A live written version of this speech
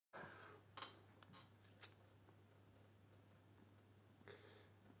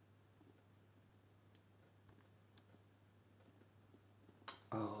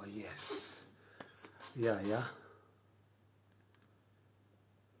Oh, yes. Yeah.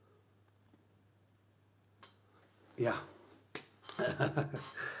 Yeah.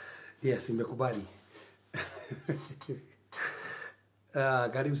 Yes, imekubali.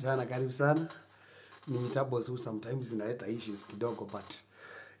 Karibu sana. Ni mitambo tu sometimes zinaleta issues kidogo, but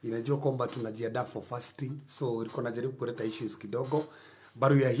inajua kwamba tunajiandaa for fasting. So ilikuwa najaribu kuleta issues kidogo,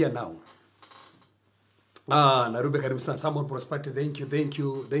 but we are here now. Narube karibu sana. Samuel Prosperity, thank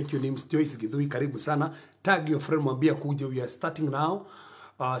you. Names Joyce Githui, karibu sana. Tag your friend, mwambia kuja. We are starting now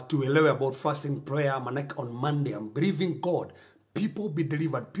to elewe about fasting prayer. Manake on Monday, I'm believing God. People be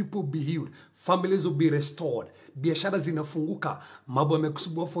delivered, people be healed, families will be restored, biashara zinafunguka, mambo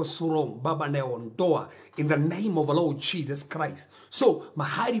yamekusumbua for so long, Baba anayeondoa in the name of the Lord Jesus Christ. So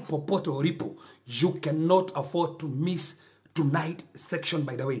mahali popote ulipo, you cannot afford to miss tonight section.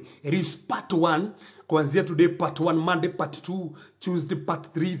 By the way, it is part 1. Kuanzia today part 1, Monday part 2, Tuesday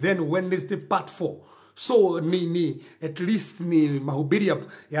part 3, then Wednesday part 4. So ni at least ni mahubiri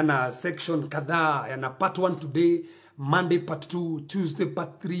yana section kadhaa, yana part 1 today, Monday part 2, Tuesday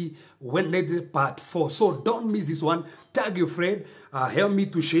part 3, Wednesday part 4. So don't miss this one. Tag your friend, help me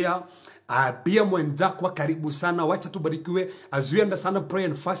to share. Pia mwenzako karibu sana. Wacha tubarikiwe as we understand prayer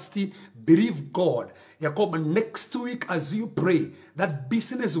and fasting. Believe God yakoba next week as you pray, that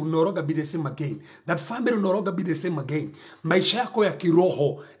business will no longer be the same again, that family will no longer be the same again. Maisha yako ya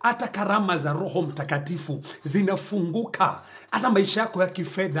kiroho, hata karama za Roho Mtakatifu zinafunguka, hata maisha yako ya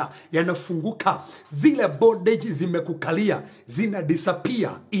kifedha yanafunguka. Zile bondage zimekukalia zina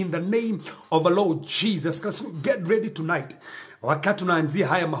disappear in the name of the Lord Jesus Christ. So get ready tonight wakati tunaanzia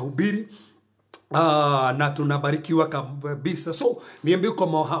haya mahubiri. Na tunabarikiwa kabisa. So niambie uko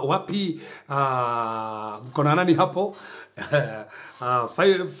wapi, mkona nani hapo?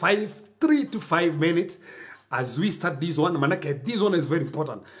 3 to 5 minutes as we start this one. Manake this one is very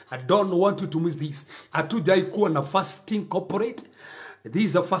important. I don't want you to miss this. Hatujai kuwa na fasting corporate. This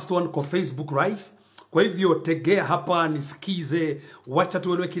is the first one kwa Facebook Live. Kwa hivyo tegea hapa nisikize, wacha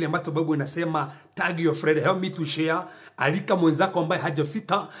tuelewe kile ambacho Biblia inasema. Tag your friend, help me to share. Alika mwenzako ambaye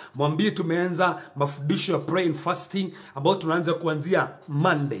hajafika, mwambie tumeanza mafundisho ya prayer and fasting ambao tunaanza kuanzia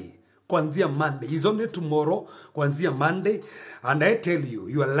Monday. Is only tomorrow, kuanzia Monday. And I tell you,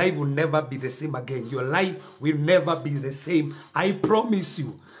 your life will never be the same again. Your life will never be the same. I promise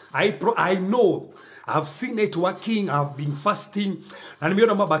you. I know. I've seen it working. I've been fasting. Na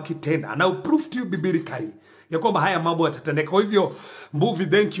nimeona mambo yakitenda. And I'll prove to you biblically ya kwamba haya mambo yatatendeka. Kwa hivyo, Mbuvi,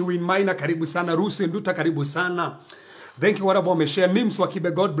 thank you. In Maina, karibu sana. Rusi Nduta, karibu sana. Thank you whatever umeshare. Nims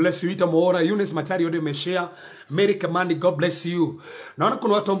Wakibe, God bless you. Ita Moora, Eunice Matari ode umeshare. Mary Kamani, God bless you. Naona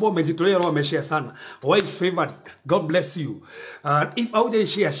kuna watu ambao wamejitolea na wameshare sana. Wise Favored, God bless you. If audio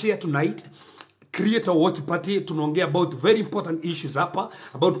share tonight, create a watch party. Tunaongea about very important issues hapa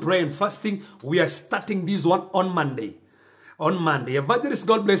about prayer and fasting. We are starting this one on Monday. Evangelist,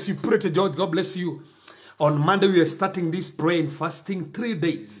 God bless you. Pretty George, God bless you. On Monday we are starting this prayer and fasting 3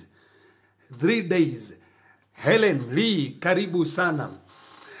 days. 3 days. Helen Lee, karibu sana.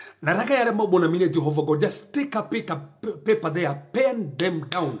 Nataka yale mambo na mimi Jehovah God, just take a paper there, pen them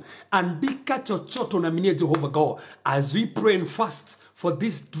down. Andika chochote na mimi Jehovah God as we pray and fast for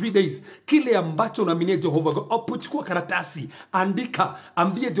these 3 days. Kile ambacho na mimi Jehovah God, chukua karatasi, andika,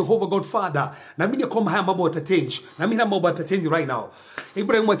 ambie Jehovah God Father, na mimi kama haya mambo yatachange. Na mimi mambo yatachange right now.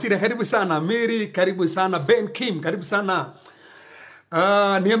 Ibrahim Mwatira, karibu sana. Mary, karibu sana. Ben Kim, karibu sana.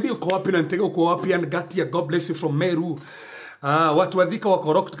 Niambie uko wapi na nitega uko wapi. And Gatia, God bless you from Meru. Watu wadhika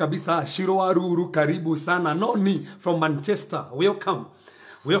wako rocked kabisa. Shiro Waruru, karibu sana. Noni from Manchester, welcome.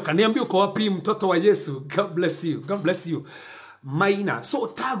 Niambie uko wapi mtoto wa Yesu. God bless you. Maina. So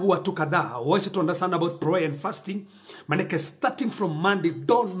tagu watu kadhaa. Wacha to understand about prayer and fasting. Manake starting from Monday,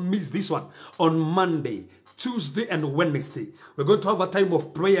 don't miss this one. On Monday, Tuesday and Wednesday, we're going to have a time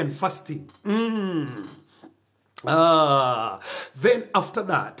of prayer and fasting. Then after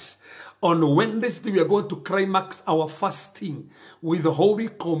that, on Wednesday, we are going to climax our fasting with Holy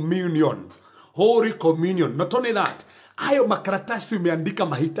Communion. Not only that, hayo makaratasi umeandika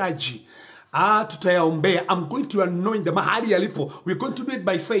mahitaji. Tutayaombea. I'm going to anoint the mahali yalipo. We're going to do it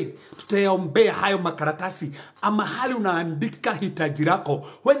by faith. Tutayaombea hayo makaratasi. Mahali unaandika hitaji lako.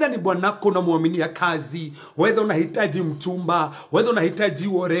 Whether ni bwanako unamuaminia kazi, whether unahitaji mchumba, whether unahitaji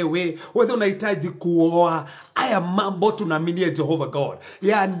uolewe, whether unahitaji kuoa, haya mambo tunaaminia Jehovah God.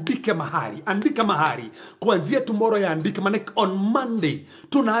 Yaandike mahali. Andika mahali. Kuanzia tomorrow yaandike. Manake on Monday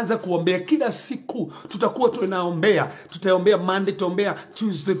tunaanza kuombea kila siku. Tutakuwa tunaombea. Tutaombea Monday, tutaombea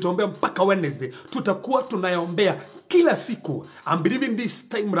Tuesday, tutaombea mpaka Wednesday. Tutakuwa tunaombea kila siku. I'm believing this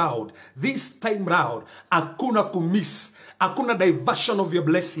time round hakuna kumiss, hakuna diversion of your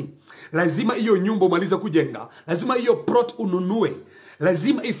blessing. Lazima hiyo nyumba umaliza kujenga, lazima hiyo plot ununue,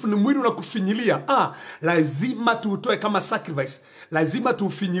 lazima if ni mwili unakufinyilia, lazima tuutoe kama sacrifice, lazima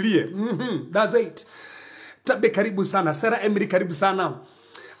tuufinyilie. That's it. Tabe karibu sana, Sarah Emery karibu sana,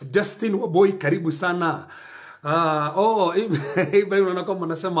 Justin Waboy karibu sana. Ibrahim unaona kama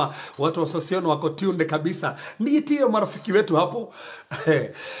unasema watu wa Sosiono wako tunde kabisa. Niitie marafiki wetu hapo.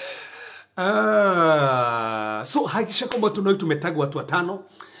 So hakikisha kwamba tumetag watu watano.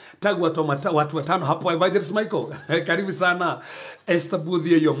 Tag watu watano hapo. Evangelist Michael karibu sana. Esther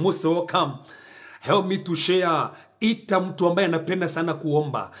Budhia, you're most welcome. Help me to share. Ita mtu ambaye anapenda sana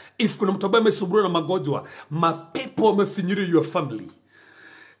kuomba. If kuna mtu ambaye amesumbuliwa na magonjwa, mapepo wamefinyiria your family,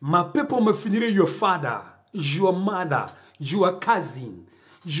 mapepo wamefinyiria your father, your mother, your cousin,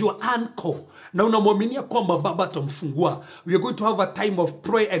 your uncle, na unamwaminia kwamba baba atamfungua. We are going to have a time of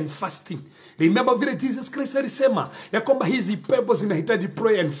prayer and fasting. Remember vile Jesus Christ alisema ya kwamba hizi pepo zinahitaji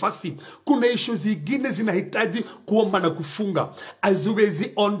prayer and fasting. Kuna issues zingine zinahitaji kuomba na kufunga.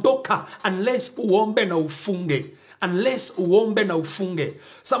 Haziwezi ondoka unless uombe na ufunge. Unless uombe na ufunge.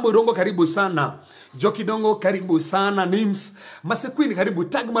 Sambo Rongo karibu sana. Joki Dongo karibu sana. Nims Masekwini karibu.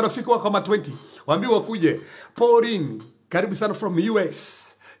 Tag marafiki wako kama 20. Waambie wakuje. Pauline karibu sana from US.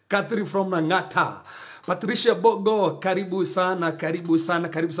 Catherine from Nangata. Patricia Bogo karibu sana, karibu sana,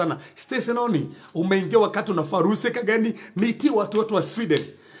 karibu sana. Stacey Noni, umeingia wakati unafaruse kagani? Niti watu wa Sweden.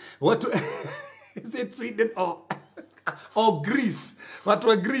 Watu is it Sweden or Greece? Watu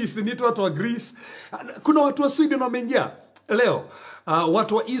wa Greece, niti watu wa Greece. Kuna watu wa Sweden wameingia leo.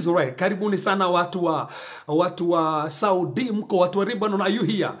 Watu wa Israel, karibuni sana. Watu wa Saudi mko, watu wa Lebanon, are you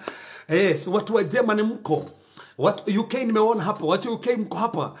here? Yes, watu wa Germany mko. Watu UK nimeona hapa, watu UK mko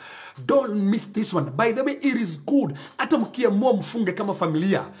hapa. Don't miss this one. By the way, it is good. Hata mkiamua mfunge kama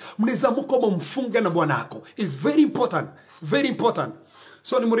familia, mnaweza mko mfunge na bwanako. It's very important. Very important.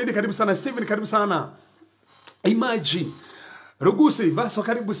 So ni Muridi karibu sana, Steven karibu sana. Imagine. Rugusi Vaso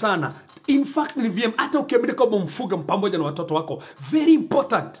karibu sana. In fact ni VM hata ukiamini kwamba mfunge pamoja na watoto wako. Very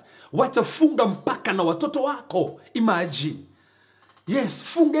important. Wacha funga mpaka na watoto wako. Imagine. Yes,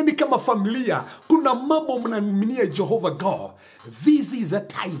 fungeni kama familia. Kuna mambo mnaaminia Jehovah God. This is a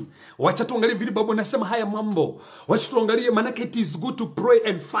time. Wacha tuangalie vile Baba anasema haya mambo. Wacha tuangalie, manake it is good to pray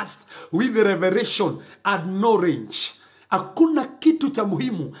and fast with revelation and knowledge. Hakuna kitu cha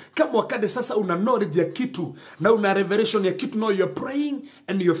muhimu kama wakati sasa una knowledge ya kitu na una revelation ya kitu. No, you're praying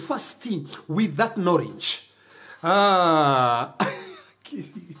and you're fasting with that knowledge.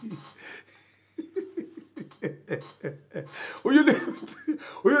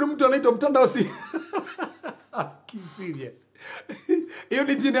 Huyo ni mtu anaitwa mtandao si serious. Hiyo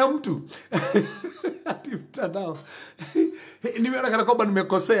ni jina ya mtu. Ati mtandao. Nimeona kana kwamba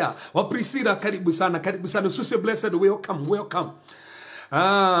nimekosea. Wa Priscilla karibu sana, karibu sana. Susie Blessed, welcome.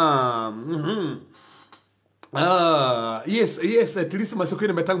 Yes, at least Masoko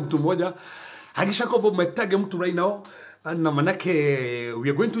nimetag mtu mmoja. Hakisha kwamba umetag mtu right now. Na manake we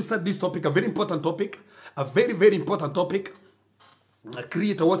are going to start this topic, a very important topic, a very, very important topic.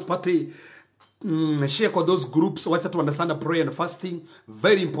 Create a watch party, share kwa those groups, watch to understand prayer and fasting,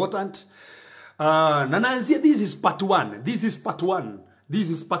 very important. Nanazia, this is part 1. This is part 1.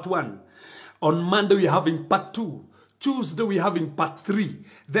 On Monday we are having part 2. Tuesday we are having part 3.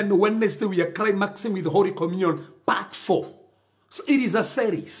 Then Wednesday we are climaxing with Holy Communion part 4. So it is a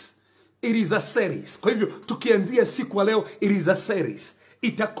series. It is a series. Kwa hivyo tukianzia siku wa leo, it is a series.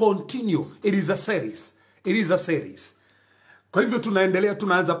 Ita continue. It is a series. It is a series. Kwa hivyo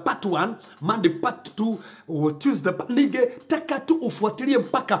tunaanza part 1, Monday part 2, Tuesday nige taka tu ufuatilie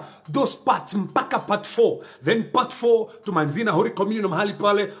mpaka those parts, mpaka part 4. Then part 4 tumanzina Holy Communion mahali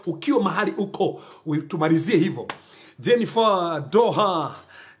pale, ukiwa mahali uko tumalizie hivyo. Jennifer Doha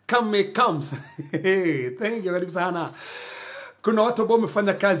comes. Thank you karibu sana. Kuna watu ambao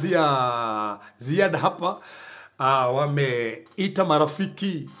wamefanya kazi ya ziada hapa, wameita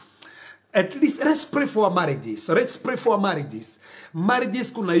marafiki. At least let's pray for our marriages. Let's pray for our marriages.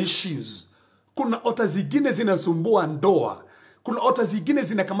 Marriages kuna issues. Kuna ota zingine zinasumbua ndoa. Kuna ota zingine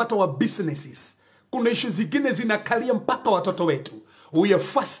zinakamata wa businesses. Kuna issues zingine zinakalia mpaka watoto wetu. We are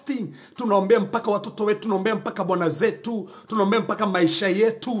fasting. Tunaombea mpaka watoto wetu, tunaombea mpaka bwana zetu, tunaombea mpaka maisha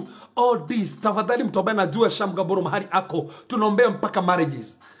yetu. All this, tafadhali mtu ambaye anajua Shamga Boro mahali ako, tunaombea mpaka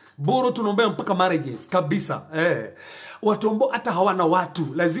marriages. Boro tunaombea mpaka marriages kabisa. Watu ambao hata hawana watu,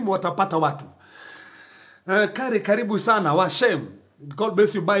 lazima watapata watu. Karibu sana Washem. God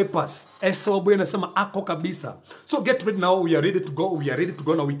bless you, bypass. Esawabu anasema ako kabisa. So get ready now, we are ready to go. We are ready to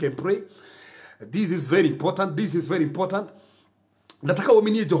go now, we can pray. This is very important. This is very important. Nataka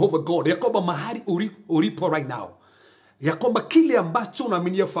uaminie Jehovah God ya kwamba mahali ulipo right now, ya kwamba kile ambacho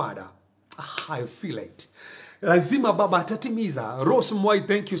unaaminia Father, I feel it, lazima Baba atatimiza. Rose Mwai,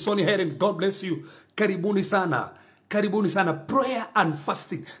 thank you. Sonny Helen, God bless you. Karibuni sana. Karibuni sana. Prayer and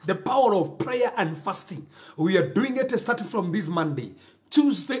fasting. The power of prayer and fasting. We are doing it starting from this Monday,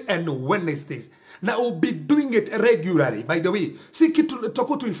 Tuesday and Wednesdays. Now we'll be doing it regularly. By the way, si kitu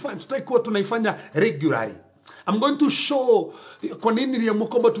tutakuwa tunaifanya regularly. I'm going to show kwa nini niliamua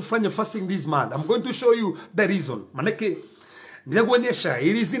kwamba tufanye fasting this month. I'm going to show you the reason. Manake nitakuonyesha,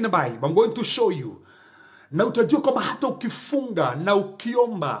 it is in the Bible. I'm going to show you. Na utajua kwamba hata ukifunga na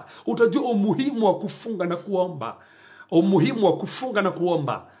ukiomba, utajua umuhimu wa kufunga na kuomba. Umuhimu wa kufunga na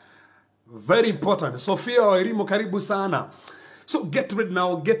kuomba. Very important. Sophia Wairimu, karibu sana. So get ready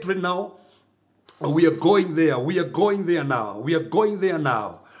now, get ready now. We are going there. We are going there now. We are going there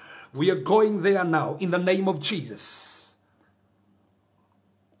now. We are going there now in the name of Jesus.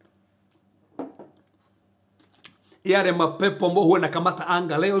 Yale mapepo ambayo huwa nakamata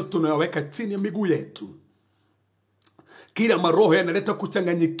anga leo tunayaweka chini ya miguu yetu. Kila maroho yanaleta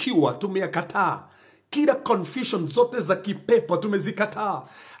kuchanganyikiwa tumeyakataa. Kila confusion zote za kipepo tumezikataa.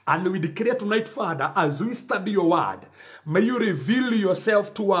 And we declare tonight, Father, as we study your word, may you reveal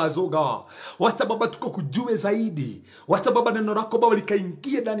yourself to us, oh God. Wacha Baba tukakujue zaidi. Wacha Baba neno lako Baba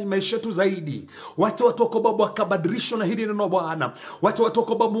likaingie ndani maisha yetu zaidi. Wacha watu wako Baba wakabadilishwa na hili neno Bwana. Wacha watu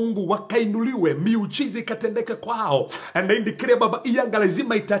wako Baba Mungu wakainuliwe, miujiza ikatendeka kwao. And I declare Baba anga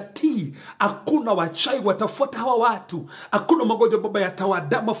lazima itatii. Hakuna wachai watafuata hawa watu. Hakuna magonjwa Baba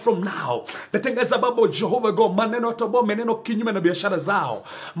yatawadama from now. Natangaza Baba Jehovah God, maneno watu Baba meneno kinyume na biashara zao.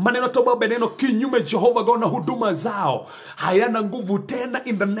 Maneno toba beneno kinyume Jehovah God na huduma zao hayana nguvu tena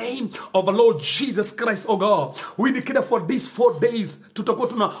in the name of the Lord Jesus Christ, oh God. We declare for these 4 days tutakuwa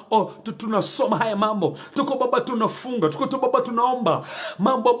tunasoma haya mambo. Tuko Baba tunafunga, tuko Baba tunaomba.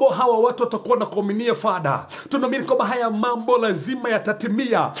 Mambo bo hawa watu watakuwa na kuaminia Father. Tunaamini kwamba haya mambo lazima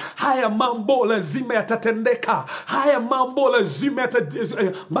yatatimia. Haya mambo lazima yatatendeka. Haya mambo lazima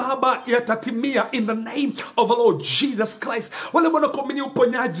Baba yatatimia in the name of the Lord Jesus Christ. Wale wanaoamini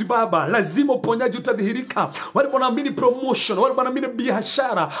uponyaji Baba, lazima uponyaji utadhihirika. Wale wanaamini promotion, wale wanaamini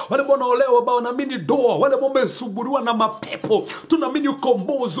biashara, wale wanaolewa Baba, wanaamini doa, wale wamesumbuliwa na mapepo, tunaamini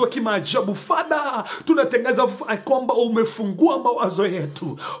ukombozi wa kimaajabu. Father, tunatangaza kwamba umefungua mawazo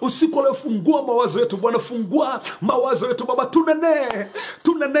yetu. Usiku leo fungua mawazo yetu Bwana, fungua mawazo yetu Baba,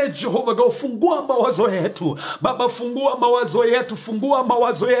 tunane Jehovah God, fungua mawazo yetu Baba, fungua mawazo yetu, fungua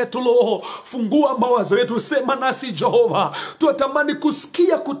mawazo yetu Lord, fungua mawazo yetu. Sema nasi Jehovah, tunatamani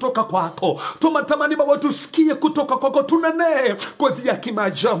kusikia kutoka kwako. Tunatamani Baba tusikie kutoka kwako. Tunane kwa ajili ya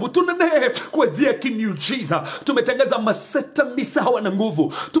kimaajabu, tunane kwa ajili ya kimiujiza. Tumetangaza maseta misa hawana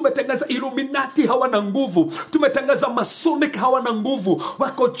nguvu. Tumetangaza Illuminati hawana nguvu. Tumetangaza Masonic hawana nguvu.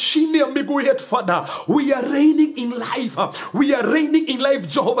 Wako chini ya miguu yetu Father. We are reigning in life. We are reigning in life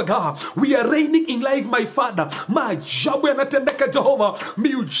Jehovah God. We are reigning in life my Father. Maajabu yanatendeka Jehovah.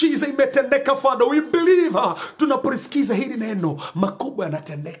 Miujiza imetendeka Father. We believe. Tunaposikiza hili neno makubwa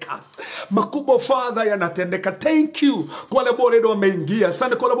yanatendeka. Makubwa Father yanatendeka. Thank you kwa wale bora wameingia.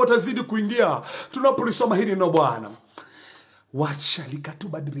 Asante kwa wale bora tazidi kuingia. Tunapolisoma hili neno Bwana, wacha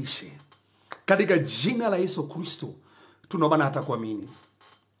likatubadilishe. Katika jina la Yesu Kristo tunaomba na hata kuamini.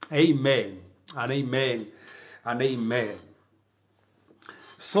 Amen. And amen. And amen.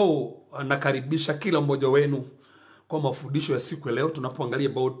 So nakaribisha kila mmoja wenu kwa mafundisho ya siku leo tunapoangalia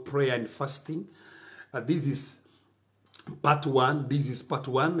about prayer and fasting. This is part 1. This is part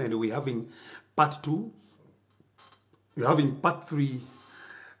 1 and we're having part 2. We're having part 3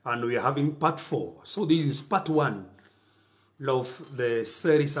 and we're having part 4. So this is part 1 of the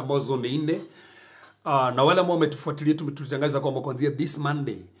series ambazo ni 4. Na wale ambao wametufuatilia tumetangaza kwamba kuanzia this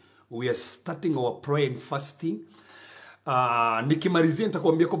Monday we are starting our prayer and fasting. Nikimalizia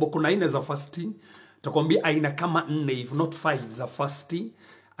nitakwambia kwamba kuna aina za fasting. Nitakwambia aina kama 4 if not 5 za fasting.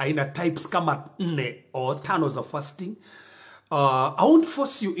 Aina types kama 4 or 5 za fasting. I won't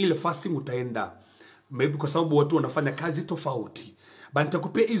force you ile fasting utaenda. Maybe kwa sababu watu wanafanya kazi tofauti. But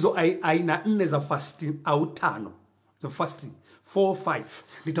nitakupea hizo aina 4 za fasting au 5 za fasting. 4 5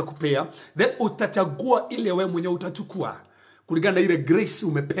 nitakupea. Then utachagua ile wewe mwenyewe utachukua kulingana na ile grace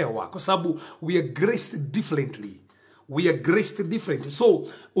umepewa, kwa sababu we are graced differently. We are graced differently. So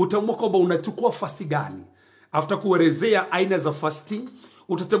utaamua kwamba unachukua fasti gani. After kuelezea aina za fasting,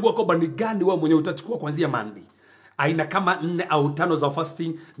 utachagua kwamba ni gani wewe mwenyewe utachukua kuanzia Monday. Aina kama 4 au 5 za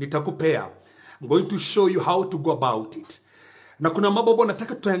fasting nitakupea. I'm going to show you how to go about it. Na kuna mambo ambayo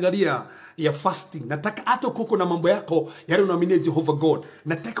nataka tutaangalia ya fasting. Nataka hata kuko na mambo yako yale unaaminia Jehovah God.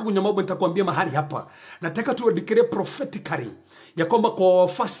 Nataka kuna mambo nitakwambia mahali hapa. Nataka tuadeclare prophetically ya kwamba kwa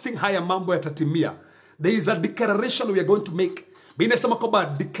fasting haya mambo yatatimia. There is a declaration we are going to make. Biblia inasema kwamba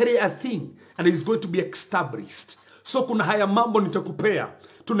declare a thing and it is going to be established. So kuna haya mambo nitakupea.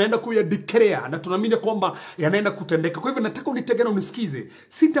 Tunaenda kuya declare na tunaamini kwamba yanaenda kutendeka. Kwa hivyo nataka unitegane unisikize.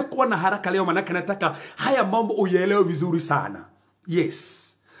 Sitakuwa na haraka leo maana nataka haya mambo uyaelewe vizuri sana. Yes.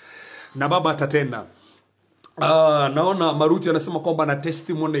 Na baba atatenda. Naona Maruti anasema kwamba na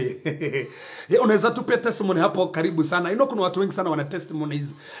testimony. Unaweza tupia testimony hapo karibu sana. Kuna watu wengi sana wana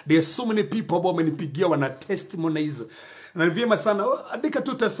testimonies. There are so many people ambao wamenipigia wana testimonies. Na vyema sana andika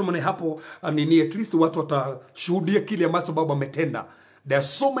tu testimony hapo nini at least watu watashuhudia kile ambacho baba ametenda. There are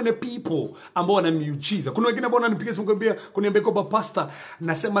so many people ambao wana miujiza. Kuna wengine ambao wananipigia simu kuniambia kwamba pastor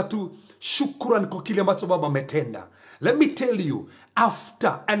nasema tu shukrani kwa kile ambacho baba ametenda. Let me tell you,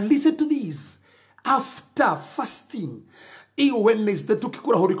 after, and listen to this, after fasting, hiyo Wednesday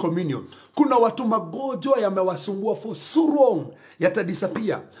tukikula Holy Communion, kuna watu magonjwa yamewasumbua for so long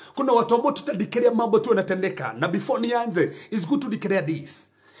yatadisappear. Kuna watu ambao tutadeclare mambo tu yanatendeka. Na before nianze, it's good to declare this.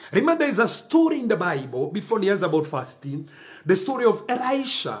 Remember, there is a story in the Bible before nianze about fasting, the story of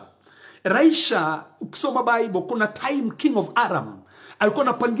Elisha. Elisha, ukisoma Bible, kuna time king of Aram alikuwa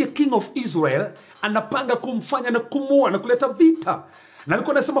anapangia king of Israel, anapanga kumfanya na kumuua na kuleta vita. Na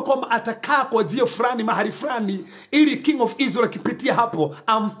alikuwa anasema kwamba atakaa kwa jia fulani mahali fulani ili king of Israel akipitia hapo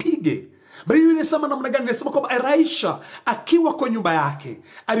ampige. Biblia inasema namna gani? Inasema kwamba Elisha akiwa kwa nyumba yake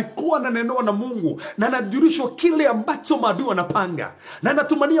alikuwa ananenwa na Mungu na anajulishwa kile ambacho maadui wanapanga. Na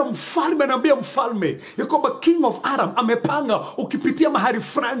anatumania mfalme, anaambia mfalme ya kwamba king of Aram amepanga ukipitia mahali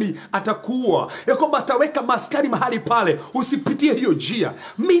fulani atakuua. Ya kwamba ataweka maskari mahali pale usipitie hiyo njia.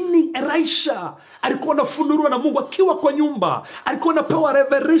 Meaning Elisha alikuwa anafunuliwa na Mungu akiwa kwa nyumba. Alikuwa anapewa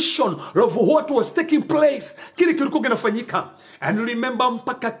revelation of what was taking place. Kile kilikuwa kinafanyika. And remember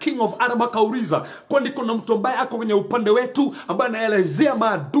mpaka king of Aram akauliza, kwani kuna mtu ambaye ako kwenye upande wetu ambaye anaelezea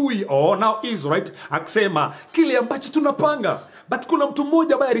maadui now Israel akisema kile ambacho tunapanga. But kuna mtu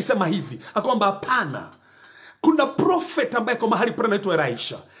mmoja ambaye alisema hivi akwamba hapana, kuna prophet ambaye kwa mahali pale anaitwa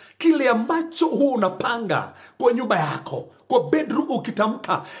Elisha. Kile ambacho huwa unapanga kwa nyumba yako, kwa bedroom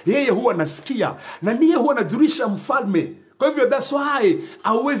ukitamka, yeye huwa anasikia na niye huwa anajulisha mfalme. Kwa hivyo that's why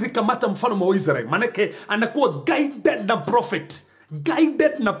hauwezi kamata mfalme wa Israel. Manake anakuwa guided na prophet.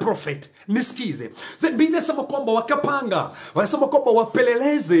 Guided na prophet. Nisikize. Then Biblia inasema kwamba wakapanga. Wanasema kwamba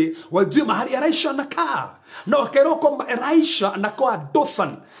wapeleleze wajue mahali Elisha anakaa. Na wakaelewa kwamba Elisha anakaa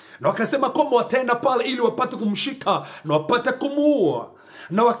Dothan. Na wakasema kwamba wataenda pale ili wapate kumshika na wapate kumuua.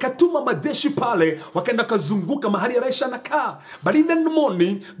 Na wakatuma majeshi pale, wakaenda kuzunguka mahali Elisha anakaa. But in the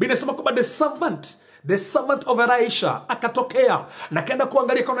morning, Biblia inasema kwamba the servant of Elisha akatokea na kaenda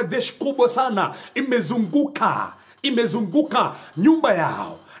kuangalia kuna jeshi kubwa sana imezunguka nyumba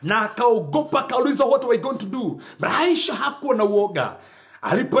yao, na akaogopa, akauliza what are we going to do. Elisha hakuwa na uoga.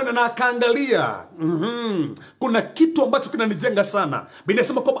 Alipoenda na akaangalia, kuna kitu ambacho kinanijenga sana. Biblia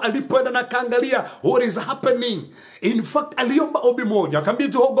inasema kwamba alipoenda na akaangalia what is happening. In fact aliomba ombi moja, akamwambia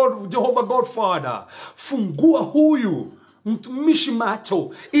Jehovah God Father, fungua huyu mtumishi macho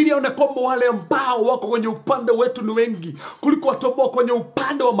ili aone kwamba wale ambao wako kwenye upande wetu ni wengi kuliko watu ambao kwenye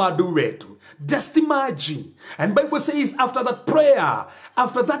upande wa maadui wetu. Just imagine. And Bible says after that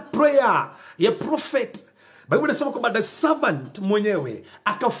prayer, ya prophet, Bible inasema kwamba the servant mwenyewe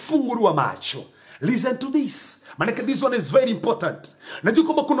akafunguliwa macho. Listen to this. Manake this one is very important. Najua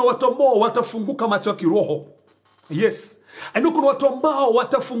kwamba kuna watu ambao watafunguka macho ya kiroho. Yes. Kuna watu ambao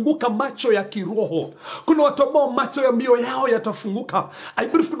watafunguka macho ya kiroho. Kuna watu ambao macho ya mioyo yao yatafunguka. I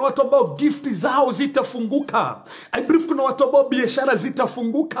believe kuna watu ambao gift zao zitafunguka. I believe kuna watu ambao biashara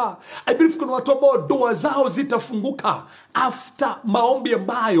zitafunguka. I believe kuna watu ambao doa zao zitafunguka after maombi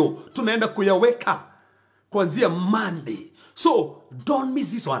ambayo tunaenda kuyaweka kuanzia Monday. So don't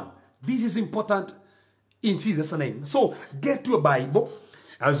miss this one. This is important in Jesus' name. So get your Bible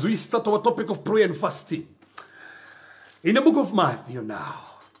as we start our topic of prayer and fasting. In the book of Matthew now.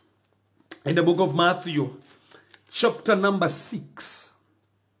 In the book of Matthew, chapter number 6.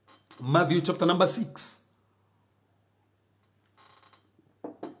 Matthew chapter number 6.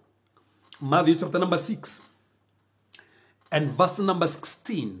 Matthew chapter number 6. And verse number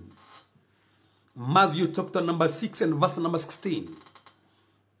 16. Matthew chapter number 6 and verse number 16.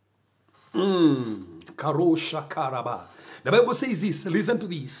 Karosha karaba. The Bible says this. Listen to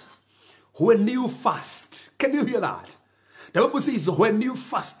this. When you fast. Can you hear that? The Bible says when you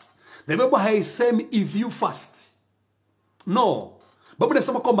fast. The Bible haisemi if you fast. No. Bible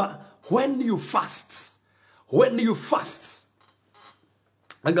inasema kwamba when you fast. When you fast.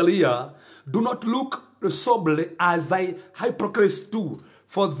 Angalia, do not look soberly as thy hypocrites do,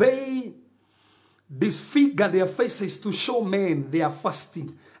 for they disfigure their faces to show men they are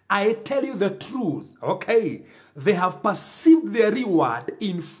fasting. I tell you the truth, okay? They have perceived their reward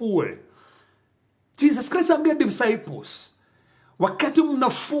in full. Jesus Christ ambia disciples, wakati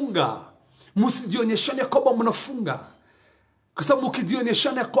mnafunga, msijionyeshane kwamba mnafunga. Kwa sababu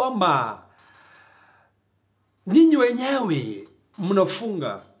mkijionyeshane kwamba nyinyi wenyewe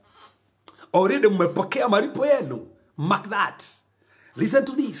mnafunga, already mmepokea malipo yenu. Mark that. Listen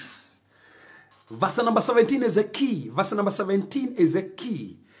to this. Verse number 17 is a key. Verse number 17 is a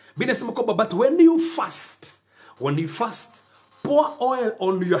key. But when you fast, pour oil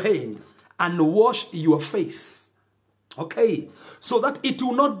on your hand and wash your face. Okay. So that it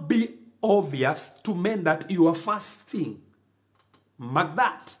will not be obvious to men that you are fasting. Mark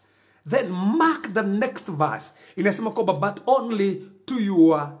that. Then mark the next verse. But only to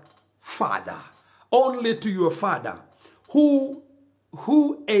your Father. Only to your Father. Who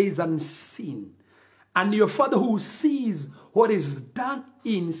is unseen. And your Father who sees what is done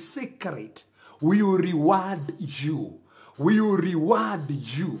in secret will reward you. Will reward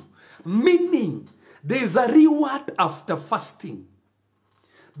you. Meaning, there is a reward after fasting.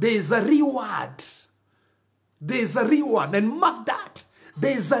 There is a reward. There is a reward. And mark that.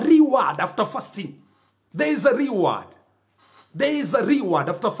 There is a reward after fasting. There is a reward. There is a reward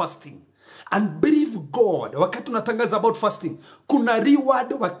after fasting. And believe God. Wakati unatangaza about fasting, kuna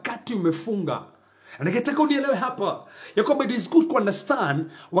reward wakati umefunga. And ningetaka unielewe hapa ya kwamba it is good to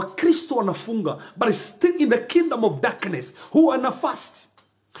understand Wakristo wanafunga, but still in the kingdom of darkness who wana fast.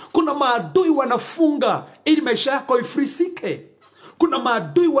 Kuna maadui wanafunga ili maisha yako ifrisike. Kuna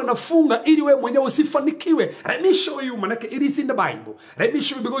maadui wanafunga ili wewe mwenyewe usifanikiwe. Let me show you, manake it is in the Bible. Let me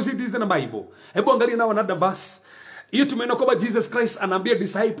show you because it is in the Bible. Hebu angalia na another verse. Hiyo tumeona kwamba Jesus Christ anaambia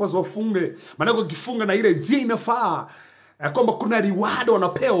disciples wafunge. Manake ukifunga na ile njia inafaa, kwamba kuna reward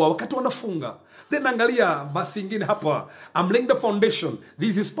wanapewa wakati wanafunga. Then angalia verse ingine hapa. I'm laying the foundation.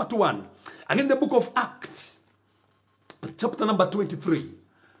 This is part 1. And in the book of Acts, chapter number 23.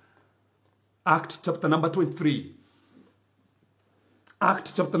 Act chapter number 23.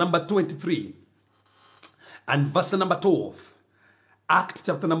 Act chapter number 23. And verse number 12. Act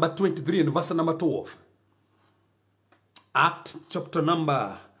chapter number 23 and verse number 12. Act chapter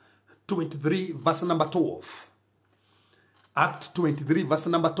number 23 verse number 12. Act 23 verse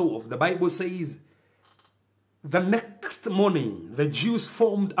number 12. The Bible says, the next morning the Jews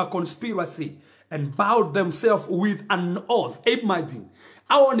formed a conspiracy and bowed themselves with an oath. Imagine,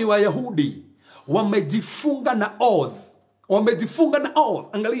 hao ni Wayahudi wamejifunga na oath. Wamejifunga na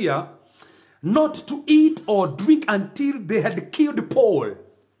oath. Angalia, not to eat or drink until they had killed Paul.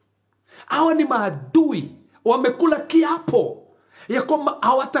 Hao ni maadui wamekula kiapo ya kwamba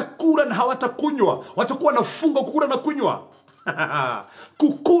hawatakula na hawatakunywa. Watakuwa nafunga kukula na kunywa.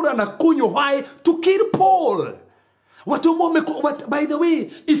 Kukula na kunywa. Why? To kill Paul. By the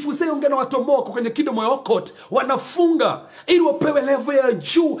way, if you say ungena watomoa kwenye kidomo ya okot, wanafunga ili wapewe level ya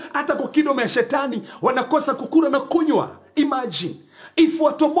juu. Hata kwa kidomo ya shetani wanakosa kukula na kunywa. Imagine, if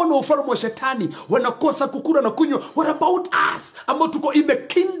watomoa ufalme wa shetani wanakosa kukula na kunywa, what about us ambao tuko in the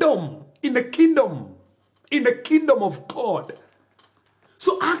kingdom? In the kingdom. In the kingdom of God.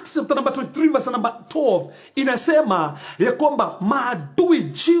 So Acts chapter number 23 verse number 12 inasema ya kwamba maadui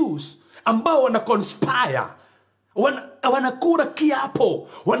Jews ambao wana conspire, wanakula kiapo,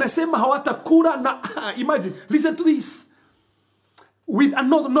 wanasema hawatakula na imagine, listen to this, with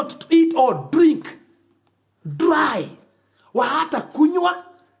another, not to eat or drink dry. Hawatakunywa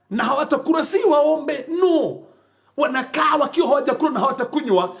na hawatakula, si waombe, no, wanakaa wakiwa hawajakula na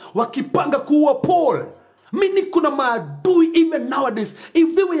hawatakunywa wakipanga kuua Paul. Meaning kuna maadui even nowadays,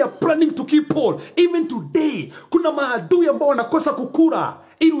 if they were planning to kill Paul, even today, kuna maadui ambao wanakosa kukula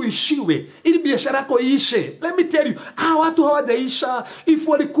ili uishiwe, ili biashara yako iishe. Let me tell you, watu hawajaisha. If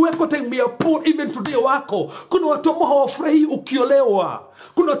walikuweko time ya Paul, even today wako. Kuna watu ambao hawafurahi ukiolewa.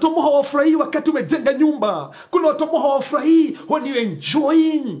 Kuna watu ambao hawafurahi wakati umejenga nyumba. Kuna watu ambao hawafurahi when you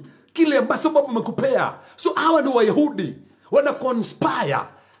enjoying kile ambacho Baba amekupea. So hawa ni Wayahudi, wana conspire,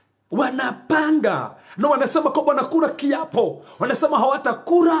 wanapanga, na wanasema kwamba wanakula kiapo, wanasema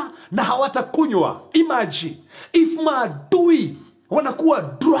hawatakula na hawatakunywa. Imagine, if maadui wanakuwa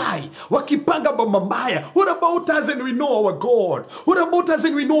dry, wakipanga mambo mbaya. What about us and we know our God? What about us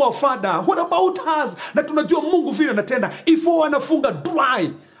and we know our Father? What about us na tunajua Mungu vile anatenda? If wanafunga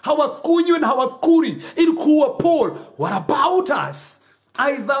dry, hawakunywi na hawakuli ili kuua Paul, what about us?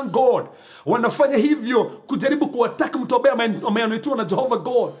 I thank God wanafanya hivyo kujaribu kuwataka mtu ambaye ameitwa na Jehovah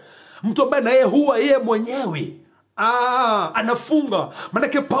God, mtu ambaye na yeye huwa yeye mwenyewe Anafunga.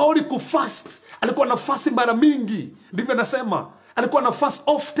 Manake Pauli kufast, alikuwa na fast mara mingi. Ndivyo nasema. Alikuwa na fast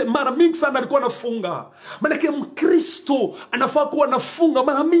often, mara mingi sana alikuwa anafunga. Manake Mkristo anafaa kuwa anafunga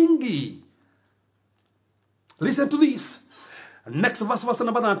mara mingi. Listen to this. Next verse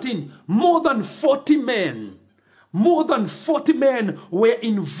number 19. More than 40 men were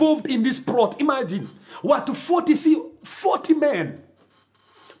involved in this plot. Imagine. Watu 40 men.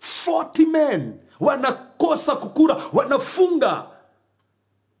 40 men. Wanakosa kukura. Wanafunga.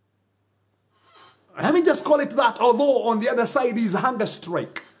 Let me just call it that. Although on the other side is hunger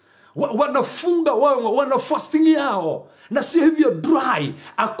strike. Wanafunga. Wanafasting yao. Na sio hivyo dry.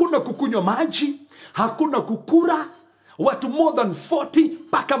 Hakuna kukunywa maji. Hakuna kukura. Watu more than 40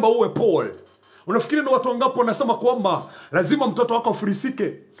 paka mauwe Paul. Unafikiri ni watu wangapo wanasema kwamba lazima mtoto wako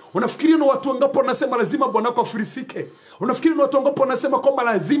afirisike? Unafikiri ni watu wangapo wanasema lazima bwana wako afirisike? Unafikiri ni watu wangapo wanasema kwamba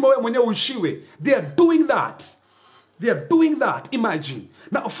lazima wewe mwenyewe uishiwe? They are doing that. They are doing that. Imagine.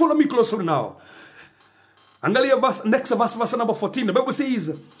 Now follow me closely now. Angalia next verse number 14. The Bible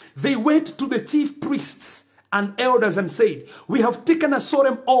says, they went to the chief priests and elders and said, we have taken a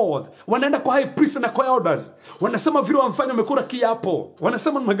solemn oath. Wanaenda kwa high priest na kwa elders. Wanasema vile wamfanya wamekula kiapo.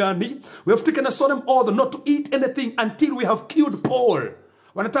 Wanasema magani? We have taken a solemn oath not to eat anything until we have killed Paul.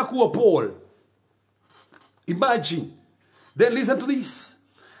 Wanataka kuwa Paul. Imagine. Then listen to this.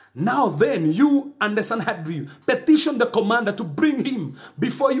 Now then, you and the Sanhedrin petition the commander to bring him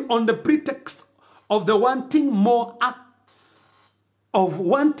before you on the pretext of wanting more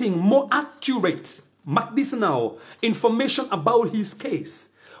accurate, mark this now, information about his case.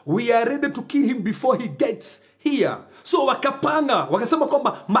 We are ready to kill him before he gets here. So wakapanga, wakasema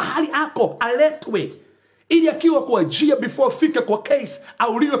kwamba mahali ako aletwe ili akiwa kwa jia before fika kwa case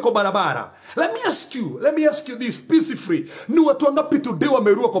auliwe kwa barabara. Let me ask you this peacefully. Ni watu wangapi today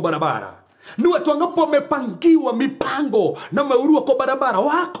wamerua kwa barabara? Ni watu wangapi wamepangiwa mipango na wamerua kwa barabara?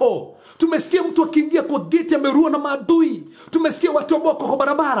 Wako. Tumesikia mtu akiingia kwa gate amerua na maadui. Tumesikia watu ambao kwa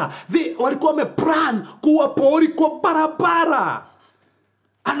barabara walikuwa wameplan kuwa Pauli kwa barabara.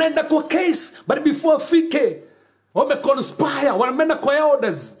 Anaenda kwa case, but before fike wameconspire, wameenda kwa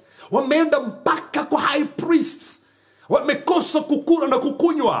elders, wameenda mpaka kwa high priests, wamekosa kukula na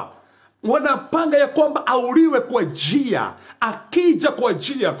kukunywa. Wanapanga ya kwamba auliwe kwa jia. Akija kwa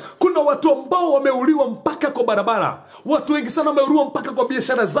jia. Kuna watu ambao wameuliwa mpaka kwa barabara. Watu wengi sana wameuliwa mpaka kwa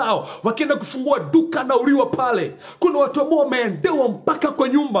biashara zao. Wakienda kufungua duka na uliwa pale. Kuna watu ambao wameendewa mpaka kwa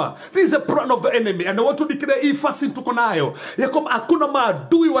nyumba. This is a plan of the enemy. And I want to declare hii fasting tuko nayo. Ya kwamba hakuna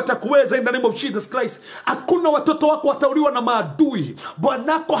maadui watakuweza in the name of Jesus Christ. Hakuna watoto wako watauliwa na maadui.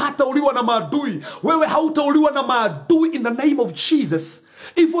 Bwanako hatauliwa na maadui. Wewe hautauliwa na maadui in the name of Jesus.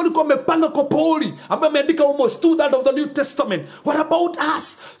 If walikuwa wamepanga kwa Pauli ambaye ameandika almost 2/3 of the New Testament, what about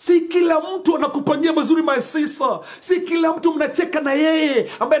us? Si kila mtu anakupangia mazuri maisisa. Si kila mtu mnacheka na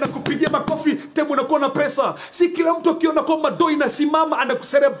yeye ambaye anakupigia makofi temu unakuwa na pesa. Si kila mtu akiona kwamba doi inasimama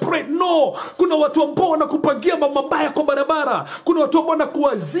anakucelebrate. No, kuna watu ambao wanakupangia mambo mabaya kwa barabara. Kuna watu ambao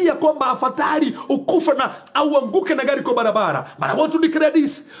wanakuwazia kwamba afadhali ukufa na au anguke na gari kwa barabara. But I want to declare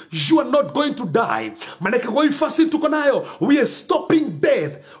this, you are not going to die. Maana kwa hii fasting tuko nayo, we are stopping death.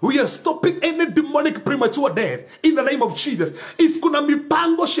 We are stopping any demonic premature death in the name of Jesus. If kuna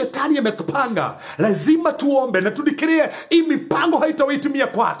mipango shetani yamekupanga, lazima tuombe na tudeclare hii mipango haitawaitimia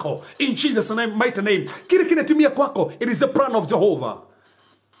kwako in Jesus name, mighty name. Kile kinatimia kwako, it is the plan of Jehovah.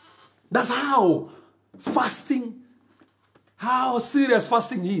 That's how fasting, how serious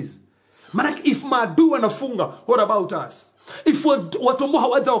fasting is. Maana if maadui wanafunga, what about us? If watu ambao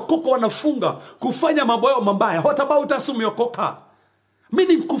hawajaokoka wanafunga kufanya mambo yao mabaya, what about us umeokoka?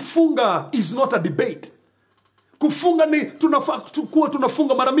 Meaning kufunga is not a debate. Kufunga ni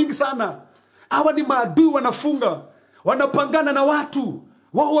tunafunga mara mingi sana. Hawa ni maadui wanafunga. Wanapangana na watu.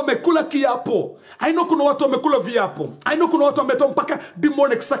 Wao wamekula kiapo. I know kuna watu wamekula viapo. I know kuna watu wametoa mpaka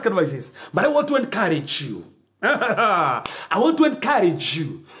demonic sacrifices. But I want to encourage you. I want to encourage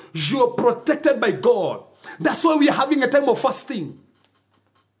you. You are protected by God. That's why we are having a time of fasting.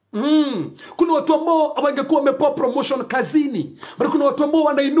 Kuna watu ambao wangekuwa wamepewa promotion kazini, but kuna watu ambao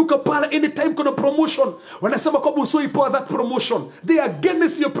wanainuka pala anytime kuna promotion wanasema kwamba usipoa that promotion. They are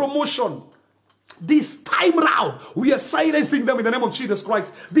against your promotion. This time round we are silencing them in the name of Jesus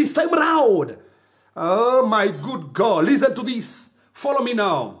Christ. This time round, oh my good God, listen to this. Follow me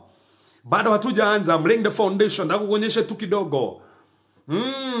now. Bado hatujaanza, I'm laying the foundation. Nakuonyesha tu kidogo.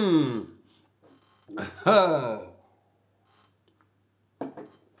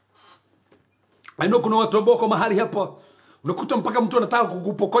 I know kuna watu ambao kwa mahali hapa unakuta mpaka mtu anataka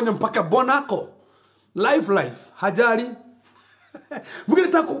kukupokonya mpaka bonako. Life hajali. Mwingine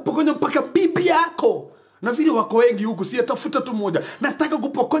anataka kukupokonya mpaka bibi yako. Na vile wako wengi huku, si atafuta tu moja. Nataka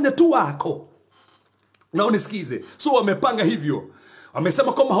kupokonya tu wako. Na unisikize. So wamepanga hivyo.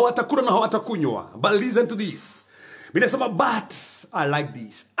 Wamesema kama hawatakula na hawatakunywa. But listen to this. Minasema, but I like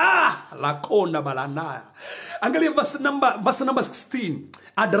this. La kona balanaya. Angalia verse number 16.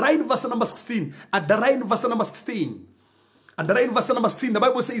 Underline verse number 16. Underline verse number 16. Underline verse number 16. The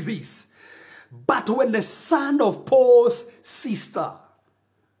Bible says this. But when the son of Paul's sister.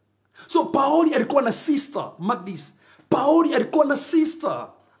 So Pauli alikuwa na sister. Mark this. Pauli alikuwa na sister.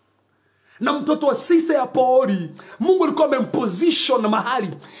 Na mtoto wa sister ya Pauli, Mungu alikuwa amemposition mahali.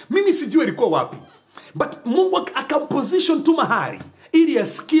 Mimi sijui alikuwa wapi. But Mungu akamposition tu mahali ili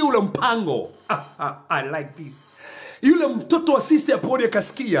asikie ule mpango. I like this. Yule mtoto wa sister ya Pauli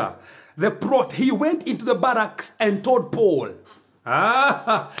akasikia the plot. He went into the barracks and told Paul.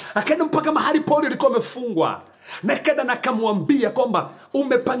 Akaenda mpaka mahali Pauli alikuwa amefungwa. Na akaenda na akamwambia kwamba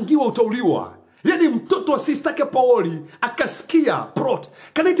umepangiwa utauliwa. Yani mtoto wa sister yake Pauli akasikia plot.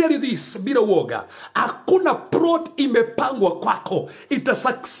 Can I tell you this? Bila woga. Hakuna plot imepangwa kwako. It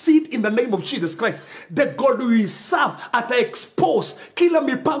succeed in the name of Jesus Christ. The God we serve ata expose kila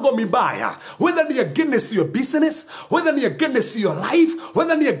mipango mibaya. Whether ni against your business, whether ni against your life,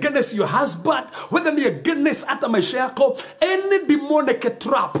 whether ni against your husband, whether ni against ata maisha yako, any demonic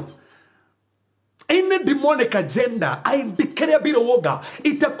trap, any demonic agenda, I declare bila woga,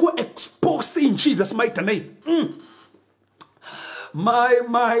 itakuwa exposed in Jesus' mighty name.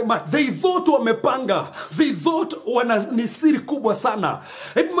 My. They thought wamepanga. They thought ni siri kubwa sana.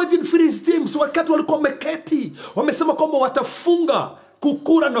 Imagine Phyllis James wakati walikuwa wameketi. Wamesema kwamba watafunga,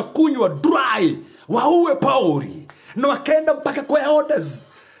 kukula na kunywa dry. Waue Pauli. Na wakaenda mpaka kwa orders.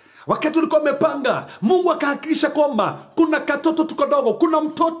 Wakati walikuwa wamepanga, Mungu akahakikisha kwamba kuna katoto tukodogo, kuna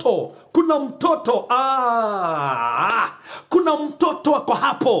mtoto. Kuna mtoto wako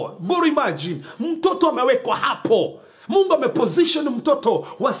hapo. Bora imagine, mtoto amewekwa hapo. Mungu ameposition mtoto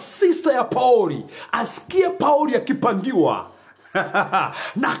wa sister ya Pauli. Asikie Pauli akipangiwa.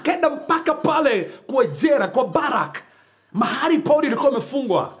 Na akaenda mpaka pale kwa jela, kwa barak. Mahali Pauli alikuwa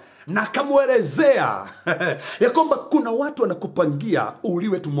amefungwa. Na akamwelezea ya kwamba kuna watu wanakupangia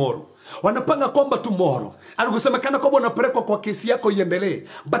uliwe tomorrow. Wanapanga kwamba tomorrow alikusemekana kwamba unapelekwa kwa kesi yako iendelee,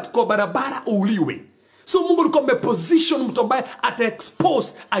 but kwa barabara uliwe. So Mungu alikuwa ameposition mtu ambaye ata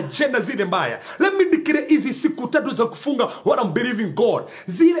expose agenda zile mbaya. Let me declare hizi siku 3 za kufunga, what I'm believing God.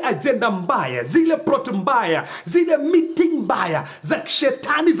 Zile agenda mbaya, zile plot mbaya, zile meeting mbaya za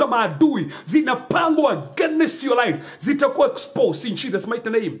shetani za maadui zinapangwa against your life, zitakuwa exposed in Jesus' mighty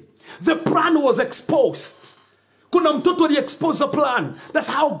name. The plan was exposed. Kuna mtoto ali-expose the plan. That's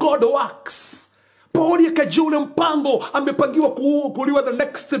how God works. Pauli akajua ule mpango amepangiwa kuuliwa the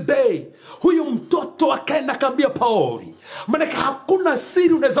next day. Huyu mtoto akaenda akaambia Pauli. Maana hakuna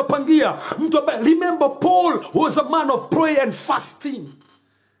siri unaweza pangia mtu ambaye, remember Paul was a man of prayer and fasting.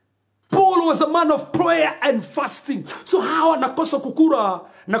 Paul was a man of prayer and fasting. So hawa nakosa kukura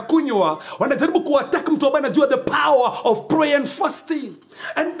na kunywa, wanajaribu kuattack mtu ambaye anajua the power of prayer and fasting.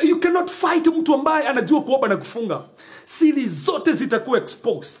 And you cannot fight mtu ambaye anajua kuomba na kufunga. Siri zote zitakuwa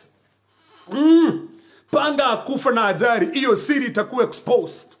exposed. Panga akufa na ajari, hiyo siri itakuwa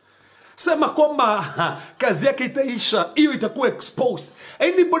exposed. Sema kwamba kazi yake itaisha, hiyo itakuwa exposed.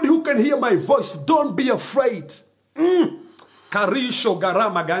 Anybody who can hear my voice, don't be afraid. Karisho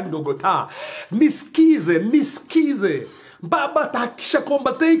garama gando gota. Nisikize. Baba takisha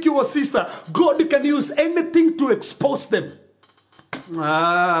kwamba, thank you sister, God can use anything to expose them.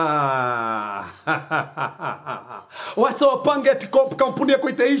 Wacha wapange ati kampuni yako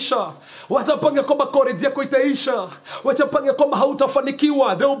itaisha. Wacha wapange kwamba college yako itaisha. Wacha wapange kwamba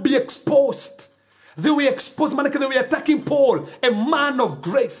hautafanikiwa. They will be exposed. They will expose. Manake they were attacking Paul, a man of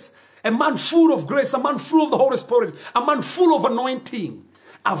grace, a man full of grace, a man full of the Holy Spirit, a man full of anointing,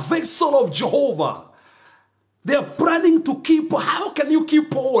 a vessel of Jehovah. They are planning to keep. How can you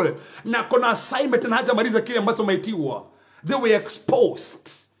keep Paul na kona assignment na hajamaliza kile ambacho umeitiwa? They were exposed.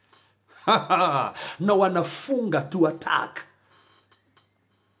 Na wanafunga to attack.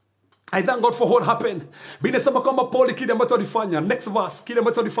 I thank God for what happened. Binasema kwamba Paul kile ambacho alifanya, next verse, kile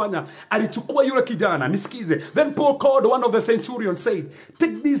ambacho alifanya, alichukua yule kijana. Nisikize. Then Paul called one of the centurions, said,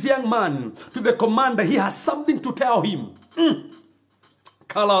 take this young man to the commander. He has something to tell him.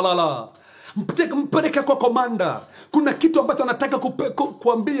 Kalalala. Mpeleka kwa commander. Kuna kitu ambacho anataka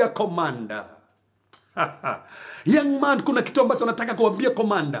kuambia commander. Young man, kuna kitu ambacho anataka kuambia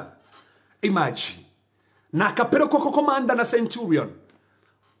commander. Imagine. Na akapelekwa kwa commander na centurion.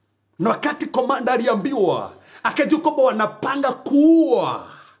 Na wakati commander aliambiwa, akajua kwamba wanapanga kuua.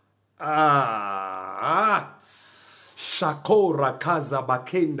 Shakora kaza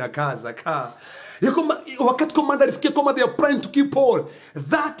bakenda kaza ka. Wakati commander alisikia kwamba they are praying to kill Paul,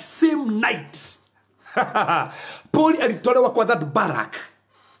 that same night Paul alitolewa kwa that barrack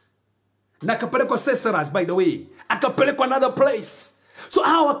na akapelekwa Caesarea, by the way, akapelekwa another place. So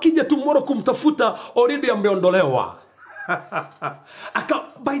hawa wakija tomorrow kumtafuta already ameondolewa.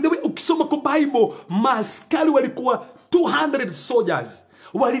 By the way, ukisoma kwa Bible, maaskari walikuwa 200 soldiers.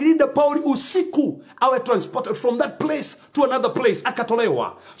 Walilinda Paul usiku awe transported from that place to another place,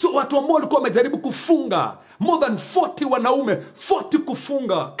 akatolewa. So watu ambao walikuwa wamejaribu kufunga, more than 40 wanaume, 40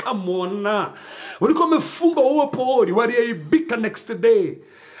 kufunga, come on. Walikuwa wamefunga uwe Paul, waliaibika next day.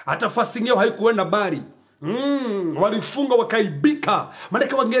 Hata fasting yao haikuenda bari. Walifunga wakaibika,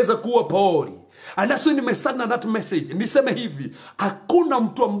 manake wangeweza kuwa Paul. And that's when nimestart na that message. Niseme hivi, hakuna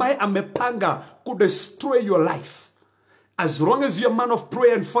mtu ambaye amepanga kudestroy your life. As long as you're a man of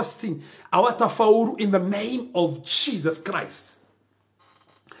prayer and fasting, awatafaulu in the name of Jesus Christ.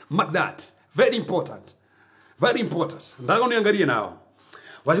 Mark that. Very important. Very important. Ndaga uniangalie now.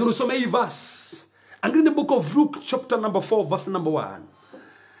 Wacha nisome hii verse. And in the book of Luke chapter number 4 verse number 1.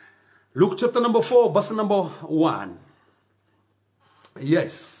 Luke chapter number 4 verse number 1.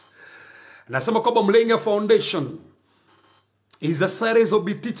 Yes. Nasema kwamba mlaying a foundation is a series of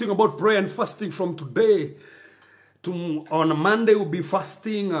be teaching about prayer and fasting from today. On a Monday we'll be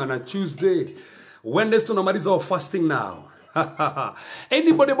fasting, on a Tuesday. Wednesday tunamaliza our fasting now.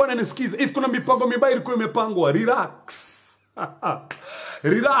 Anybody bwana nisikize, if kuna mipango mibaya ilikuwa imepangwa, relax.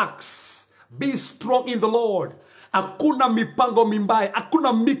 Relax. Be strong in the Lord. Hakuna mipango mibaya,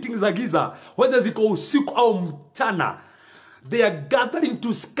 hakuna meetings za giza, whether ziko usiku au mchana. They are gathering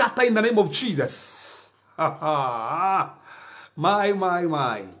to scatter in the name of Jesus. My.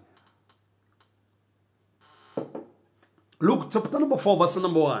 Luke chapter number 4 verse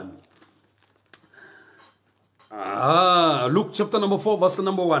number 1. Luke chapter number 4 verse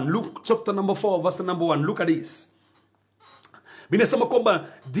number 1. Luke chapter number 4 verse number 1. Look at this. Binasema kwamba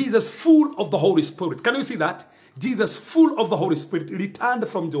Jesus full of the Holy Spirit. Can you see that? Jesus full of the Holy Spirit returned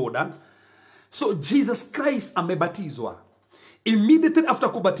from Jordan. So Jesus Christ amebatizwa. Immediately after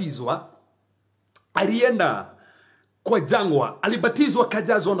kubatizwa, alienda kwa jangwa, alibatizwa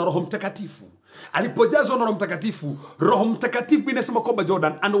kajazwa na Roho Mtakatifu. Alipojazwa na Roho Mtakatifu, Roho Mtakatifu inasema kwamba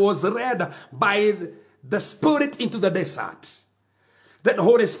Jordan, and was led by the Spirit into the desert. That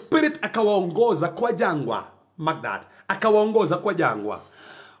Holy Spirit akawaongoza kwa jangwa. Mark that. Akawaongoza kwa jangwa.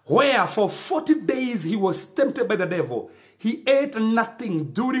 Where for 40 days he was tempted by the devil. He ate nothing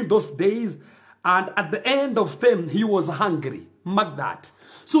during those days, and at the end of them he was hungry. Mark that.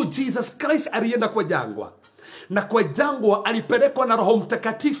 So Jesus Christ alienda kwa jangwa. Na kwa jangwa alipelekwa na Roho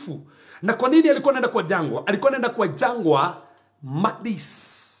Mtakatifu. Na kwa nini alikuwa anaenda kwa jangwa? Alikuwa anaenda kwa jangwa, mark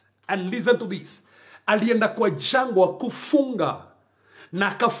this and listen to this. Alienda kwa jangwa kufunga. Na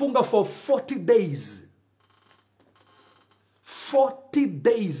akafunga for 40 days. 40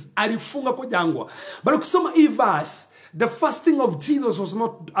 days alifunga kwa jangwa. But ukisoma hii verse, the fasting of Jesus was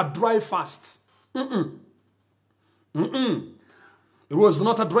not a dry fast. It was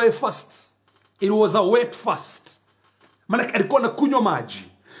not a dry fast. It was a wet fast. Maana alikuwa anakunywa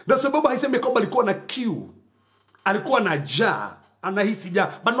maji. Ndio sababu haisemi kwamba alikuwa na kiu. Alikuwa na njaa, anahisi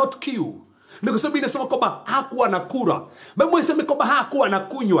njaa, but not kiu. Ndio sababu inasema kwamba hakuwa anakula. Biblia inasema kwamba hakuwa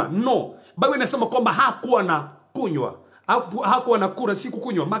anakunywa. No. Biblia inasema kwamba hakuwa anakunywa. Hakuwa anakula, si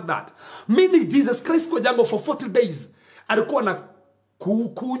kukunywa. Mark that. Meaning Jesus Christ kwa jangwa for 40 days alikuwa na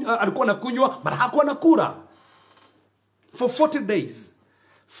alikuwa anakunywa, but hakuwa anakula. For 40 days.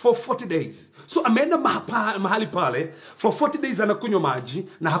 For 40 days. So ameenda mahali pale for 40 days anakunywa maji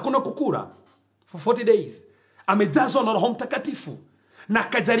na hakuna kukula. For 40 days. Amejazwa na Roho Mtakatifu na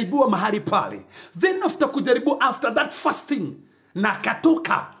akajaribiwa mahali pale. Then after kujaribu, after that fasting, na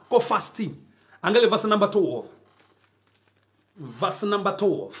katoka kwa fasting. Angalia verse number 12. Verse number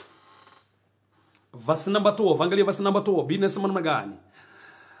 12. Verse number 12. Angalia verse number 12. Biblia inasema namna gani?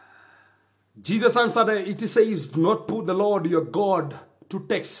 Jesus answered, it says, do not put the Lord your God to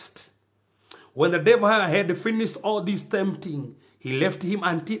test. When the devil had finished all this tempting, he left him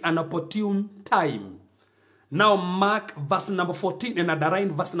until an opportune time. Now mark verse number 14 and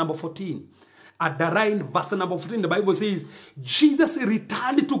Adarine verse number 14. Adarine verse number 14, the Bible says, Jesus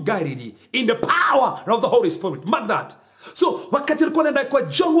returned to Galilee in the power of the Holy Spirit. Mark that. So, wakati alikuwa anaenda kwa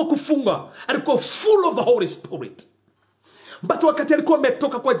jangwa kufunga, alikuwa full of the Holy Spirit. But wakati alikuwa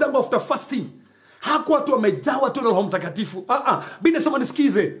ametoka kwa jangwa after fasting, hakuwa tu amejawa tu na Roho Mtakatifu. Biblia inasema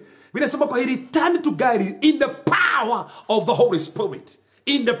nisikize. Biblia inasema kwa he returned to Galilee in the power of the Holy Spirit.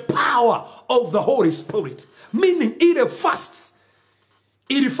 In the power of the Holy Spirit. Meaning ile fast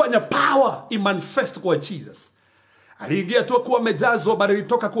ilifanya power imanifest kwa Jesus. Aliingia tu kuwa amejazwa, bali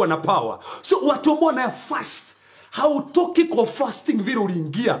alitoka kuwa na power. So watu ambao wana fast, hautoki kwa fasting vile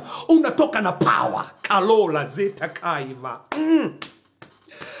uliingia, unatoka na power. Kalola zeta kaiva.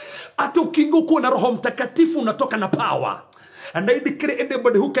 Hata ukiingia kuwa na Roho Mtakatifu unatoka na power. And I declare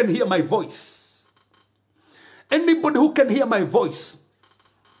anybody who can hear my voice, anybody who can hear my voice,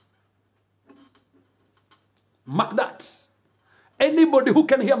 mark that. Anybody who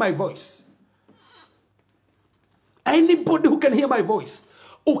can hear my voice, anybody who can hear my voice,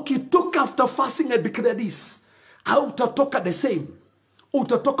 ukitoka after fasting, I declare this, hautatoka the same.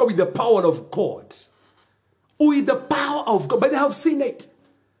 Utatoka with the power of God. With the power of God. But I have seen it.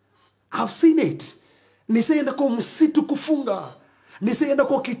 I've seen it. Niseenda kwa msitu kufunga. Niseenda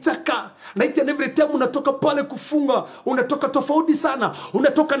kwa kichaka. Na each and every time unatoka pale kufunga, unatoka tofauti sana.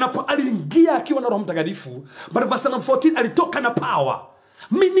 Unatoka na aliingia akiwa na Roho Mtakatifu. But verse 14 alitoka na power.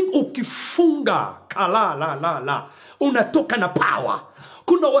 Meaning ukifunga la unatoka na power.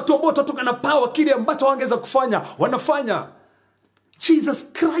 Kuna watu ambao watatoka na power, kile ambacho wangeweza kufanya wanafanya.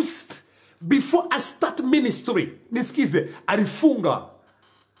 Jesus Christ before I start ministry, nisikize, alifunga,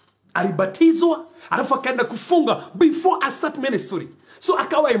 alibatizwa, alafu akaenda kufunga before I start ministry. So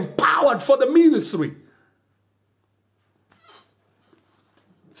akawa empowered for the ministry.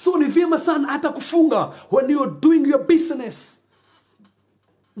 So ni vyema sana hata kufunga when you're doing your business.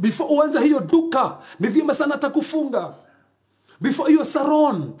 Before uanza hiyo duka, ni vyema sana hata kufunga. Before your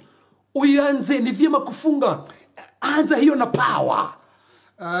salon, uanze, ni vyema kufunga. Anza hiyo na power.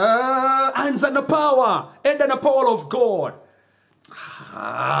 Anza na power. Enda na power of God.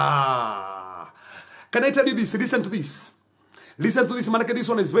 Can I tell you this? Listen to this. Listen to this, manake this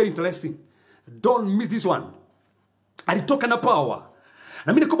one is very interesting. Don't miss this one. Alitoka na power.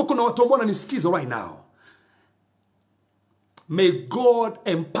 Na mimi nakumbuka kuna watu ambao wananisikiza right now. May God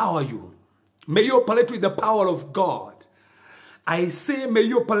empower you. May you operate with the power of God. I say, may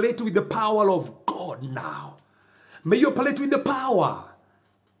you operate with the power of God now. May you operate with the power.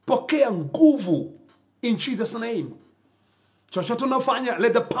 Pokea nguvu in Jesus' name. Chochote unafanya,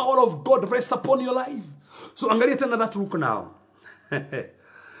 let the power of God rest upon your life. So angalia tena that Luke now.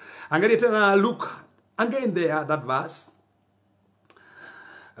 Angalia tena Luke. Again there, that verse.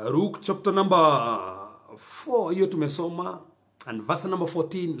 Luke chapter number 4. Hiyo tumesoma. And verse number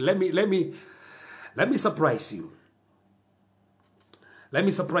 14. Let me surprise you. Let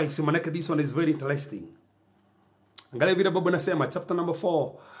me surprise you. Manake this one is very interesting. Angalia vile Biblia inasema chapter number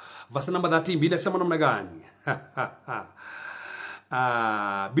 4 verse number 13. Biblia inasema namna gani?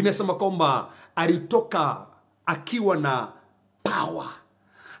 Biblia inasema kwamba alitoka akiwa na power.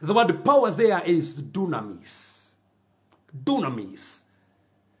 The word powers there is dunamis. Dunamis.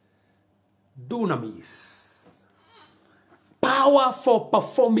 Dunamis. Power for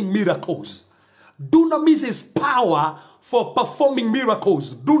performing miracles. Dunamis is power for performing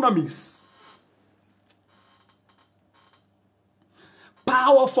miracles. Dunamis.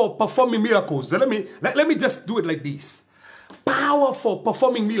 Power for performing miracles. Let me just do it like this. Power for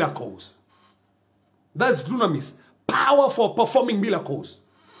performing miracles. That's dunamis. Power for performing miracles.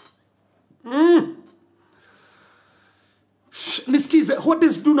 Niskize, what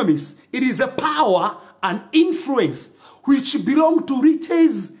is dunamis? It is a power and influence which belong to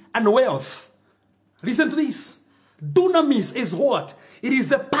riches and wealth. Listen to this. Dunamis is what? It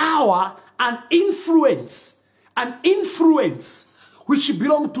is a power and influence. An influence which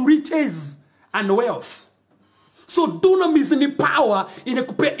belong to riches and wealth. So dunamis ni power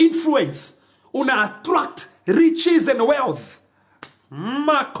inakupa influence. Una attract riches and wealth.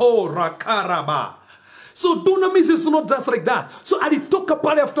 Makora karaba. So dunamis is not just like that. So alitoka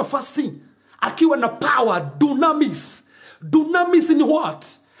pale after fasting akiwa na power. Dunamis. Dunamis ni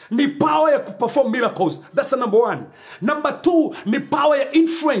what? Ni power ya perform miracles. That's the number one. Number two, ni power ya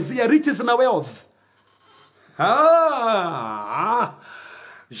influence ya riches and wealth. And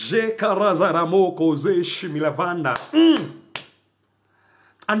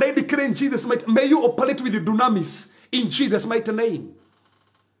I declare in Jesus' mighty name, may you operate with the dunamis in Jesus' mighty name.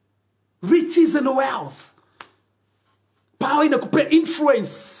 Riches and wealth. Power inakupa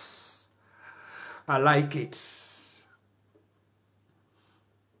influence. I like it.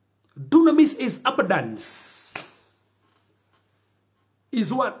 Dunamis is abundance.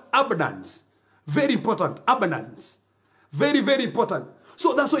 Is what? Abundance. Very important. Abundance. Very, very important.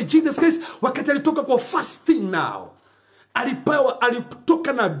 So that's why Jesus Christ, wakati alitoka kwa fasting now,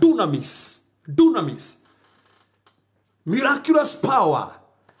 alitoka na dunamis. Dunamis. Miraculous power.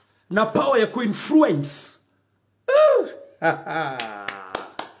 Na power ya ku-influence.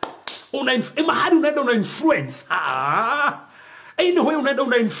 Mahali unaenda una-influence. Anyway unaenda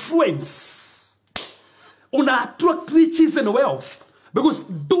una-influence. una attract riches and wealth. Because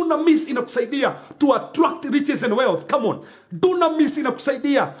dunamis inakusaidia to attract riches and wealth. Come on. Dunamis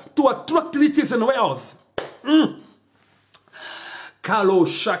inakusaidia to attract riches and wealth. Kalo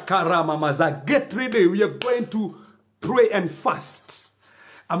shakara mamaza. Get ready. We are going to pray and fast.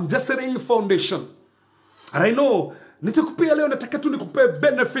 I'm just setting foundation. And I know, nitakupea leo nataka tu nikupea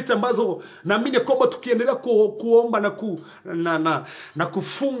benefit ambazo naamini kwamba tukiendelea kuomba na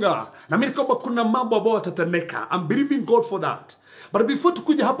kufunga, naamini kwamba kuna mambo ambayo yatatendeka. I'm believing God for that. But before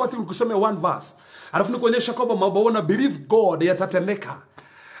tukuja hapa tu nikusomea one verse, alafu nikuonyesha kwamba mambo ambayo na believe God yatatendeka.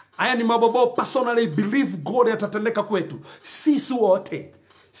 Haya ni mambo ambayo personally believe God yatatendeka kwetu. Sisi wote.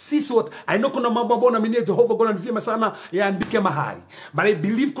 I know kuna mambo ambayo naamini Jehovah God ananiambia sana yaandike mahali. But I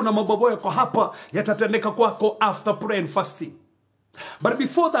believe kuna mambo ambayo yako hapa yatatendeka kwako after prayer and fasting. But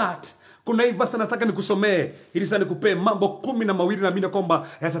before that, kuna hii verse nataka nikusomee ili sana nikupe mambo 12 naamini kwamba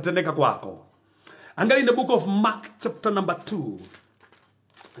yatatendeka kwako. Angalia in the book of Mark chapter number 2.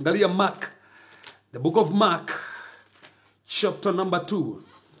 Angalia Mark. The book of Mark chapter number 2.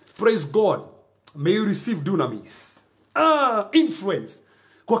 Praise God. May you receive dunamis. Influence.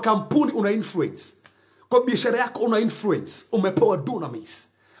 Kwa kampuni una influence. Kwa biashara yako una influence. Umepewa dunamis.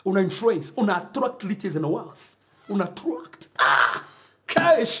 Una influence. Una attract riches and wealth. Una attract.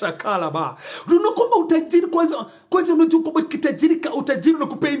 Kaisha kalaba. Unajua kwamba utajiri kwanza unajua kwamba kitajirika utajiri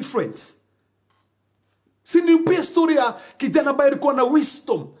unakupea influence. Sini upea story ya kijana ambaye alikuwa na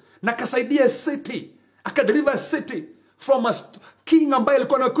wisdom na kasaidia city. Akadeliver city from a king ambaye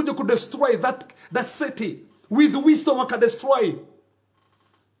alikuwa anakuja ku destroy that city. With wisdom akadestroy.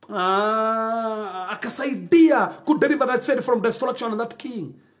 Akasaidia ku deliver that city from destruction of that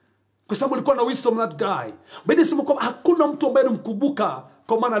king. Kwa sababu alikuwa na wisdom that guy. Bado sema kwamba hakuna mtu ambaye mkumbuka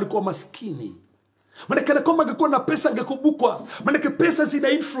kwa maana alikuwa maskini. Maana kana kama angekuwa na pesa angekubukwa. Maana pesa zina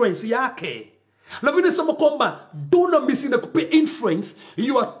influence yake. Na Biblia inasema kwamba dunamis inakupea influence,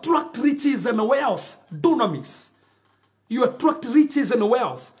 you attract riches and wealth. Dunamis. You attract riches and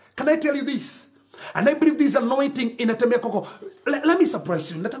wealth. Can I tell you this? And I believe this anointing inatembea kwako. Let me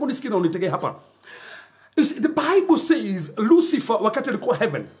surprise you. Nataka unisikie na unitegee hapa. The Bible says Lucifer wakati alikuwa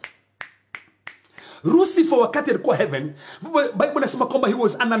heaven. Lucifer wakati alikuwa heaven, Bible inasema kwamba he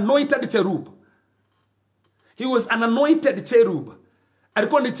was an anointed cherub. He was an anointed cherub.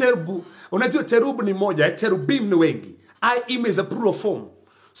 Alikuwa ni cherub. Unajua cherub ni moja, cherubim ni wengi. I is a plural form.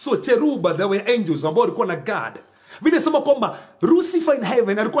 So cherub, there were angels ambao walikuwa na God. Biblia inasema kwamba Lucifer in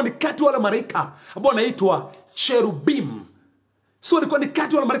heaven alikuwa ni kati wale malaika ambao wanaitwa cherubim. So alikuwa ni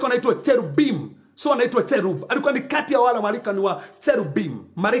kati wale malaika wanaitwa cherubim. So anaitwa cherub. Alikuwa ni kati ya wale malaika ni wa cherubim,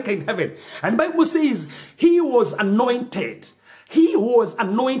 malaika in heaven. And Bible says he was anointed. He was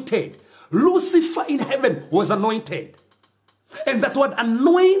anointed. Lucifer in heaven was anointed. And that word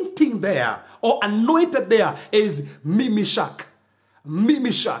anointing there, or anointed there, is Mimishak.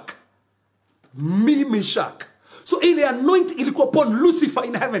 Mimishak. Mimishak. So ile anointing ilikuwa upon Lucifer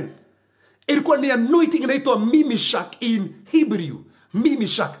in heaven. Ilikuwa ni anointing inaitwa Mimishak in Hebrew.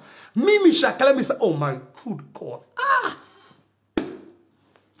 Mimishak. Mimishak, let me say, oh my good God.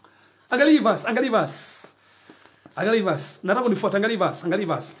 Angalivas. Nataka unifuate,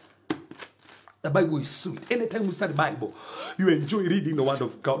 angalivas. The Bible is sweet. Anytime we study the Bible, you enjoy reading the word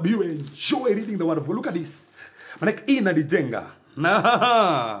of God. You enjoy reading the word of God. Look at this. Maana ina dijenga.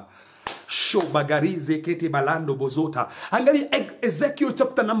 Shobagarize kete balando bozota. Angalia Ezekiel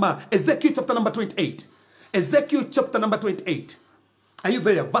chapter number 28. Ezekiel chapter number 28. Are you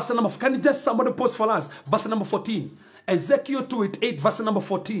there? Verse number, can you just somebody post for us? Verse number 14. Ezekiel 28 verse number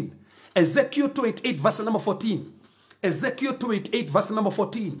 14. Ezekiel 28 verse number 14. Ezekiel 28 verse number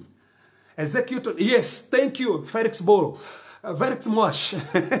 14. Ezekiel, yes, thank you, Felix Boro. Felix Mosh.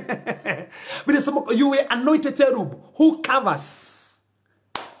 You were anointed cherub who covers.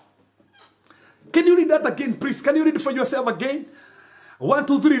 Can you read that again, please? Can you read it for yourself again? 1,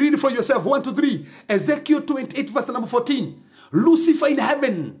 2, 3, read it for yourself. 1, 2, 3. Ezekiel 28 verse number 14. Lucifer in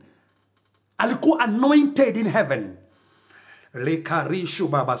heaven. Alikuwa anointed in heaven. Lekarishu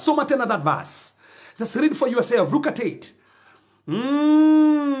baba. Soma tena that verse. Just read it for yourself. Look at it.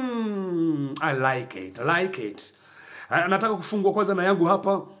 I like it. Nataka kufungua kwanza na yangu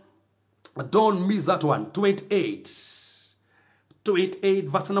hapa. Don't miss that one. 28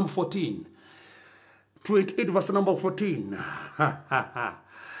 verse number 14. 28 verse number 14.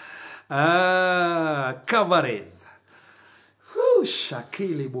 Covereth.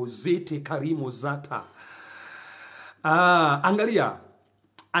 Shakili bozete karimu zata. Angalia.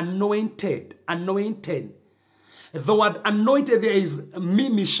 Anointed. The word anointed there is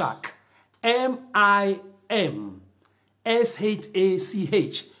Mimishak. Mimshach.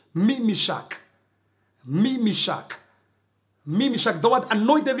 Mimishak. Mimishak. Mimishak. The word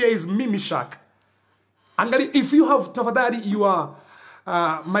anointed there is Mimishak. Angali, if you have tafadhali your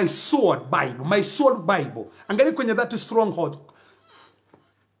my sword Bible, angalia kwenye that stronghold,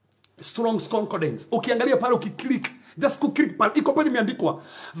 Strong's Concordance. Ukiangalia pale ukiklik, just click pale, iko pale imeandikwa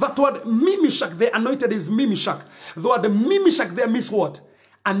that word Mimishak, the anointed is Mimishak. The word Mimishak there means what?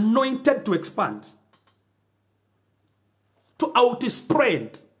 Anointed to expand, to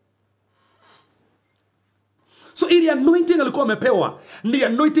outspread. So ili anointing alikuwa amepewa ni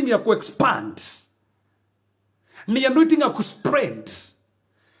anointing ya ku-expand, ni anointing ya ku-spread,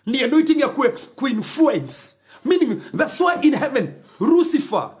 ni anointing ya ku-influence. Meaning, that's why in heaven,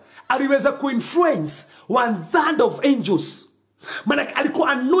 Lucifer aliweza ku-influence 1/3 of angels. Maana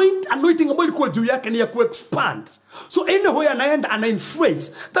alikuwa anointing ambayo ilikuwa juu yake ni ya ku-expand. So anywhere anaenda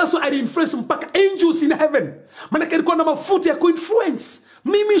ana-influence. That's why ali-influence mpaka angels in heaven. Maana alikuwa na mafuta ya ku-influence.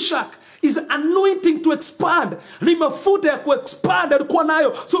 Mimishak is anointing to expand. Ni mafuta ya ku-expand alikuwa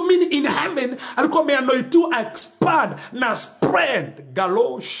nayo. So meaning in heaven alikuwa ame-anoint to expand na spread.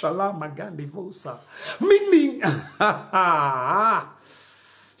 Galo shalama gandi vosa. Meaning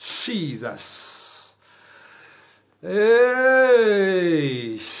Jesus.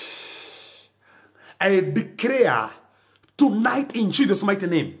 Hey. I declare tonight in Jesus' mighty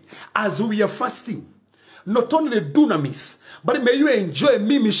name, as we are fasting, not only dunamis, but may you enjoy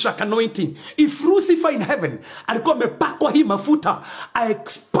Mimishak anointing. If Lucifer in heaven alikuwa amepakwa hii mafuta, I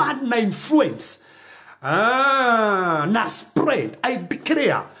expand na influence, na spread. I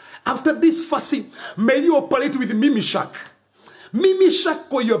declare after this fasting, may you operate with Mimishak. Mimishak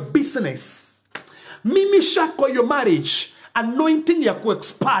for your business, Mimishak for your marriage. Anointing ya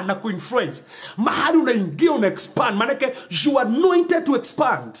ku-expand na ku-influence. Mahali unaingia una-expand. Manake you are anointed to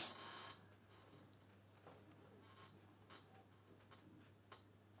expand.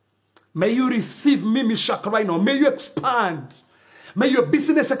 May you receive Mimishak right now. May you expand. May your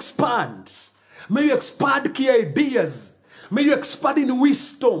business expand. May you expand key ideas. May you expand in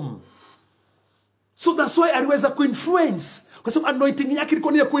wisdom. So that's why aliweza ku-influence. Kwa sababu anointing yake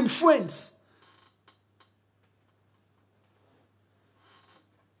ilikuwa ni ya ku-influence.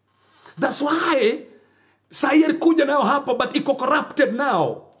 That's why sahi alikuja nayo hapa, but iko corrupted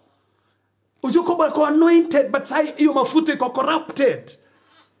now. Ujuko bako anointed, but sahi iyo mafuta iko corrupted.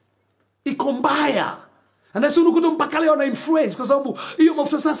 Iko mbaya. And that's unukuto mpaka leo na influence, kwa sababu iyo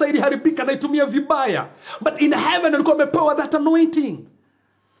mafuta sasa ili haribika na itumia vibaya. But in heaven alikuwa amepewa that anointing.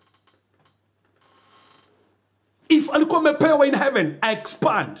 If alikuwa amepewa in heaven, I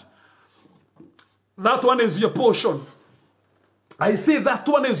expand. That one is your portion. I say that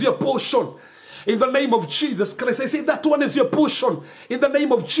one is your portion in the name of Jesus Christ. I say that one is your portion in the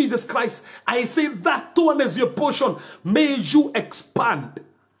name of Jesus Christ. I say that one is your portion. May you expand.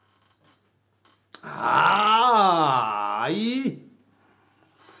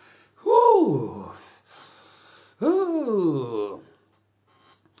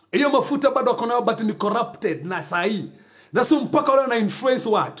 Iyo mafuta bado konayo but ni corrupted na sahi. That's mpaka wale na influence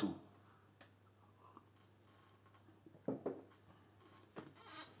watu.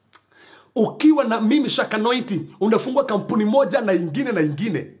 Ukiwa na Mimishak anointing, unafungua kampuni moja na ingine na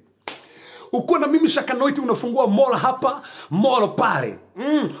ingine. Ukiwa na Mimishak anointing, unafungua mall hapa, mall pale.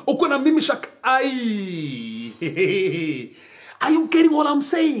 Ukiwa na Mimishak, are you getting what I'm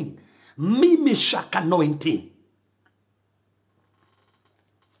saying? Mimishak anointing.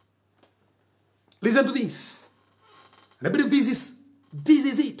 Listen to this. And I believe this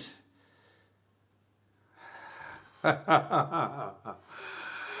is it.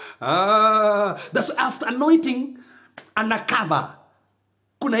 That's after anointing anakava.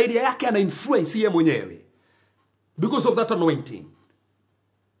 Kuna area yake ana influence yeye mwenyewe. Because of that anointing.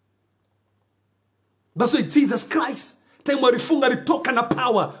 That's why Jesus Christ time walifunga alitoka na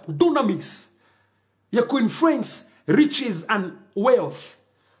power, dunamis ya ku-influence riches and wealth.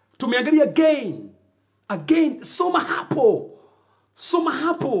 Tumeangalia again soma hapo.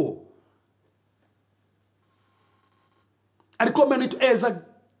 Alikuwa amenitwa as a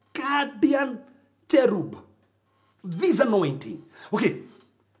guardian cherub. This anointing. Okay,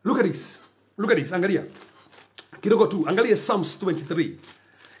 look at this. Angalia. Kidogo tu, angalia Psalms 23.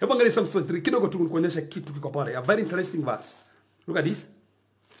 Hebu angalia Psalms 23. Kidogo tu nikuonyesha kitu kiko pale. A very interesting verse. Look at this.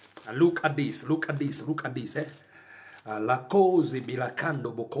 Look at this. La cose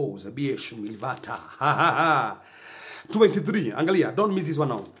bilakando bokoze bieshu milvata. 23. Angalia. Don't miss this one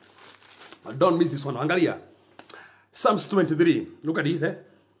now. Angalia. Psalms 23. Look at this,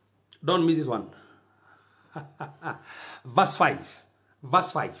 Don't miss this one. Verse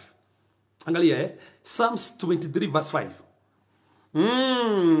 5. Angalia, Psalms 23 verse 5.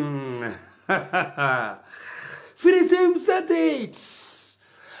 Finish him, set it.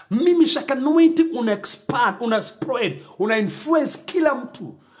 Mimi shaka anointing una expand, una spread, una influence kila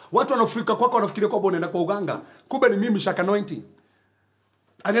mtu. Watu wanafurika kwako wanafikiria kwamba unaenda kwa uganga. Kumbe ni mimi shaka anointing.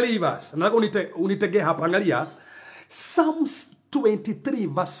 Angalia hii verse. Nataka unitegee hapa. Angalia. Psalms 23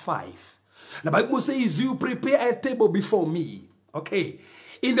 verse 5. The Bible says, you prepare a table before me. Okay.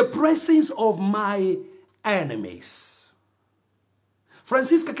 In the presence of my enemies.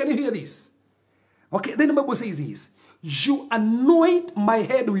 Francisca, can you hear this? Okay. Then the Bible says this. You anoint my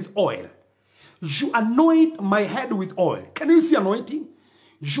head with oil. You anoint my head with oil. Can you see anointing?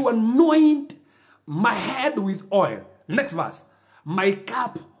 You anoint my head with oil. Next verse. My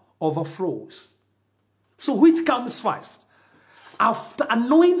cup overflows. So which comes first? After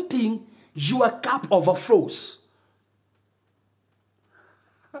anointing, your cup overflows.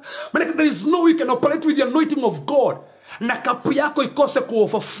 But there is no way you can operate with the anointing of God. Na kapu yako ikose ku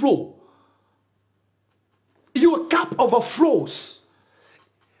overflow. Your cup overflows.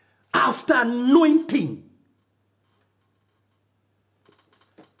 After anointing.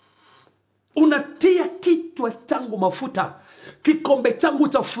 Unatia kichwa changu mafuta. Kikombe changu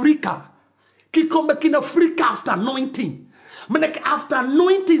chafurika. Kikombe kinafurika after anointing. Manake after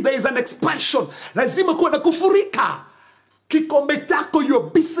anointing there is an expression. Lazima kuwa na kufurika. Kikombe chako your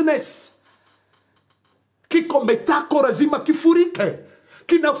business. Kikombe chako lazima kifurike.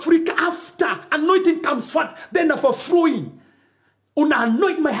 Kinafurika after anointing comes first. Then overflowing. Una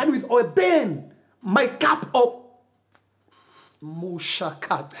anoint my hand with oil. Then my cup of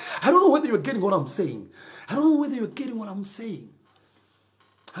Mushakat. I don't know whether you're getting what I'm saying. I don't know whether you're getting what I'm saying.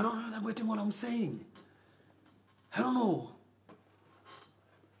 I don't know whether you're getting what I'm saying. I don't know.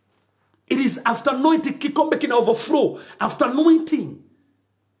 It is after anointing, kikombe kina overflow. After anointing.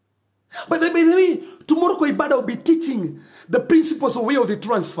 But by the way, tomorrow kwa ibada I'll be teaching the principles of way of the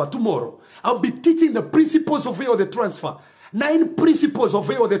transfer. Tomorrow. I'll be teaching the principles of way of the transfer. 9 principles of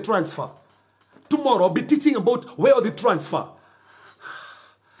way of the transfer. Tomorrow I'll be teaching about way of the transfer.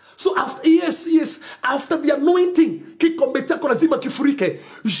 So after, after the anointing, kikombe chako lazima kifurike.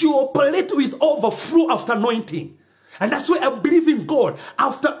 You operate with overflow after anointing. And that's why I believe in God.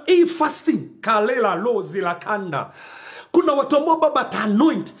 After a fasting, kalela lo zilakanda. Kuna watu ambao baba ta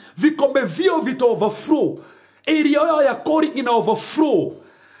anoint, vikombe vio vita overflow. Area yao ya kori ina overflow.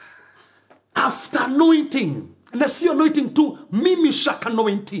 After anointing. Na sio anointing tu, mimi shaka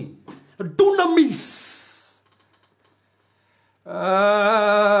anointing. Dunamis.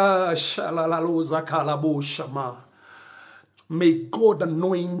 May God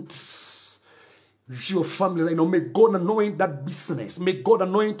anoint your family. May God anoint that business. May God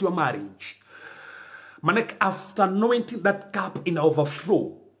anoint your marriage. Manek, after anointing that cup in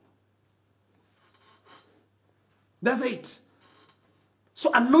overflow. That's it.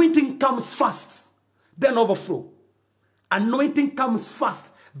 So anointing comes first, then overflow. Anointing comes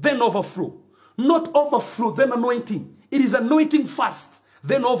first, then overflow. Not overflow, then anointing. It is anointing first,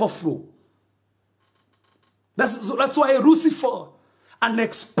 then overflow. That's why Lucifer and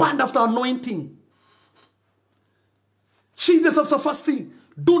expand after anointing. Jesus after fasting.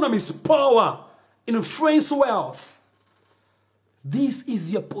 Dunamis, power, influence, wealth. This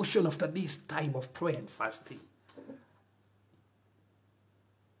is your portion after this time of prayer and fasting.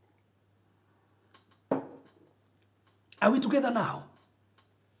 Are we together now?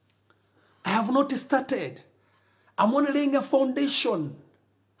 I have not started. I'm only laying a foundation.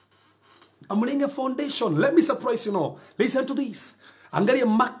 I'm laying a foundation. Let me surprise you now. Listen to this. Angalia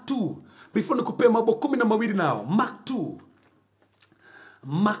Mark 2. Before nikupe mambo 12 now. Mark 2.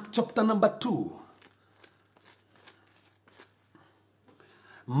 Mark chapter number 2.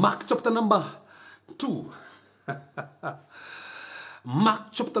 Mark chapter number 2.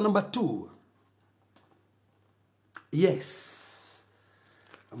 Mark chapter number 2. Yes.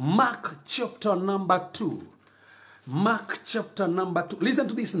 Mark chapter number 2. Mark chapter number 2. Listen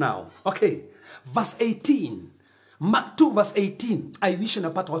to this now. Okay. Verse 18. Mark 2 verse 18. I wish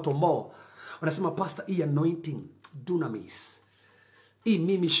napata watu more. Wanasema pastor, hii anointing, dunamis, hii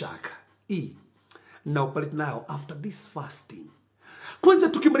mimi shaka, hii. Now, but now, after this fasting, kwanza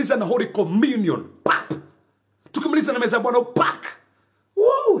tukimaliza na Holy Communion, pap. Tukimaliza na meza ya Bwana, pak.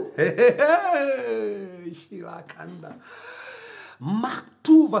 Woo! Shilakanda. Mark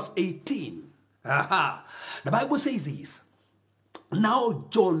 2 verse 18. Aha. The Bible says this. Now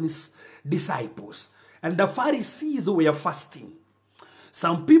John's disciples and the Pharisees were fasting.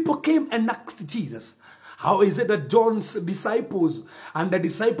 Some people came and asked Jesus, how is it that John's disciples and the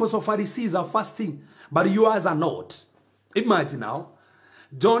disciples of Pharisees are fasting, but yours are not? Imagine now.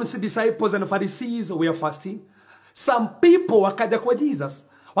 John's disciples and Pharisees were fasting. Some people wakaja kwa Jesus.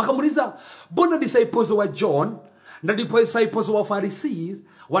 Wakamuliza, bona disciples wa John na disciples wa Pharisees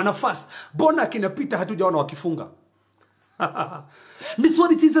wana fast, bona akina Peter hatujaona wakifunga? Ni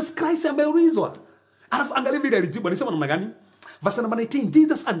swali Jesus Christ ameulizwa. Alafu angalia vile alijibu, alisema namna gani? Verse number 19,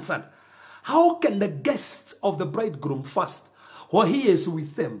 Jesus answered, how can the guests of the bridegroom fast while he is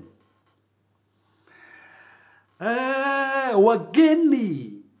with them?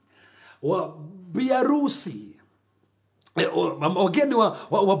 Wageni wa biharusi, wageni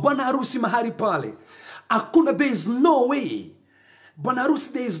wa bwana harusi mahali pale, hakuna, there is no way bwana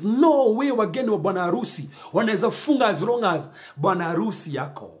harusi, there is no way wageni wa bwana harusi wanaweza funga as long as bwana harusi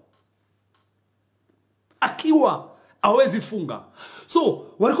yako akiwa hawezi funga. So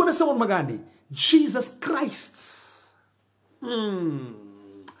walikuwa nasema magani? Jesus Christ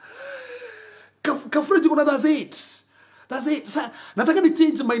kafreji kuna, that's it. Sa, nataka ni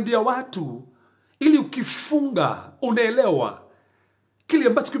change mind ya watu ili ukifunga unaelewa kile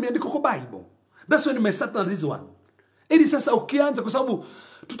ambacho kimeandikwa kwa Bible. That's when I start on this one. Ili sasa ukianza, kwa sababu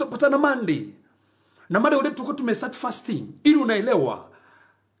tutapatana Monday na Monday ule tuko tumestart fasting, ili unaelewa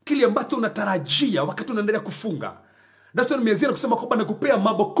kile ambacho unatarajia wakati unaendelea kufunga. That's when nimeanza kusema kwamba nakupea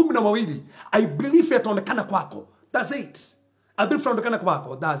mambo 12 I believe yataonekana kwako. That's it. I believe yataonekana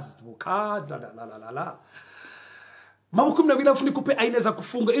kwako. That's la. Mambo 12 alafu nikupe aina za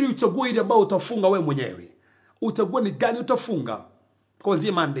kufunga ili uchague ile ambayo utafunga wewe mwenyewe. Uchague ni gani utafunga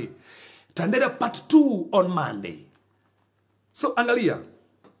kuanzia Monday. Tandera part 2 on Monday. So angalia,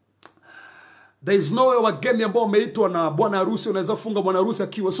 there is no way wageni ambao wameitwa na bwana harusi unaweza funga bwana harusi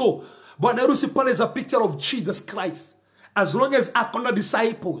akiwa. So bwana harusi pale is a picture of Jesus Christ. As long as akona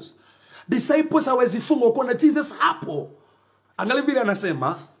disciples hawezi funga uko na Jesus hapo. Angalia vile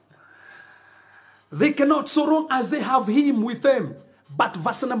anasema, they cannot so long as they have him with them. But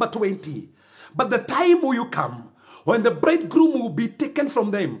verse number 20, but the time will come when the bridegroom will be taken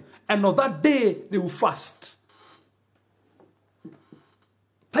from them, and on that day they will fast.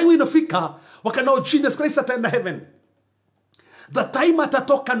 Time inafika wakanao Jesus Christ ataenda heaven. The time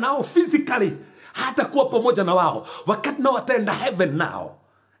atatoka nao physically, hata kuwa pamoja na wao. Wakati nao ataenda heaven now,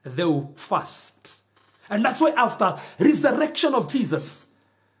 they will fast. And that's why after resurrection of Jesus,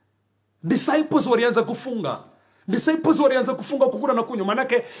 disciples walianza kufunga. Disciples walianza kufunga, kukula na kunywa.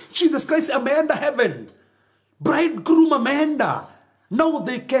 Manake Jesus Christ ameenda heaven. Bridegroom ameenda. Now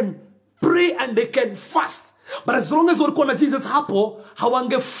they can pray and they can fast. But as long as walikuwa na Jesus hapo,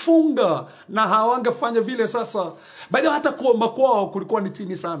 hawangefunga na hawangefanya vile sasa. Baada hata kuomba kwao kulikuwa ni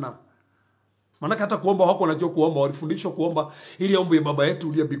chini sana. Manake hata kuomba hawako wanajua kuomba, walifundishwa kuomba ili ombe ya baba yetu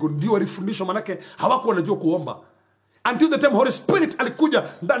uliye mbinguni. Ndio walifundishwa, manake hawako wanajua kuomba. Until the time Holy Spirit alikuja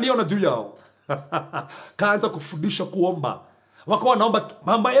ndani yao na juu yao. Kaanza kufundisha kuomba. Wako wanaomba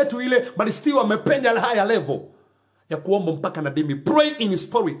baba yetu ile, bali still wamepenya higher level ya kuomba mpaka na demi. Pray in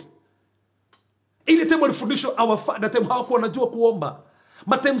spirit. Ile time walifundishwa our father, time hawako wanajua kuomba.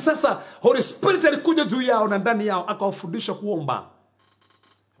 Matem sasa Holy Spirit alikuja juu yao na ndani yao akawafundisha kuomba.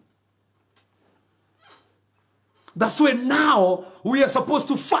 That's why now we are supposed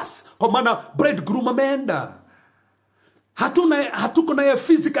to fast. Kwa maana bridegroom ameenda. Hatuko na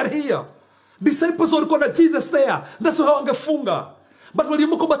physical here. Disciples walikuwa na Jesus there. That's why wangefunga. But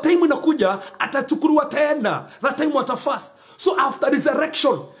waliamua kwa time inakuja atachukuliwa tena. That time watafast. So after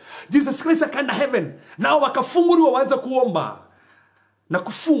resurrection, Jesus Christ akaenda heaven. Now wakafunguliwa waanze kuomba na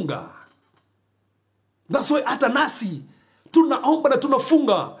kufunga. That's why hata nasi tunaomba na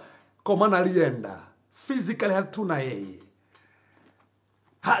tunafunga kwa maana alienda. Physically hatuna yeye.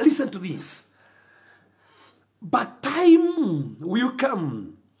 Listen to this. But time will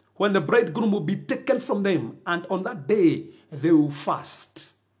come when the bridegroom will be taken from them, and on that day they will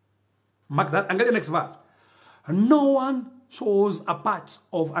fast. Mark that. Angalia next verse. No one shows a patch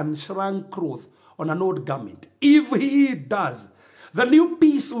of unshrunk cloth on an old garment. If he does, the new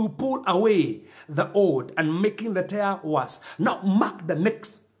piece will pull away the old and making the tear worse. Now mark the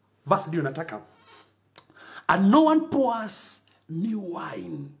next verse. Do you nataka? And no one pours new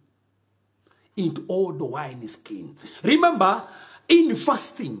wine into old wine skin. Remember, in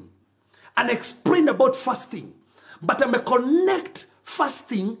fasting, and explain about fasting, but I may connect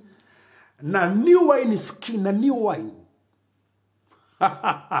fasting na new wine skin, na new wine.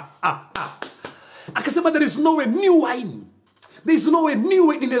 Akasema there is no way new wine. There is no way new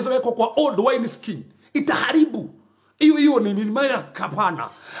wine inawezekwa kwa old wine skin. Itaharibu. Hiyo ni maana kapana.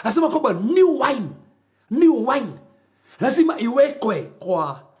 Akasema kwamba new wine lazima iwekwe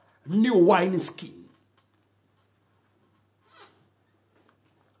kwa new wine skin.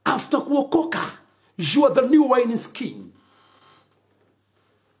 After kuokoka, you are the new wine skin.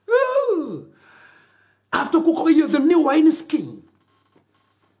 After kuokoka, you are the new wine skin.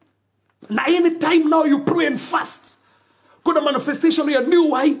 Na anytime now you pray and fast, kuna manifestation ya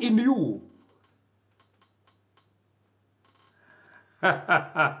new wine in you.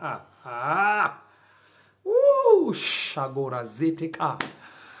 Shagora zeteka.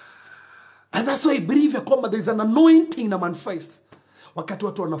 And that's why I believe ya kwamba there's an anointing na manifest. Wakati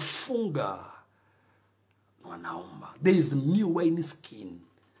watu wanafunga, wanaomba, there is new wine skin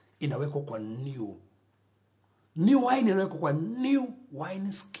inawekwa kwa new wine inawekwa kwa new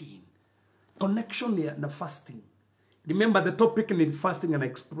wine skin. Connection na fasting. Remember the topic in fasting and I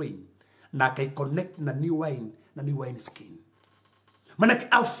explain. Na kai connect na new wine skin. Manake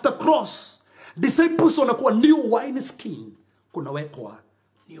after cross, disciples wanakuwa new wine skin, kunawekwa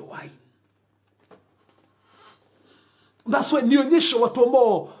new wine. That's why nionyeshe watu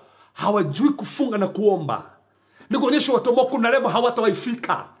ambao hawajui kufunga na kuomba. Nionyeshe watu ambao kuna level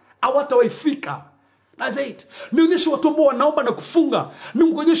hawatawaifika. That's it. Nionyeshe watu ambao wanaomba na kufunga.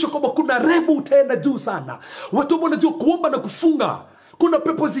 Nionyeshe kwamba kuna level utaenda juu sana. Watu ambao wanajua kuomba na kufunga. Kuna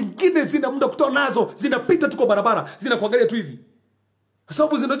pepo zingine zina muda kutoa nazo, zinapita tu kwa barabara, zinakuangalia tu hivi.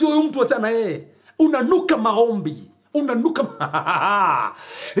 Sababu zinajua huyu mtu achana yeye. Unanuka maombi. Unanuka.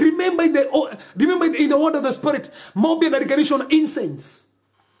 Remember in the word of the Spirit, maombi yanalinganishwa na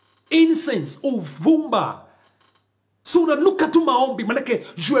incense, uvumba. So unanuka tu maombi, manake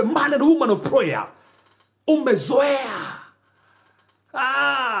you a man and woman of prayer. Umezoea.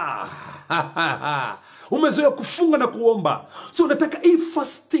 Umezoea kufunga na kuomba. So unataka hii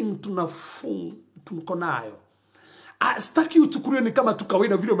fasting tuko nayo. Sitaki uchukulie ni kama tu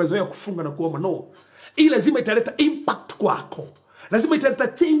kawaida vile umezoea kufunga na kuomba. No. Hii lazima italeta impact kwako. Lazima italeta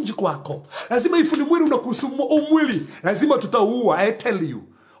change kwako. Lazima ifuni mwili unakusumua umwili. Lazima tutaua, I tell you.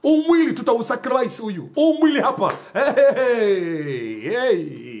 Umwili tutausacrifice huyu. Umwili hapa.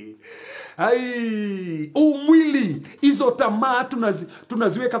 Hey. Umwili hizo tamaa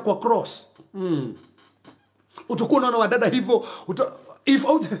tunaziweka kwa cross. Utakuwa unaona wadada hivyo,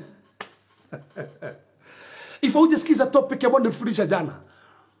 if haujasikiza topic ambayo nilifundisha jana,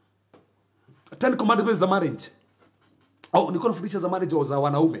 10 commandments za marriage. Nilikuwa nafundisha za marriage za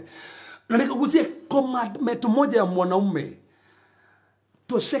wanaume. Na nikagusia commandment moja ya mwanaume.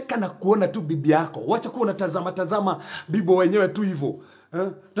 Tosheka na kuona tu bibi yako. Wacha kuwa unatazama bibi wenyewe tu hivyo.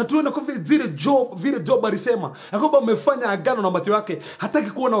 Na tuone kwa vile Job alisema, kwamba umefanya agano na macho yake,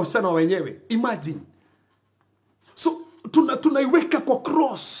 hataki kuona wasichana wenyewe. Imagine. So tunaiweka kwa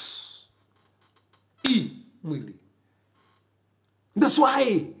cross. Mwili. That's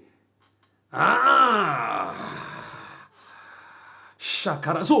why.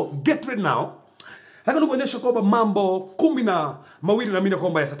 Shakara. So get ready now. Haka nukuonyesha kwamba mambo 12 na mimi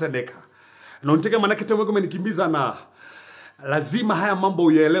kwamba yatatendeka. Na unataka manake tena wewe nikimbiza na lazima haya mambo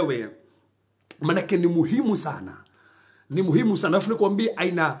uyaelewe. Manake ni muhimu sana. Ni muhimu sana. Alafu nikwambie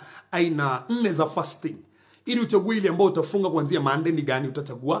aina 4 za fasting. Ili uchague ile ambayo utafunga kuanzia Monday ni gani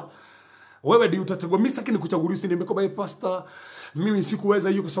utachagua. Wewe ndio utachagua. Mimi sitaki nikuchagulie, si nimekwambia pastor mimi sikuweza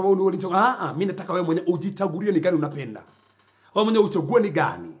hiyo kwa sababu ni ulinichagua. Mimi nataka wewe mwenyewe ujichagulie ni gani unapenda. Wewe mwenyewe uchague ni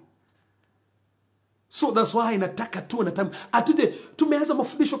gani. So that's why nataka tu na time. Atuje tumeanza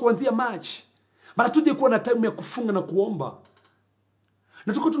mafundisho kuanzia March. Mara tuje kuwa na time ya kufunga na kuomba.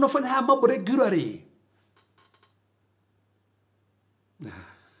 Na tuko tunafanya haya mambo regularly.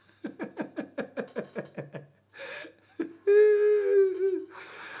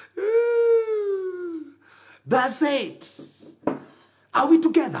 That's it. Are we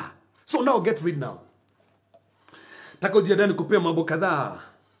together? So now get ready now. Tako jiadani kupea mambo kadhaa.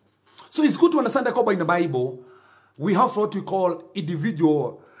 So it's good to understand that in the Bible, we have what we call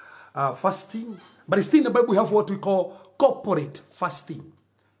individual fasting. But still in the Bible, we have what we call corporate fasting.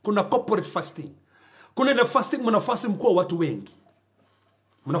 Kuna corporate fasting. Kuna ile fasting mnafasi mkuu watu wengi.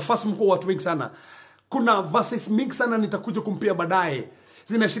 Mnafasi mkuu watu wengi sana. Kuna verses mingi sana nitakuja kumpia baadaye.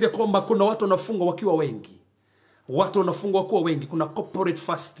 Zinaashiria kwamba kuna watu wanafunga wakiwa wengi. Watu wanafunga wakiwa wengi. Kuna corporate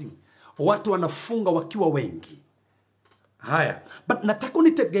fasting. Watu wanafunga wakiwa wengi. Haya. But nataka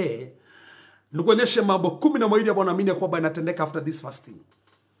unitegee nikuonyeshe mambo 12 ambayo naamini kwamba yanatendeka after this fasting.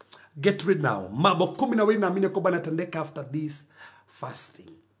 Get ready now. Mambo 12 naamini kwamba yanatendeka after this fasting.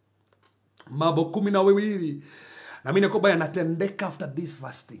 Mambo 12 naamini kwamba yanatendeka after this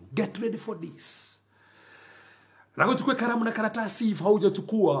fasting. Get ready for this. Nago chukue kalamu na karatasi if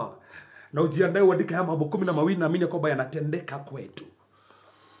haujachukua. Na ujiandae uandike haya mambo 12 naamini kwamba yanatendeka kwetu.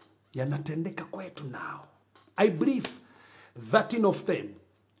 Yanatendeka kwetu now. I believe 13 of them.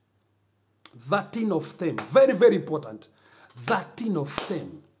 13 of them. Very, very important. 13 of them.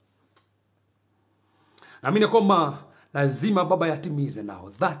 Naamini kwamba lazima baba yatimize now.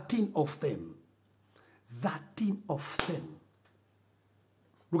 13 of them. 13 of them.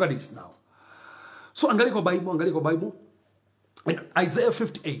 Look at this now. So angalia kwa Bible. In Isaiah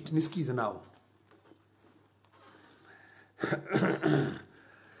 58, nisikize now.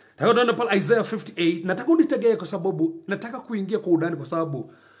 Taona pale Isaiah 58, nataka unitegee kwa sababu nataka kuingia kwa undani kwa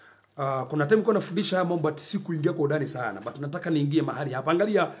sababu kuna time kuna fundisha haya mambo but si kuingia kwa undani sana, but nataka niingie mahali hapa.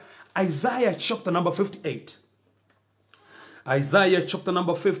 Angalia Isaiah chapter number 58. Isaiah chapter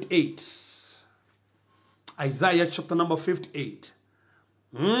number 58. Isaiah chapter number 58.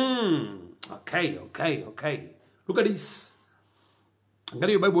 Okay. Look at this.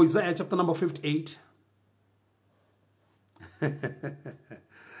 Angalia Bible, Isaiah chapter number 58.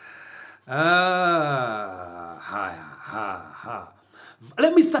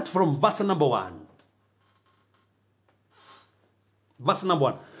 Let me start from verse number 1. Verse number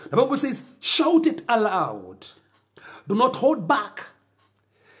 1. The Bible says, shout it aloud. Do not hold back.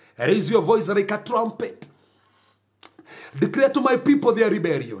 Raise your voice like a trumpet. Declare to my people their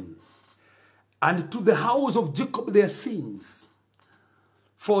rebellion, and to the house of Jacob their sins.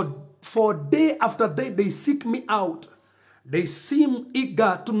 For day after day they seek me out. They seem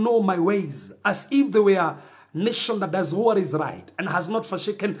eager to know my ways, as if they were a nation that does what is right and has not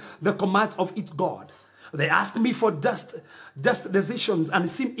forsaken the commands of its God. They ask me for just decisions and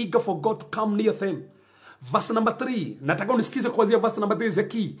seem eager for God to come near them. Verse number 3. Nataka unisikize kuanzia verse number 3 is a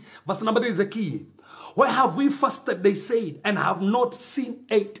key. Verse number 3 is a key. Where have we fasted, they said, and have not seen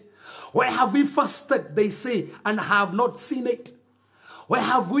it? Where have we fasted, they say, and have not seen it? Where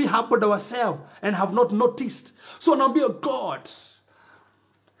have we humbled ourselves and have not noticed? So now be a God.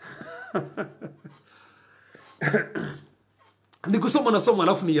 Nikusoma nasoma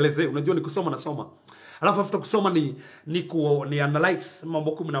alafu nielezee. Unajua nikusoma nasoma. Alafu after kusoma ni analyze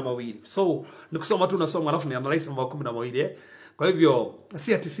mambo 12. So nikusoma tu nasoma alafu ni analyze mambo 12 Kwa hivyo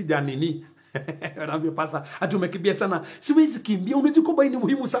si ati sija nini. Wanaambia pasa ati umekimbia sana. Siwezi kimbia, unajua kwamba ni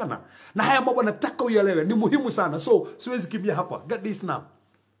muhimu sana. Na haya mambo nataka uelewe, ni muhimu sana. So siwezi kimbia hapa. Get this now.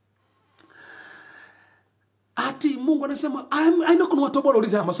 Ati Mungu anasema I know kuna watu ambao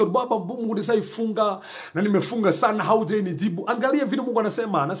wanauliza haya maswali, baba Mungu nisaifunga na nimefunga sana, hauje nijibu. Angalia vile Mungu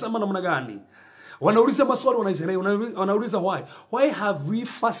anasema namna gani. Wanauliza maswali, wanauliza why have we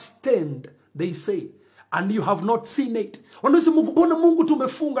fasted, they say, and you have not seen it. Wanauliza Mungu, mbona Mungu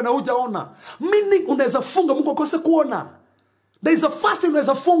tumefunga na hujaona? Meaning unaweza funga Mungu akose kuona. There is a fasting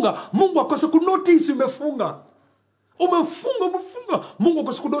unaweza funga Mungu akose kunotice umefunga. Umefunga Mungu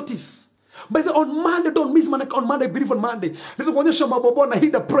akose kunotice. But on Monday, don't miss on Monday, believe on Monday. Nito kuonyesha mabobo na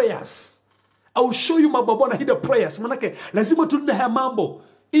hida prayers. I will show you mabobo na hida prayers. Manake lazima tunde haya mambo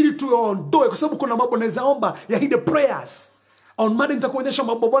ili tuondoe kwa sababu kuna mambo naweza omba ya hida prayers. On Monday nitakuonyesha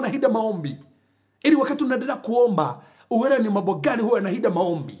mabobo na hida maombi. Ili wakati unaendelea kuomba, uone ni mambo gani huwa yanahida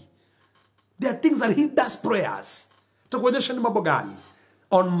maombi. There are things that he does prayers. Nitakuonyesha ni mambo gani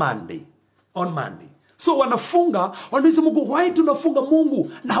on Monday. So wanafunga, wanauliza Mungu, why tunafunga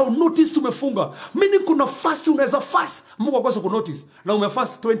Mungu na how notice tumefunga? Meaning kuna fast, unaweza fast Mungu akose kunotice na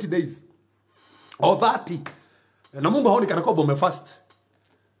umefast 20 days or 30 na Mungu haoni kana kwamba umefast.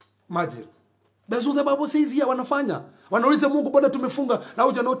 Imagine. That's what the Bible says here. Wanafanya, wanauliza Mungu, bwana tumefunga na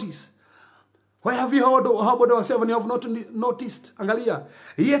huja notice. Why have you humbled ourselves and you have not noticed? Angalia.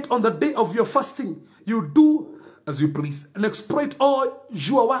 Yet on the day of your fasting you do as you please and exploit all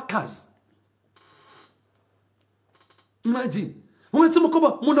your workers. Imagine. Unasema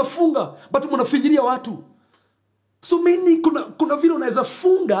kwamba mnafunga but mnafinyilia watu. So many kuna vile unaweza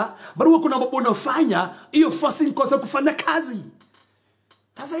funga but kuna mambo unafanya hiyo fasting kosa kufanya kazi.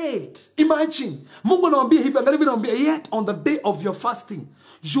 That's it. Imagine. Mungu anawaambia hivi, angalia vile anawaambia, yet on the day of your fasting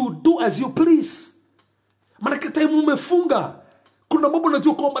you do as you please. Maana time umefunga kuna mambo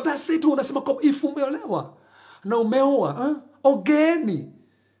unajua kwamba that's it, unasema kwamba if umeolewa na umeoa, ogeni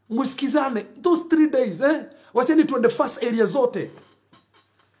msikizane those 3 days wacheni tuende first area zote.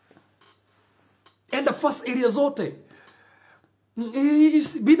 And the first area zote.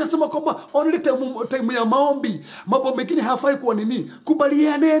 Bina sema kwamba only time ya maombi mambo mengine hafai kuwa nini,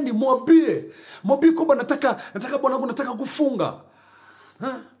 kubalianeni, mwambie kwamba nataka bwana wangu nataka kufunga.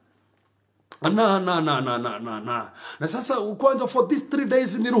 Na sasa kwanza for these 3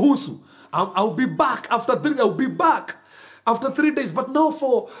 days niruhusu. I'll be back after 3 I'll be back after 3 days, but now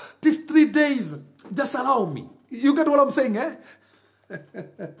for these 3 days just allow me. You get what I'm saying,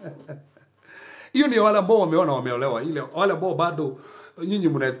 Hiyo ni wale ambao wameona wameolewa, ile wale ambao bado nyinyi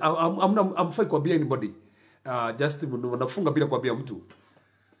mnaweza amfai kuambia anybody. Just mnafunga bila kuambia mtu.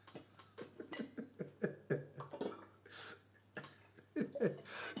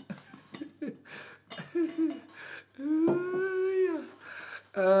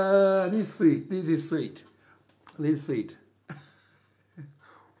 This is sweet.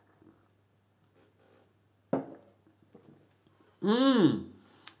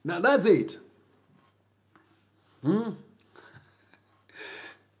 Now that's it.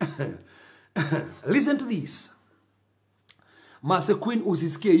 Listen to this. Mase Queen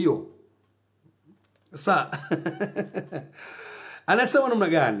usisikie hiyo. Sa anasema namna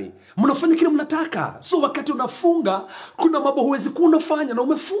gani? Mnafanya kile mnataka. So wakati unafunga, kuna mambo huwezi kuwa unafanya na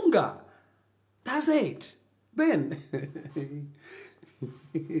umefunga. That's it. Then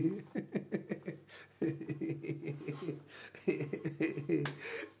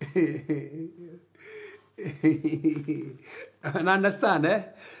I understand, eh?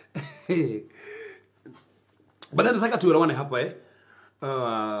 But then nataka tuelewane hapa, eh?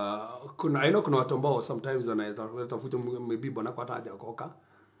 I know kuna watu ambao sometimes wanatafuta maybe bwana kwa hata hajaokoka.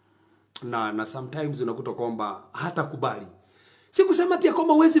 Na sometimes unakuta kwamba hata kubali. Si kusema ati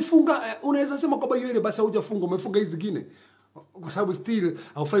kwamba huwezi funga, unaweza sema kwamba yeye basi hujafunga, umefunga hizi zingine. Kwa sababu still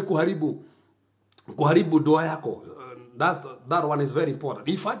haufai kuharibu doa yako. That one is very important.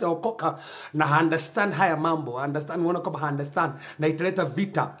 If hajaokoka na understand haya mambo, understand na italeta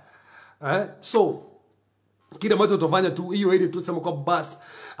vita. So kile ambacho utafanya tu hiyo area tu sema kwa bas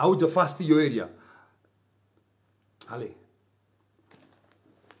hauja fast hiyo area. Hali.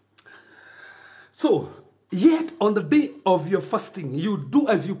 So, yet on the day of your fasting, you do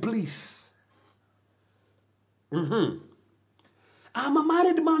as you please. I'm a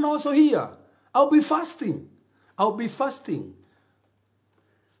married man also here. I'll be fasting.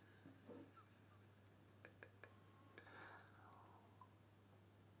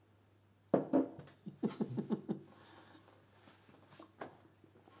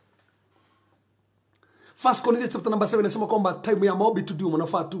 First Corinthians chapter number 7 inasema kwamba time ya maombi tu ndio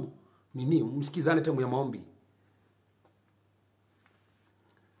mnafaa tu. Nini? Msikizane time ya maombi.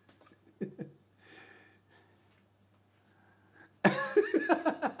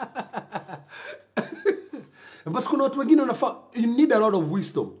 But kuna watu wengine unafaa, you need a lot of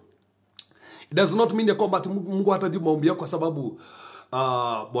wisdom. It does not mean kwamba Mungu hatajibu maombi yako kwa sababu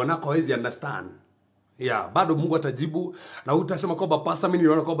bwanako hawezi understand. Yeah, bado Mungu atajibu na utasema kwamba pastor mimi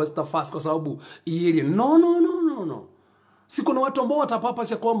niliona kwamba sita fast kwa sababu hii no. Si kuna watu ambao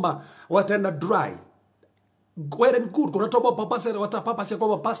watapapasa kwamba wataenda dry. Well and good. Kuna watu ambao watapapasa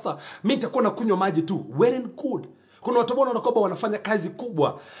kwamba pastor mimi nitakuwa nakunywa maji tu. Well and good. Kuna watu ambao wanaona kwamba wanafanya kazi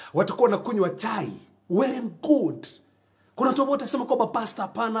kubwa, watakuwa nakunywa chai. Well and good. Kuna watu ambao watasema kwamba pastor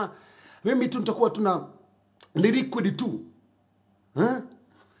hapana, mimi tu nitakuwa tuna ni liquid tu.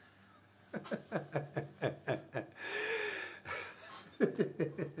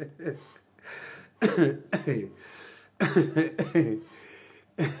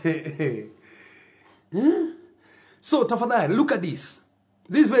 So tafadhali, look at this.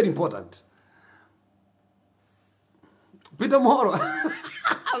 This is very important. Peter Moro,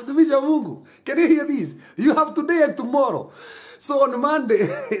 mtumishi wa Mungu, can you hear this? You have today and tomorrow. So on Monday,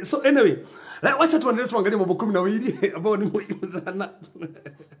 so anyway, wacha tuendelee tuangalie mambo 12 ambao ni muhimu sana.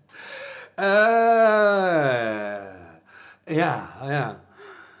 Yeah.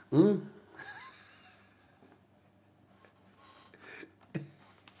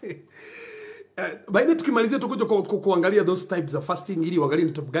 Baada tukimalizia tukuja kuangalia those types of fasting ili uangalie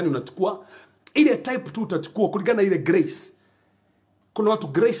ni type gani unachukua. Ile type tu utachukua kulingana na ile grace. Kuna watu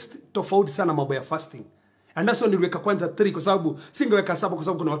grace tofauti sana mambo ya fasting. And that's why niliweka kwanza 3 kwa sababu singeweka 7 kwa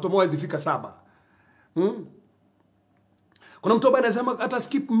sababu kuna watu ambao wazifika 7. Kuna mtu ambaye anasema hata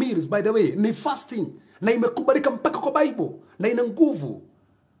skip meals, by the way, ni fasting na imekubalika mpaka kwa Bible na ina nguvu.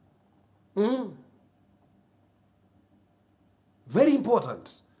 Very important.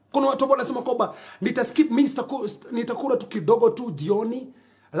 Kuna watu ambao wanasema kwamba nitaskip meals, nitakula tu kidogo tu jioni,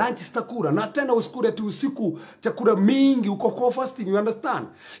 lunch sitakula na tena usikule tu usiku chakula mingi uko kwa fasting, you understand?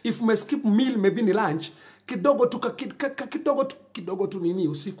 If you skip meal maybe ni lunch kidogo tu kidogo tu nini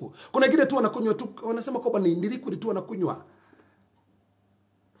usiku. Kuna wengine tu wanakunywa tu, wanasema kwamba ni liquid tu wanakunywa.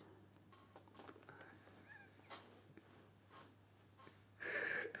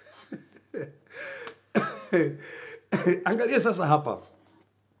 Angalia sasa hapa.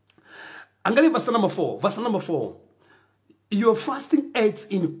 Angalia verse number 4. Verse number 4. Your fasting aids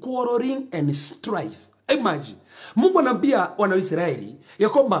in quarreling and strife. Imagine. Mungu anaambia wana Israeli ya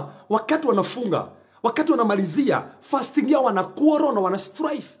kwamba wakati wanafunga, wakati wanamalizia fasting yao wana quarrel na wana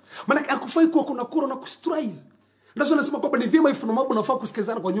strife. Maana hakufai kuwa kuna quarrel na kustrife. Ndio anasema kwamba ni vyema ifu na mambo nafaa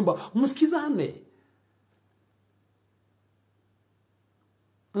kusikizana kwa nyumba, msikizane.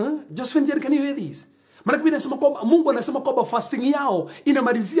 Josephine, can you hear this? Maana Biblia inasema kwamba Mungu anasema kwamba fasting yao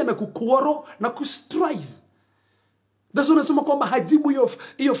inamalizia na kukuoro na kustrive. Ndio anasema kwamba hajibu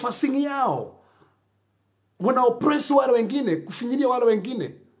hiyo fasting yao. Wana oppress wale wengine, kufinyilia wale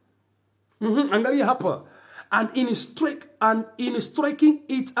wengine. Angalia hapa. and in striking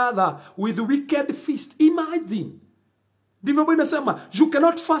each other with wicked fist. Imagine. Ndivyo Biblia inasema, you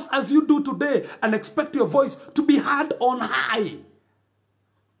cannot fast as you do today and expect your voice to be heard on high.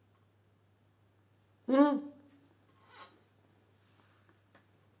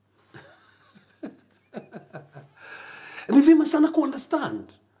 Ni vema sana ku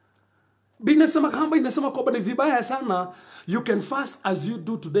understand. Biblia inasema kwamba ni vibaya sana you can fast as you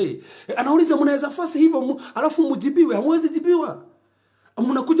do today. Anauliza mnaweza fast hivyo alafu mjibiwe? Hamwezi jibiwa.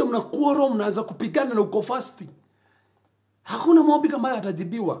 Mnakuja mnakuoro, mnaanza kupigana na uko fasting. Hakuna maombi kama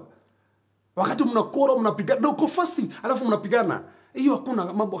atajibiwa. Wakati mnakuoro mnapigana na uko fasting alafu mnapigana. Hiyo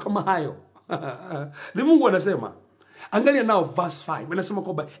hakuna mambo kama hayo. Ni Mungu anasema. Angalia now verse 5. Anasema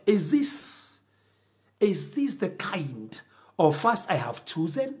kwamba is this the kind of fast I have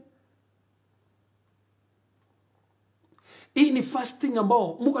chosen? Hii ni fasting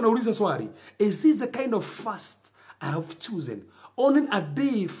ambao Mungu anauliza swali. Is this the kind of fast I have chosen? Only a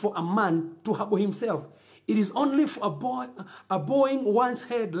day for a man to humble himself. It is only for a bowing one's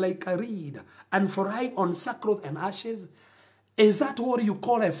head like a reed, and for lying on sackcloth and ashes. Is that what you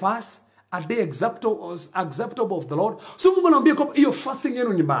call a fast? A day acceptable of the Lord? So Mungu anaambia kwamba hiyo fasting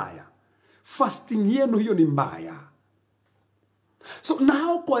yenu ni mbaya. Fasting yenu hiyo ni mbaya. So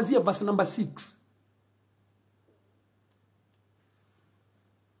now kuanzia verse number 6.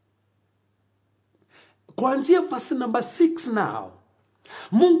 Kuanzia verse number 6 now.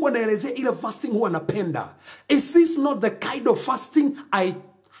 Mungu anaelezea ile fasting huwa anapenda. Is this not the kind of fasting I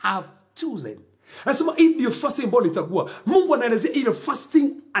have chosen? Anasema hii ndio fasting ambayo nitachagua. Mungu anaelezea ile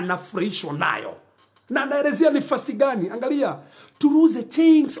fasting anafurahishwa nayo. Na anaelezea ni fasting gani? Angalia. To loose the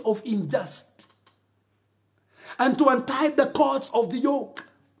chains of injustice, and to untie the cords of the yoke,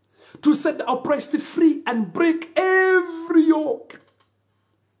 to set the oppressed free and break every yoke.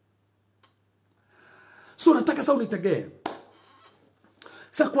 So nataka sasa unitegee.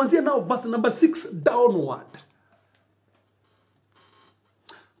 Sasa kuanzia now verse number 6 downward.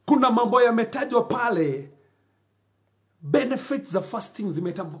 Kuna mambo yametajwa pale. Benefits of fasting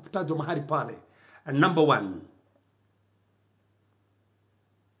zimetajwa mahali pale. And number one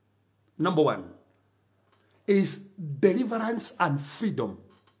is deliverance and freedom.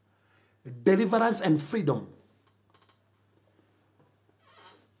 Deliverance and freedom.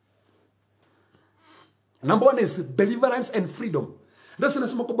 Number one is deliverance and freedom. That's when I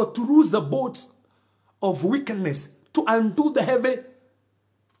speak about to loose the boats of wickedness, to undo the heavy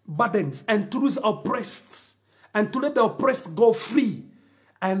burdens, and to loose the oppressed, and to let the oppressed go free,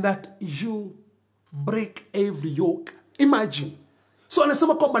 and that you break every yoke. Imagine. So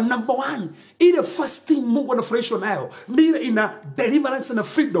anasema kwamba number one, ile fasting Mungu anafurahishwa nayo ni ile ina deliverance na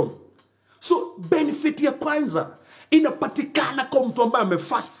freedom. So benefit ya kwanza inapatikana kwa mtu ambaye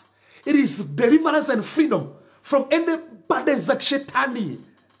amefast. It is deliverance and freedom from any burdens za shetani.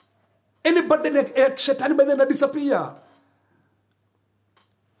 Any burden ya shetani baada na disappear.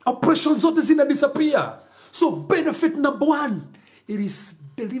 Oppression zote zina disappear. So benefit number one, it is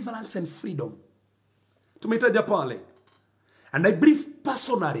deliverance and freedom. Tumetaja pale. And I believe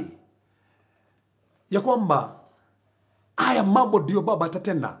personally ya kwamba haya mambo ndio Baba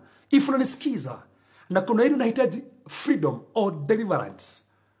atatenda. If unanisikiza na kuna hili unahitaji freedom or deliverance,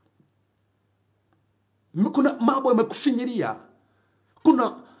 kuna mambo yamekufinyiria,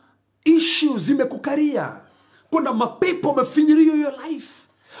 kuna issues zimekukaria, kuna mapepo yamefinyiria your life,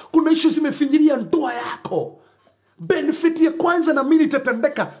 kuna issues zimefinyiria ndoa yako, benefit ya kwanza na mimi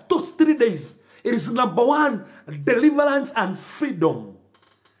itatendeka those 3 days. It is number one, deliverance and freedom.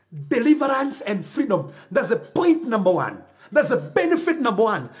 Deliverance and freedom. That's the point number one. That's the benefit number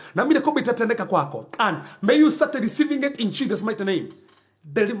one. Na mimi nakomba itatendeka kwako. And may you start receiving it in Jesus' mighty name.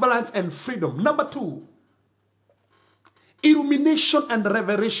 Deliverance and freedom. Number two, illumination and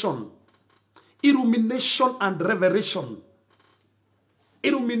revelation. Illumination and revelation.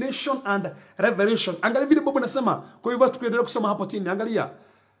 Illumination and revelation. Angalia vile Biblia inasema. Kwa hivyo tukiendelea kusoma hapo chini,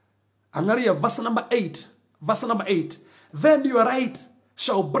 angalia verse number 8. Verse number 8. Then your right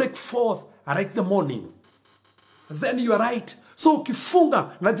shall break forth like the morning. Then you are right. So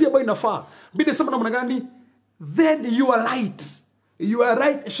ukifunga na njia ambayo inafaa. Biblia inasema namna gani? Then you are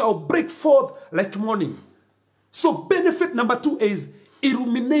right shall break forth like morning. So benefit number 2 is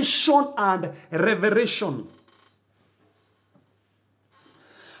illumination and revelation.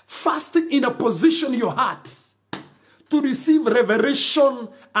 Fasting in a position your heart to receive revelation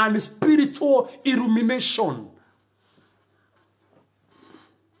and spiritual illumination.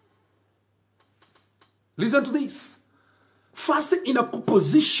 Listen to this. Fasting in a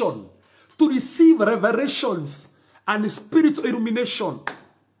position to receive revelations and spiritual illumination.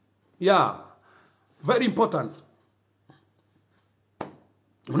 Yeah. Very important.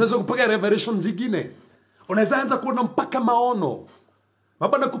 Unaweza kupokea revelation zingine. Unaweza anza kuona mpaka maono.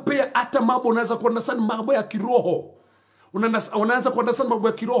 Baba nakupea hata mambo unaweza kuunderstand mambo ya kiroho. Unaanza kuunderstand mambo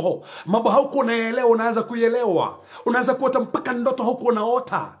ya kiroho. Mambo hauko unaelewa unaanza kuielewa. Unaanza kuota mpaka ndoto hauko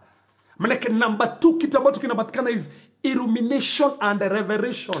unaota. Manake number 2 kitu ambacho kinapatikana is illumination and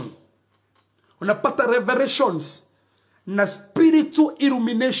revelation. Unapata revelations na spiritual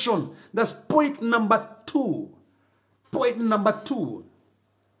illumination. That's point number 2. Point number 2.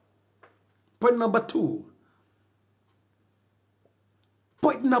 Point number 2.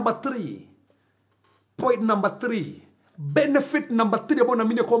 Point number 3. Point number 3. Benefit number 3 ambayo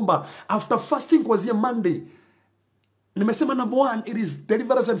naamini kwamba after fasting kuanzia Monday, nimesema number 1 it is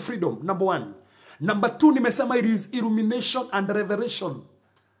deliverance and freedom. Number 1. Number 2 nimesema it is illumination and revelation.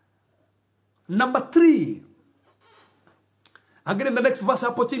 Number 3. Again in the next verse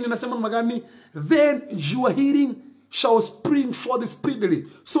hapo chini nasema magani, then your hearing shall spring forth speedily.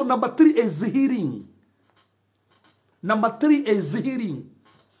 So number 3 is hearing. Number 3 is hearing.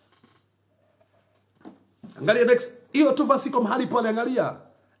 Angalia next. Hiyo tu verse iko mahali pale, angalia.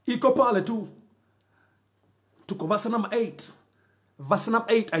 Iko pale tu. Tuko verse number 8. Verse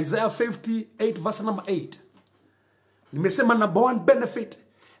number 8. Isaiah 58 verse number 8. Nimesema number 1 benefit,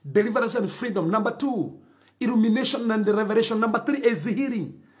 deliverance and freedom. Number 2, illumination and revelation. Number 3 is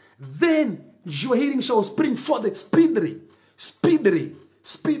hearing. Then your hearing shall spring forth speedily. Speedily.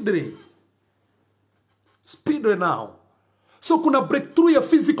 Speedily. Speedily now. So kuna breakthrough ya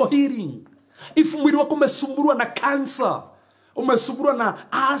physical hearing. If mwili wako umesumbuliwa na cancer, umesumbuliwa na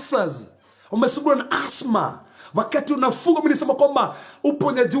ulcers, umesumbuliwa na asthma, wakati unafunga mimi nisema kwamba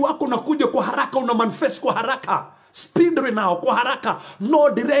uponyaji wako unakuja kwa haraka, una manifest kwa haraka. Speedily now, kwa haraka, no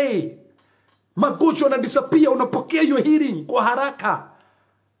delay. Magonjwa na disappear, unapokea your hearing kwa haraka.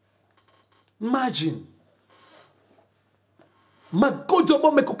 Imagine. Magonjwa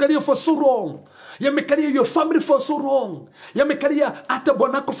ambayo umekukalia for so long, yamekalia your family for so long, yamekalia hata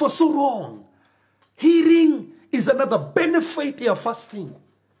bwanako for so long. Hearing is another benefit of fasting.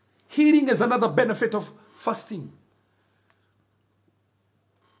 Hearing is another benefit of fasting.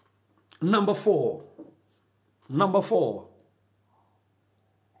 Number 4. Number 4.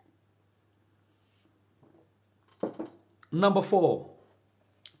 Number 4.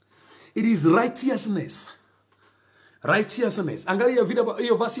 It is righteousness. Righteousness. Angalia video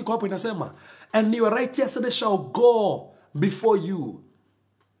hiyo verse iko hapo inasema, and your righteousness shall go before you.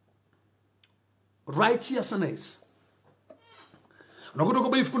 Righteousness. Unakuta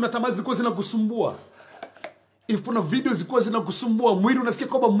kwamba if kuna tamaa zilikuwa zinakusumbua, if kuna video zilikuwa zinakusumbua, mwili unasikia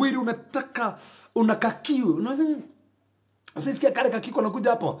kwamba mwili unataka unakakiu. Unasikia kale kakiko unakuja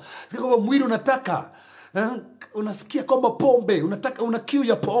hapo. Sikia kwamba mwili unataka, unasikia kwamba pombe, unataka una kiu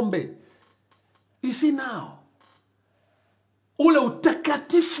ya pombe. You see now. Ule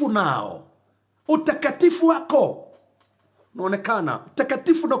utakatifu nao. Utakatifu wako unaonekana,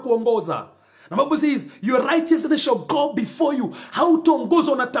 utakatifu na kuongoza. Na Bible says your righteousness shall go before you.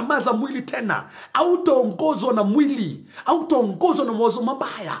 Hautaongozwa na tamaa za mwili tena. Hautaongozwa na mwili. Hautaongozwa na mawazo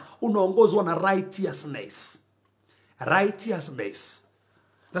mabaya. Unaongozwa na righteousness. Righteousness.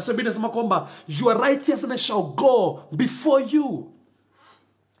 That's why Biblia inasema kwamba your righteousness shall go before you.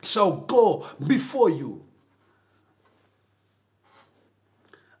 Shall go before you.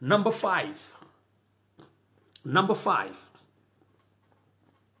 Number 5. Number 5.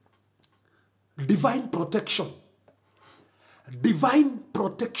 Divine protection. Divine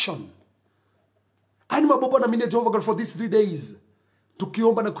protection. Ani mabobo na mine Jehovah God for these 3 days.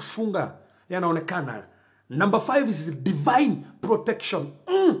 Tukiomba na kufunga yanaonekana. Number 5 is divine protection.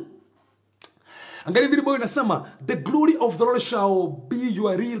 Angalia vile Biblia inasema, the glory of the Lord shall be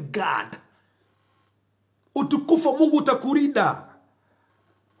your real God. Utukufu wa Mungu utakurida.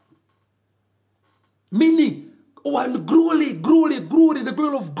 Meaning, one glory, the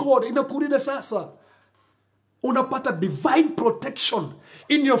glory of God inakurida sasa. Unapata divine protection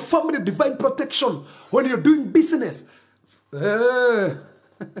in your family, divine protection when you're doing business.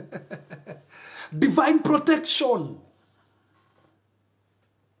 Divine protection.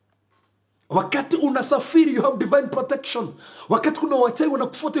 Wakati unasafiri, you have divine protection. Wakati kuna wachawi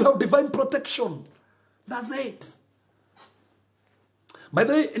wanakufuata, you have divine protection. That's it. By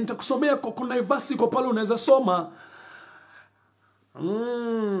the way, nitakusomea kuna verse iko pale unaweza soma.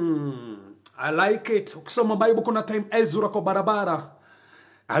 I like it. Ukisoma Bible kuna time Ezra kwa barabara.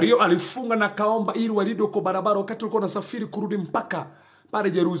 Alifunga na kaomba ili walinde kwa barabara wakati walikuwa wanasafiri kurudi mpaka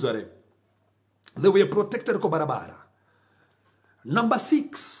pale Jerusalem. They were protected kwa barabara. Number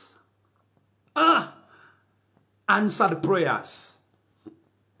 6. Answered prayers.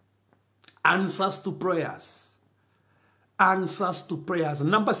 Answers to prayers. Answers to prayers.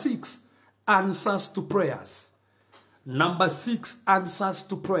 Number 6, answers to prayers. Number 6, answers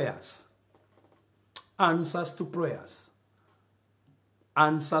to prayers. Answers to prayers.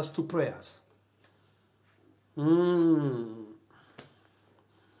 Answers to prayers.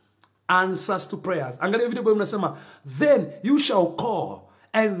 Answers to prayers. Angalia video boy mnasema, then you shall call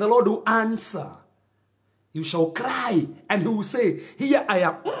and the Lord will answer. You shall cry and he will say, here I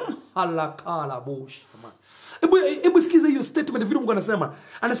am. Halakala bush. Hebu sikiza hiyo statement vile Mungu anasema.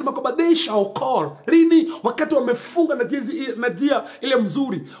 Anasema kwamba they shall call. Lini? Wakati wamefunga na dia ile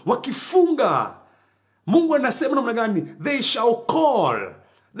mzuri. Wakifunga. Mungu anasema namna gani? They shall call.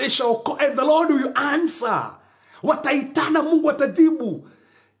 They shall call and the Lord will answer. Wataitana, Mungu atajibu.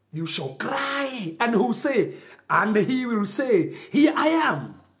 You shall cry and he will say, and he will say, here I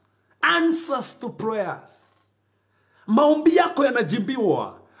am. Answers to prayers. Maombi yako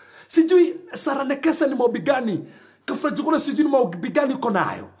yanajibiwa. Sijui Saranekesa ni maombi gani. Kafrajukuna sijui ni maombi gani uko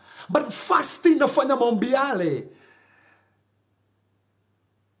nayo. But fasting nafanya maombi yale.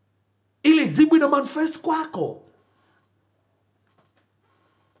 Ile jibu ina manifest kwako.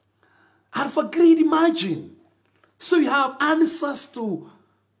 Have a great imagine. So you have answers to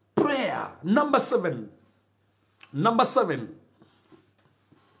prayer. Number 7. Number 7.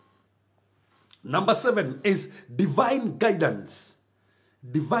 Number 7 is divine guidance.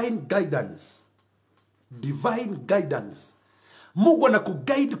 Divine guidance. Divine guidance. Mungu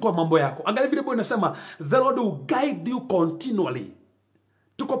anakuguide kwa mambo yako. Angalia vile Biblia inasema, the Lord will guide you continually.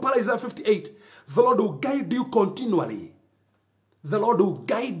 Tuko pale Isaiah 58. The Lord will guide you continually. The Lord will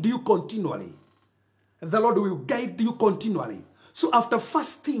guide you continually. The Lord will guide you continually. So after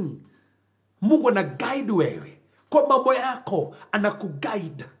fasting, Mungu ana guide wewe. Kwa mambo yako,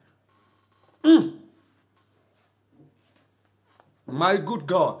 anakuguide. My good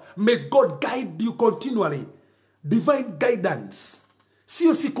God. May God guide you continually. Divine guidance.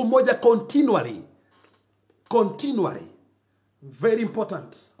 Sio siku moja, continually. Continually. Very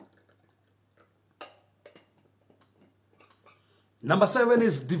important. Number 7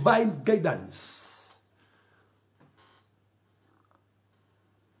 is divine guidance.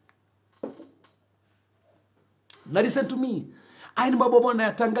 Now listen to me. Aini mambo na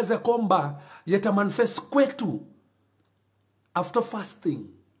yatangaza kwamba yatamanifest kwetu after fasting.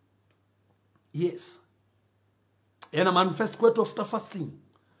 Yes. Yana manifest kwetu after fasting.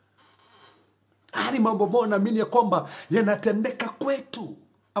 Aini mambo na mini ya kwamba yanatendeka kwetu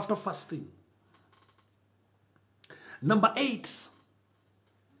after fasting. Number 8.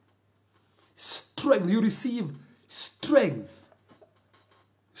 Strength. You receive strength.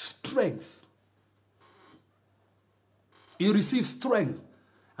 Strength. You receive strength.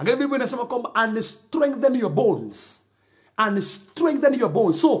 And everybody inasema kwamba and strengthen your bones. And strengthen your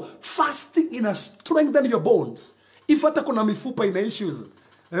bones. So fasting ina strengthen your bones. If hata kuna mifupa ina issues,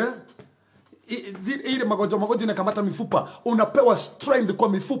 ile magonjwa inakamata mifupa, unapewa strength kwa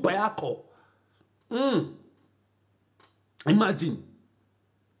mifupa yako. Imagine.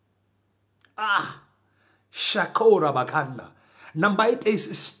 Shakora bakanda. Number 8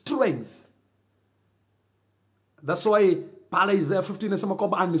 is strength. That's why pale Isaiah 15 inasema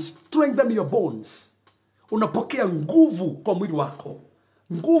kwamba and strengthen your bones. Unapokea nguvu kwa mwili wako.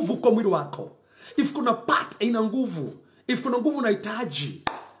 Nguvu kwa mwili wako. If kuna part ina nguvu, if kuna nguvu unahitaji,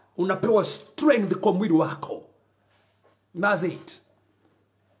 unapewa strength kwa mwili wako. That's it.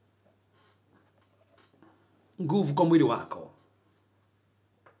 Nguvu kwa mwili wako.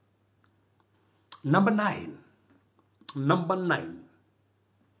 Number 9. Number 9.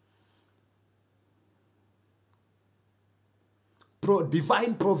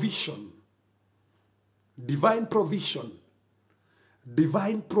 Divine provision. Divine provision.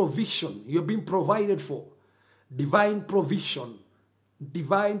 Divine provision. You're being provided for. Divine provision.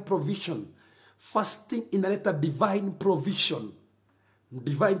 Divine provision. Fasting inaleta divine provision.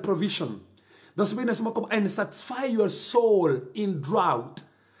 Divine provision. That's why inasema kwamba and satisfy your soul in drought.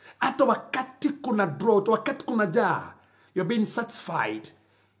 Hata wakati kuna drought, wakati kuna jaa, you're being satisfied.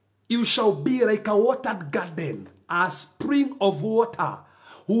 You shall be like a watered garden, a spring of water,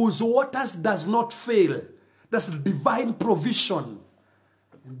 whose waters does not fail. That's divine provision.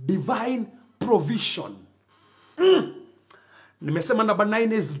 Divine provision. Nimesema number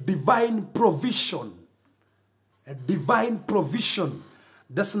 9 is divine provision. A divine provision.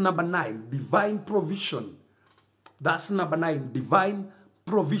 That's number 9. Divine provision. That's number 9. Divine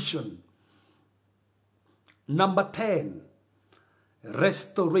provision. Number 10.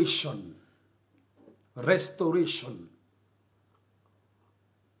 Restoration. Restoration.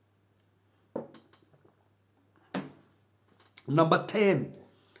 Number 10.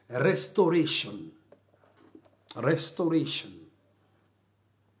 restoration. Restoration.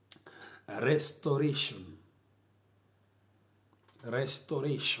 Restoration.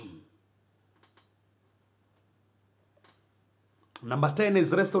 Restoration. Number 10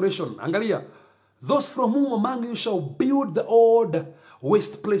 is restoration. Angalia. Those from whom among you shall build the old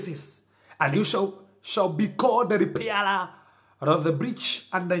waste places, and you shall be called the repairer of the breach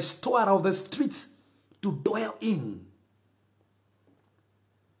and the restorer of the streets to dwell in.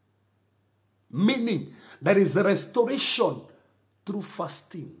 Meaning, there is a restoration through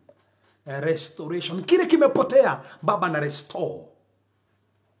fasting. A restoration. Kile kimepotea, Baba na restore.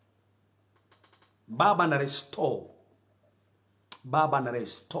 Baba na restore. Baba na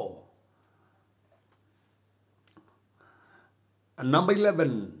restore. And number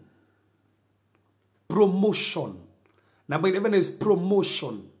 11, promotion. Number 11 is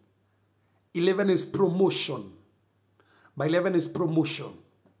promotion. 11 is promotion. By 11 is promotion.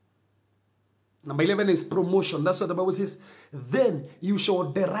 Number 11 is promotion. That's what the Bible says. Then you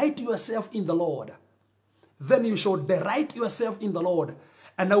shall delight yourself in the Lord. Then you shall delight yourself in the Lord.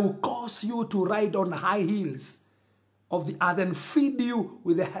 And I will cause you to ride on high hills of the earth and feed you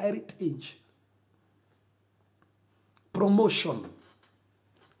with the heritage. Promotion.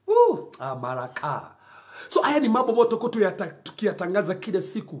 Maraka. So haya ni mambo ambayo tukiyatangaza kila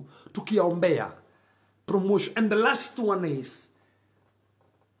siku, tukiyaombea. Promotion. And the last one is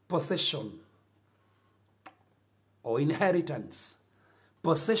possession or inheritance.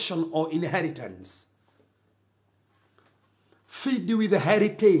 Possession or inheritance. Feed you with the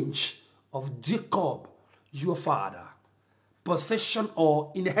heritage of Jacob, your father. Possession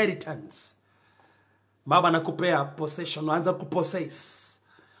or inheritance. Baba nakupea possession. Unaanza kupossess.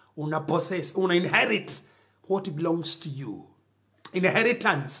 Una possess. Una inherit what belongs to you.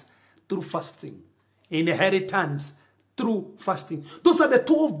 Inheritance through fasting. Inheritance through fasting. Those are the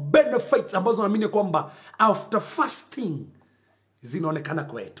 12 benefits ambazo naamini kwamba after fasting zinaonekana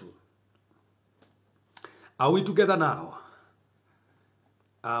kwetu. Are we together now?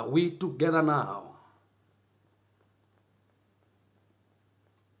 Are we together now?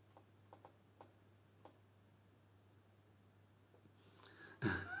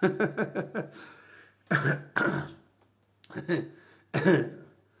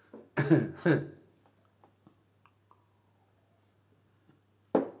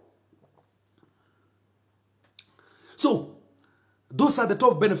 So, those are the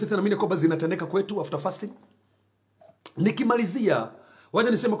 12 benefits na mimi kwamba zinatendeka kwetu after fasting. Nikimalizia,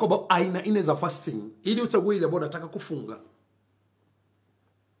 wacha niseme kwamba aina 4 za fasting ili uchague ile ambayo unataka kufunga.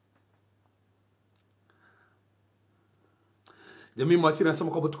 Jamii Mwachini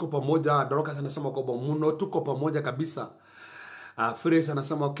anasema kwamba tuko pamoja. Dorcas anasema kwamba muno tuko pamoja kabisa. Fres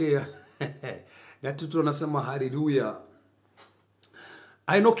anasema okay. Gatutu anasema hallelujah.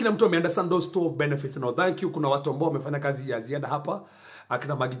 I know kila mtu ameunderstand those 12 benefits. Now thank you. Kuna watu ambao wamefanya kazi ya ziada hapa.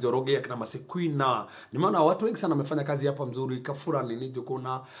 Akina Magijoroge, akina Masequeen, na nimeona watu wengi sana wamefanya kazi hapa mzuri. Kafura ninijo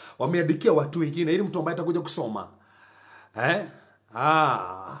kuna wameandikia watu wengine ili mtu ambaye atakuja kusoma.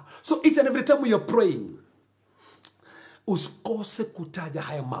 So each and every time you're praying, usikose kutaja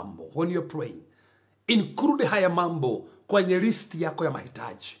haya mambo. When you're praying, include haya mambo kwenye list yako ya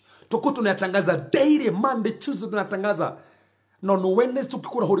mahitaji. Tuko tunayatangaza daily, Monday, Tuesday tunatangaza. No Wednesday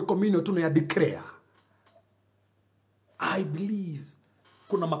tukikula Holy Communion tunayadeclare. I believe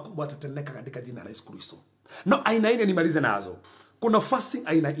kuna makubwa yatatendeka katika jina la Yesu Kristo. No, aina 4 nimalize nazo. Kuna fasting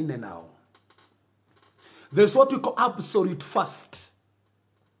aina 4 now. There's what we call absolute fast.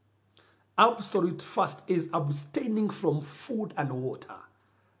 Absolute fast is abstaining from food and water.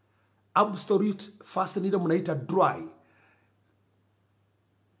 Absolute fast ndio mnaita dry.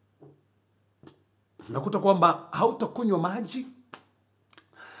 Nakuta kwamba hautakunywa maji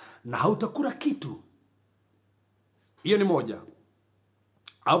na hautakula kitu. Hiyo ni moja.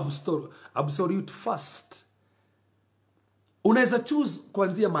 Absolute fast. Unaweza choose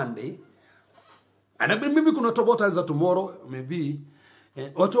kuanzia Monday. And maybe kuna tobota za tomorrow, maybe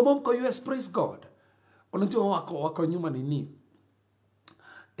watu ambao mko US, praise God. Unajua wako nyuma nini?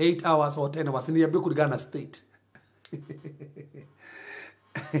 8 hours or 10 hours ni yabiku kulingana state.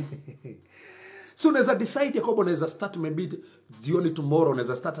 So unaweza decide ya kwamba unaweza start maybe jioni tomorrow,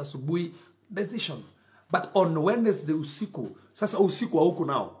 unaweza start asubuhi, decision. But on Wednesday usiku, sasa usiku wa huku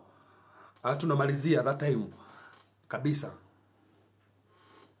nao, tunamalizia that time kabisa.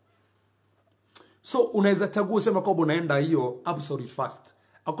 So unaweza chagua usema kwamba unaenda hiyo absolute fast.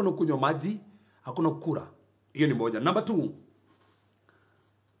 Hakuna kunywa maji, hakuna kula. Hiyo ni moja. Number 2.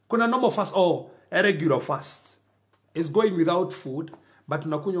 Kuna normal fast or a regular fast. It's going without food but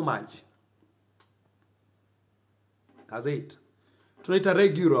unakunywa maji. That's it. tunaita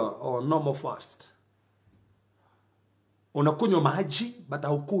regular or normal fast. Unakunywa maji but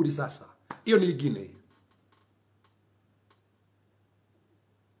haukuli sasa. Hiyo ni ingine.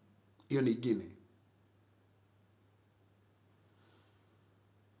 Hiyo ni ingine.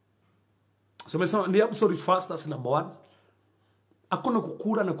 So mesema ni absolute fast, that's number 1. Hakuna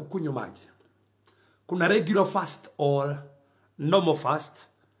kukula na kukunywa maji. Kuna regular fast or normal fast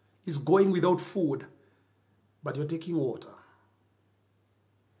is going without food but you're taking water.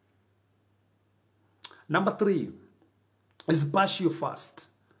 Number 3 is partial fast.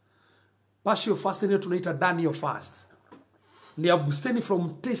 Partial fast ni tunaita Daniel fast. Ni abstain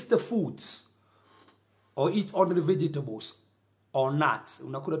from tasty foods or eat only vegetables or nuts.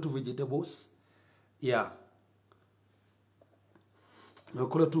 Unakula tu vegetables. Yeah.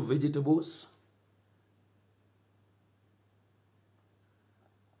 Unakula tu vegetables.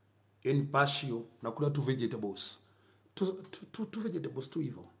 In partial, unakula tu vegetables. Tu vegetables tu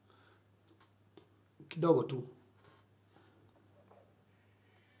hivyo. Kidogo tu.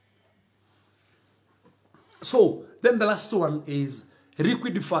 So, then the last one is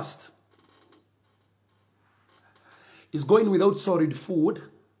liquid fast. It's going without solid food,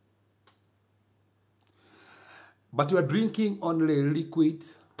 but you are drinking only liquid.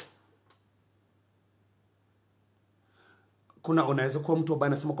 Kuna unaweza kuwa mtu ambaye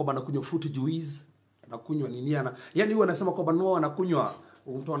anasema kwamba anakunywa fruit juice, anakunywa nini ana. Yaani huwa anasema kwamba no anakunywa,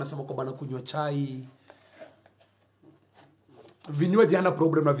 mtu anasema kwamba anakunywa chai. Vinywaji hana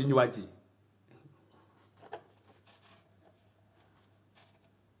problem na vinywaji.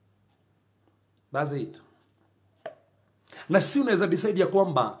 That's it. Na si unaweza decide ya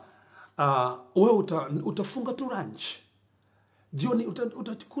kwamba wewe utafunga tu lunch. Jioni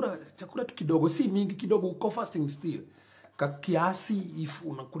utakula chakula tu kidogo, si mingi, kidogo, uko fasting still. Kiasi if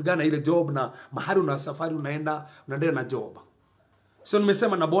unakulingana ile job na mahali una safari unaendelea na job. So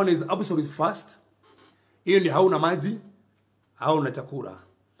nimesema na bone is absolute fast. Hiyo ni hauna maji, hauna chakula.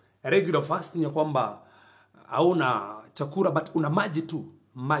 Regular fast ni kwamba hauna chakula but una maji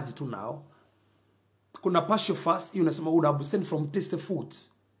tu nao. Kuna partial fast, hiyo unasema una abstain from tasty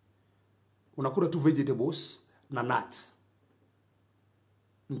foods. Unakula tu vegetables na nuts.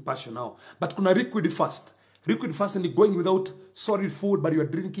 Ni partial now. But kuna liquid fast. Liquid fast is going without solid food but you are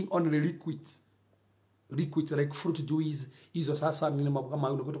drinking only liquids. Liquids like fruit juice, hizo sasa ni mambo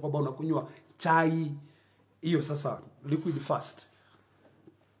kama unakuta kwamba unakunywa chai, hiyo sasa liquid fast.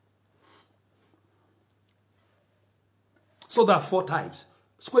 So there are 4 types.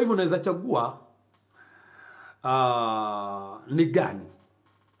 So kwa hivyo unaweza chagua ni gani.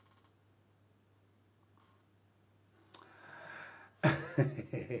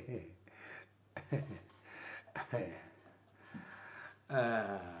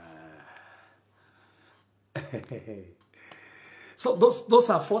 So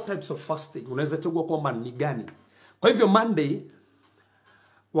those are 4 types of fasting. Unaweza chagua kwamba ni gani. Kwa hivyo Monday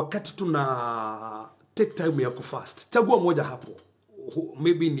wakati tuna take time ya kufast, chagua moja hapo.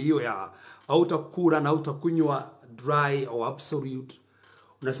 Maybe ni hiyo ya hautakula na hautakunywa dry or absolute.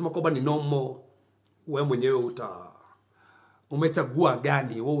 Unasema kwamba ni normal, wewe mwenyewe umechagua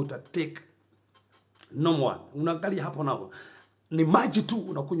gani, wewe take normal one. Unaangalia hapo nao. Ni maji tu,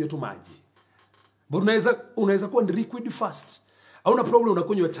 unakunywa tu maji. But unaweza kuwa ni liquid fast. Hauna problem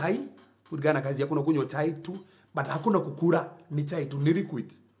unakunywa chai, kulingana kazi yako unakunywa chai tu, but hakuna kukula, ni chai tu, ni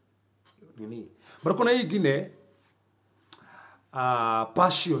liquid. Nini? But kuna hii ingine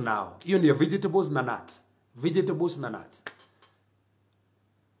partial now. Hiyo ni vegetables na nuts. Vegetables na nuts.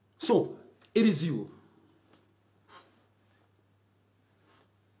 So, it is you.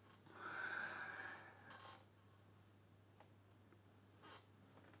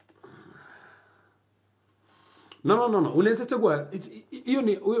 No. Unaweza chagua.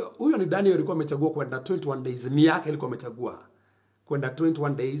 Huyo ni Daniel alikuwa amechagua kwenda 21 days. Ni yake alikuwa amechagua kwenda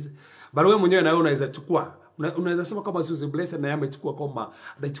 21 days. But wewe mwenyewe na wewe unaweza chukua. Unaweza sema kama Susie Blessed na yeye amechukua kama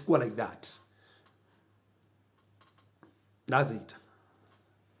atachukua like that. That's it.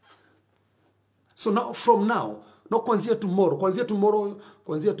 So now from now, no kuanzia tomorrow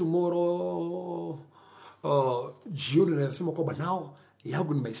jioni nasema kwamba now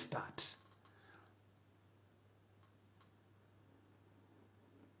yangu ni my start.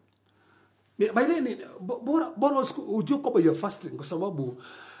 By then, bora ujue kwamba you're fasting kwa sababu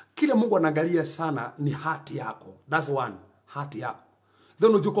kile Mungu anaangalia sana ni heart yako. That's one, heart yako.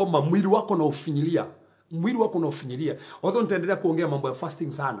 Then ujue kwamba mwili wako na ufinyilia. Although nitaendelea kuongea mambo ya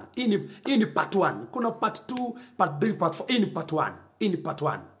fasting sana. Hii ni part 1. Kuna part 2, part 3, part 4. Hii ni part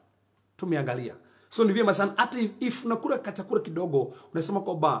 1. Tumeangalia. So ni vyema sana hata if unakula chakula kidogo, unasema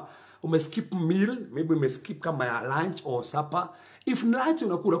kwamba umeskip meal, maybe umeskip kama ya lunch or supper. If lunch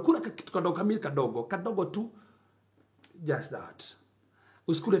unakula kitu kadogo tu, just that.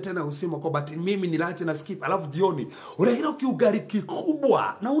 Usikule tena usema kwa but mimi ni lunch na skip, alafu jioni unaenda kiugari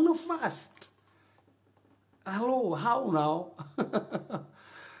kikubwa na una fast. Hello, how now?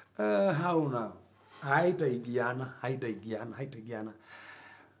 How now? Haitaigiana.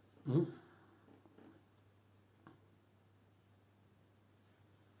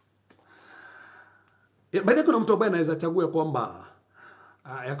 Baada kuna mtu ambaye anaweza chagua kwamba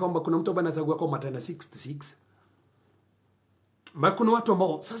kuna mtu ambaye anachagua kwamba ataenda 6 to 6. But kuna watu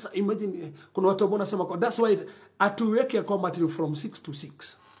ambao sasa imagine kuna watu ambao wanasema kwa that's why atuweke kwamba from 6 to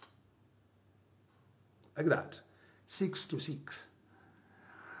 6. Like that. 6 to 6.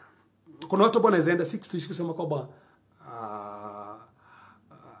 Kuna watu ambao wanaweza enda 6 to 6 kusema kwamba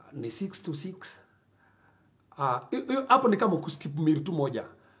ni 6 to 6. Hapo ni kama kuskip meal tu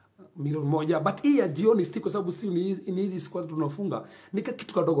moja. But hii ya jioni stick kwa sababu si ni hizi siku tunafunga ni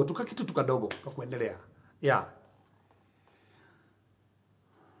kitu kadogo kwa kuendelea. Yeah.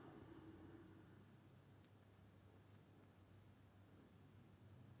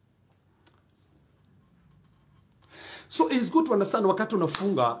 So it's good to understand wakati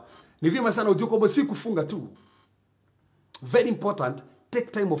unafunga ni vyema sana ujue kwamba si kufunga tu. Very important,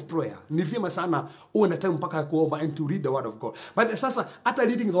 take time of prayer. Ni vyema sana uwe na time mpaka ya kuomba and to read the word of God. But sasa hata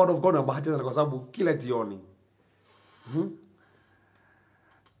reading the word of God na bahati sana kwa sababu kila jioni.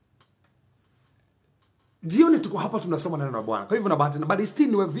 Jioni tuko hapa tunasoma neno la Bwana. Kwa hivyo na bahati na but still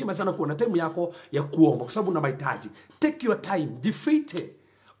ni vyema sana kuwa na time yako ya kuomba kwa sababu una mahitaji. Take your time, defeat.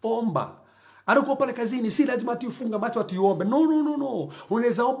 Omba. Alikuwa pale kazini, si lazima ati ufunga macho ati uombe. No.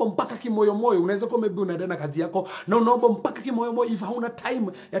 Unaweza omba mpaka kimoyomoyo. Unaweza kuwa maybe unaenda na kazi yako na unaomba mpaka kimoyomoyo. If hauna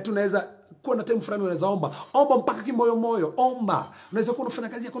time ya tunaweza kuwa na time fulani unaweza omba. Omba mpaka kimoyomoyo. Omba. Unaweza kuwa unafanya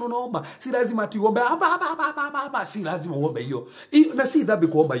kazi yako na unaomba. Si lazima ati uombe. Si lazima uombe hiyo. Na si dhambi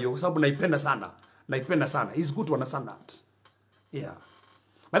kuomba hiyo kwa sababu naipenda sana. It's good to understand that. Yeah.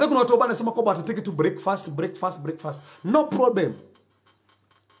 Baada kuna watu ambao wanasema kwamba watatake to breakfast. No problem.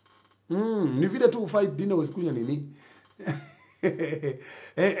 Ni vile tu fight dinner usikunya nini.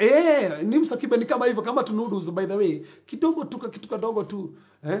 Ni msakiba ni kama hivyo kama tu noodles by the way. Kidogo tu kitu kadogo tu,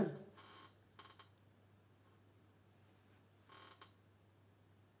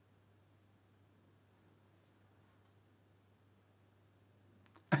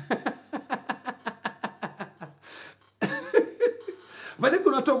 But then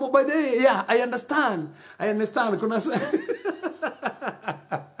kuna tomo by the way, yeah, I understand. Kuna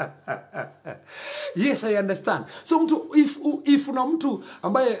yes, I understand. So mtu if una mtu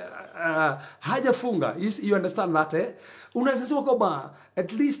ambaye hajafunga, you understand that, unaweza sema kwamba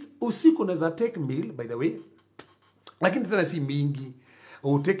at least usiku unaweza take meal by the way. Lakini tena si mingi.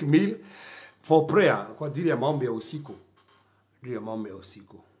 Take meal for prayer kwa ajili ya maombi ya usiku.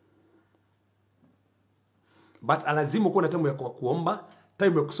 But lazima kuwa na time ya kuomba,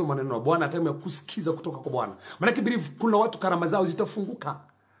 time ya kusoma neno la Bwana, time ya kusikiza kutoka kwa Bwana. Maana believe kuna watu karama zao zitafunguka.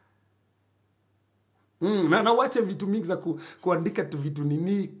 Na wacha vitu mingi za kuandika tu vitu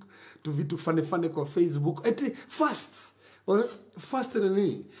nini, tu vitu fane kwa Facebook. Eti fast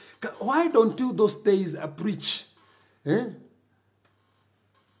nini? Why don't you those days preach?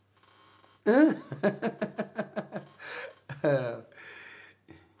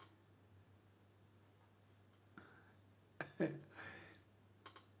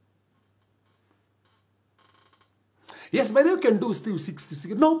 Yes, but you can do still 6 to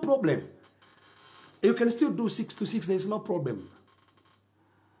 6. No problem. You can still do 6 to 6. There is no problem.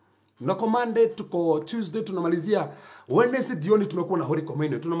 Na Monday tuko Tuesday tunamalizia. Wednesday jioni tunakuwa na Holy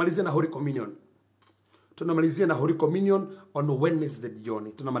Communion. Tunamalizia na Holy Communion on Wednesday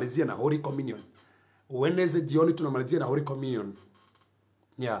jioni. Tunamalizia na Holy Communion. Wednesday jioni tunamalizia na Holy Communion.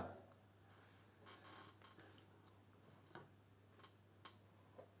 Yeah.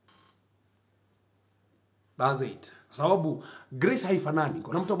 That's it. Sababu grace haifanani.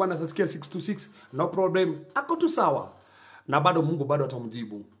 Kuna mtu ambaye anasikia 6 to 6, no problem. Ako tu sawa. Na bado Mungu bado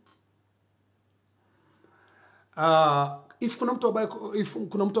atamjibu. If kuna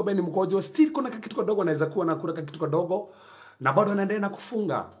mtu ambaye ni mgonjwa, still kuna kitu kidogo anaweza kuwa na kula kitu kidogo na bado anaendelea na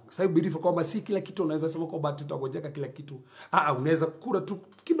kufunga. Sababu believe kwamba si kila kitu unaweza sema kwamba tutagojeka kila kitu. Unaweza kula tu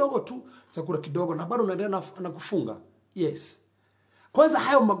kidogo tu, chakula kidogo na bado unaendelea na kufunga. Yes. Kwanza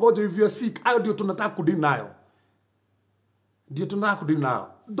hayo magonjwa if you are sick, hayo ndio tunataka kudili nayo.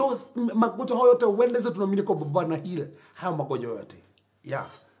 Those magonjwa hayo yote Wednesday tunaamini kwa Baba na heal hayo magonjwa yote. Yeah.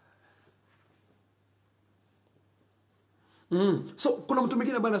 So kuna mtu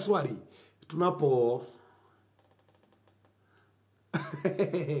mwingine bana swali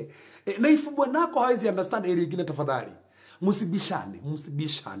Na if bwanako hawezi understand area ingine, tafadhali msibishane.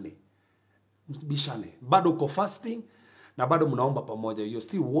 Bado uko fasting na bado mnaomba pamoja. You're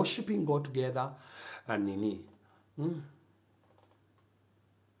still worshiping God together and nini.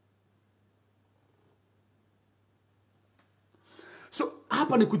 So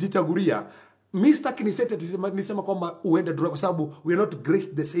hapa ni kujichagulia. Mistake nisema kwamba uende dry kwa sababu we are not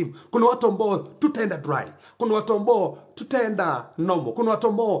graced the same. Kuna watu ambao tutaenda dry. Kuna watu ambao tutaenda normal. Kuna watu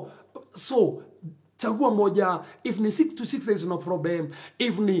ambao, so chagua moja. If ni 6 to 6 there is no problem.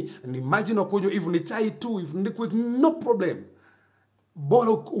 If ni maji na kunywa, if ni chai tu, if ni liquid, no problem.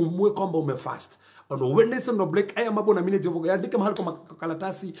 Bora umwe kwamba umefast. On Wednesday no break. Aya mambo na mimi Jehova. Andika mahali kwa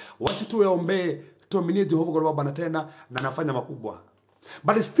karatasi. Wacha tuombe, tuaminie Jehova kwa Baba na tena na nafanya makubwa.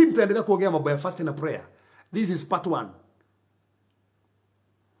 But still tutaendelea kuongea mambo ya fasting and prayer. This is part 1.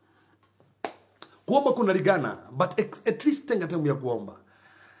 Kuomba kuna ligana, but at least tenga time ya kuomba.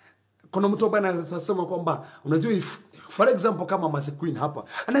 Kuna mtu ambaye anasema kwamba unajua, if for example kama Mercy Queen hapa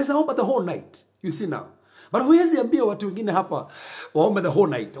anaweza omba the whole night, you see now. But huwezi ambia watu wengine hapa waombe the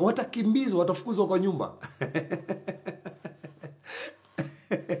whole night. Watakimbizwa, watafukuzwa kwa nyumba.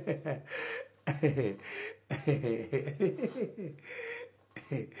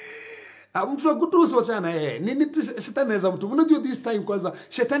 Mtu akutusu wachana nini tu shetani anaweza mtu. Unajua this time kwanza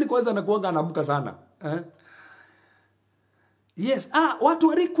shetani kwanza anakuanga anaamka sana. Yes, watu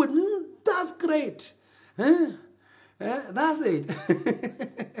wa liquid, that's great. That's it.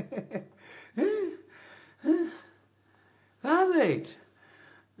 That's it.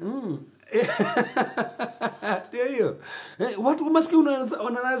 Ndio. Watu maski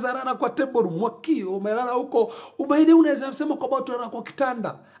wanalazana kwa table mwaki, umelala huko, ubaide unaweza sema kwamba utalala kwa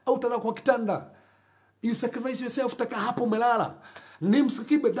kitanda au utalala kwa kitanda. You sacrifice yourself, taka hapo umelala. Ni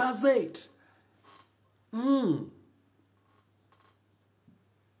msikibe, that's it.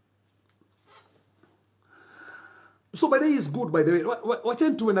 So by the way is good, by the way.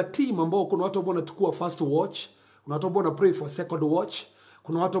 Wacheni tuwe na team ambao kuna watu ambao wanachukua first watch, kuna watu ambao wana pray for second watch,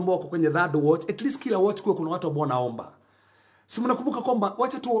 kuna watu ambao wako kwenye third watch. At least kila watch kuna watu ambao wanaomba. Si mnakumbuka kwamba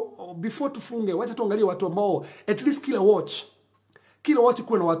wacha tu before tufunge, wacha tuangalie watu ambao at least kila watch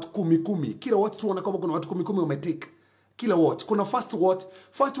kuwe na watu 10. Kila watch tuone kama kuna watu 10 umetake. Kila watch kuna first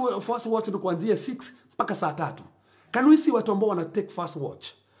watch ni kuanzia 6 mpaka saa 3. Can we see watu ambao wana take first watch?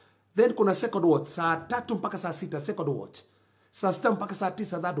 Then kuna second watch saa 3 mpaka saa 6 second watch. Saa 6 mpaka saa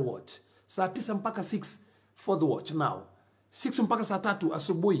 9 third watch. Saa 9 mpaka 6 fourth watch now. 6 mpaka saa 3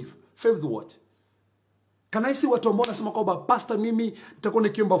 asubuhi fifth watch. Can I see watu ambao wanasema kwamba pastor mimi nitakuwa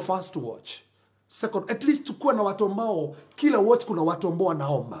nikiomba first watch. Second, at least tukue na watu ambao kila watch kuna watu ambao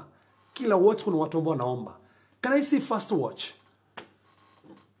wanaomba. Kila watch kuna watu ambao wanaomba. Can I see first watch?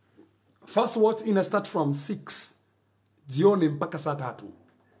 First watch ina start from 6 jioni mpaka saa 3.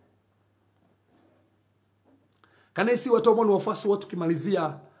 Can I see watu ambao ni wa first watch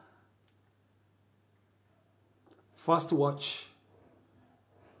kimalizia first watch?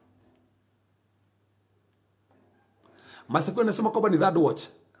 Mercy Queen anasema kwamba ni third watch.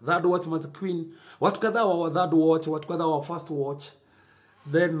 Third watch Mercy Queen. Watu kadhaa wa third watch, watu kadhaa wa first watch.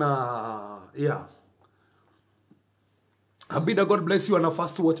 Then yeah. Abida, God bless you, ana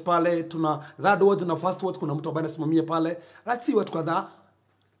first watch pale. Tuna third watch na first watch, kuna mtu ambaye anasimamia pale. Let's see watu kadhaa.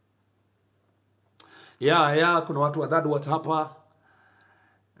 Yeah, kuna watu wa third watch hapa.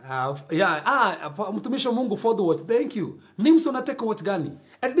 Mtumishi wa Mungu fourth watch. Thank you. Nims unataka watch gani?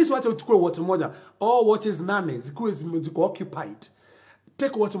 At least wacha uchukue watch moja. All watches 8 ziko occupied.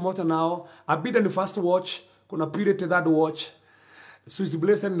 Take watch moja now. Abida ni first watch. Kuna period third watch. Suzy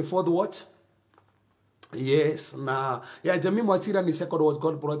Blessed ni fourth watch. Yes, na Jamii Mwachira ni second watch.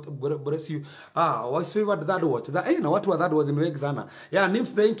 God bless you. What's favorite third watch? Na watu wa third watch ni wengi sana.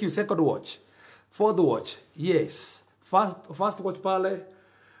 Nims, thank you. Second watch. Fourth watch. Yes. First watch pale.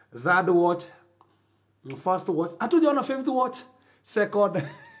 Third watch. First watch. Hatujaona fifth watch. Second.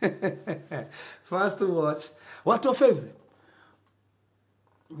 First watch. What wa fifth?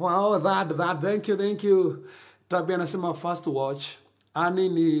 Wow, that. Thank you. Tabia anasema first watch. Ani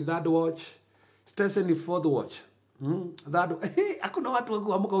ni third watch. Stesen ni fourth watch. Hakuna watu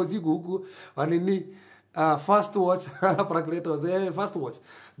wangu amuka usiku huku. Wanini first watch. Paracletos. First watch.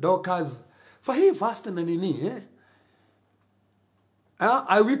 Dockers. For him fast na nini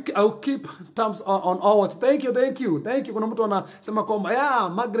I will keep terms on all watch. Thank you. Kuna mtu anasema kwamba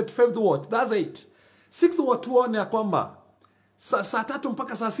Margaret fifth watch. That's it. Sixth watch tuone ya kwamba saa 3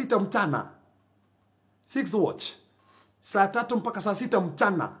 mpaka saa 6 mchana. Sixth watch. Saa 3 mpaka saa 6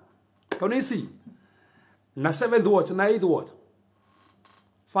 mchana. Kanisi. Na seventh watch na eighth watch.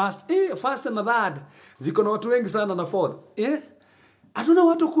 Fast na third. Ziko na watu wengi sana na fourth. Hatuna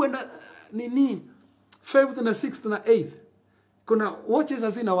watu kuenda nini 5th na 6th na 8th. Kuna watches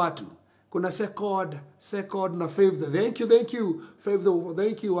hazina watu. Kuna second na 5th. Thank you. 5th,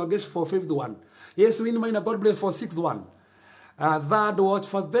 thank you. I guess for 5th one. Yes, we in God bless for 6th one. Third watch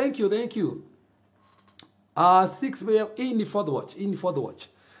first. Thank you. 6 p.m. in the 4th watch.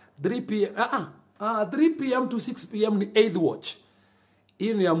 3 p.m. 3 p.m. to 6 p.m. ni 8th watch.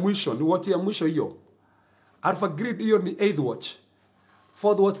 Hiyo ni ya mwisho, ni watch ya mwisho hiyo. Alpha Grid hiyo ni 8th watch.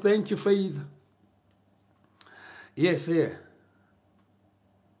 4th watch, thank you Faith. Yes, yeah.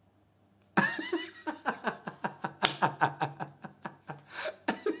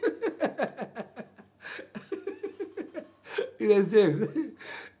 Yes, James.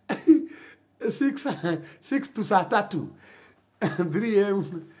 6 to saa 3. 3 am.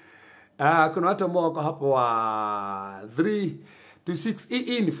 Kuna watu ambao wako hapo wa 3 to 6.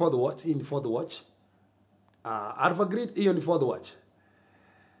 Hii ni 4th watch. Alpha Grid hiyo ni 4th watch.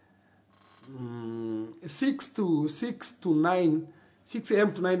 6 to 9, 6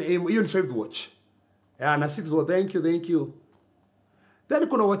 am to 9 am hiyo ni 5th watch. Yeah, na 6th watch, thank you. Then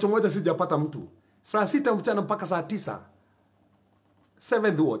kuna watch moja sijapata mtu. Saa 6 mchana mpaka saa 9.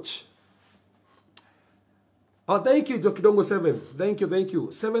 7th watch. Oh, thank you Jokidongo 7th. Thank you.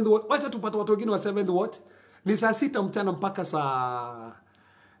 7th watch. Wacha tupate watu wengine wa 7th watch. Ni saa 6 mchana mpaka saa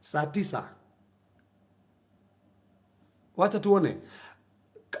 9. Wacha tuone.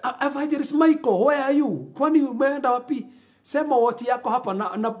 Evangelist Michael, where are you? Kwani umeenda wapi? Sema watch yako hapa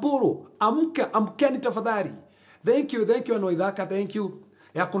na boro. Amkeni tafadhali. Thank you Anoidhaka, thank you.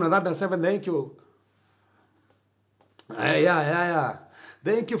 Ya kuna that 7, thank you. Yeah.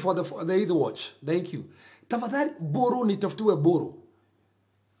 Thank you for the 8th watch. Thank you. Tafadhali boro nitafutue boro.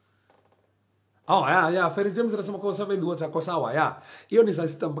 Oh, yeah. Ferry James anasema kwa 7th watch ako sawa. Yeah. Hiyo ni saa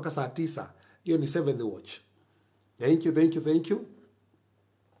 6 mpaka saa 9. Hiyo ni 7th watch. Thank you.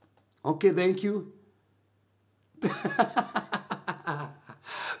 Okay, thank you.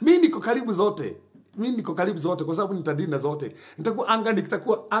 Mimi niko karibu zote kwa sababu nitadina zote. Nitakuwa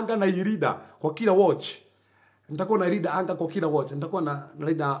anga na irida kwa kila watch. Nitakuwa na read anga kwa kila watch. Nitakuwa na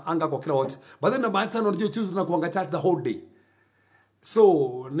read anga kwa kila watch. But then about time unajua choose na kuanga chat the whole day.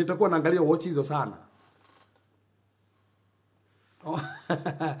 So nitakuwa naangalia watch hizo sana.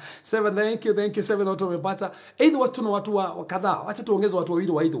 7, thank you 7 watu wamepata. 8 watch tuna watu wa kadhaa. Acha tuongeze watu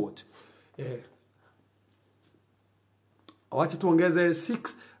wawili wa 8 watch. Acha tuongeze 6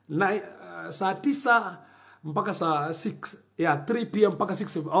 saa 9 mpaka saa 6. Yeah, 3 p.m. mpaka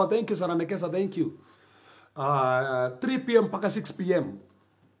 6. Oh, thank you Sarah Nekesa, thank you. 3 p.m. mpaka 6 p.m.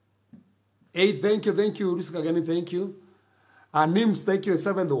 8, thank you. Rusika Gani, thank you. Nims, thank you.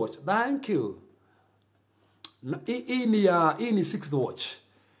 7th watch, thank you. Hii ni 6th watch.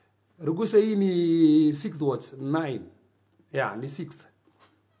 Ruguse hii ni 6th watch, 9. Yeah, ni 6th.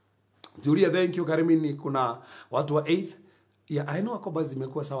 Julia, thank you. Karimini, kuna watu wa 8th. Yeah, I know akoba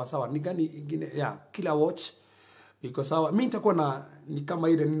zimekuwa sawa. Ni gani ingine? Yeah, kila watch iko sawa. Mimi nitakuwa ni kama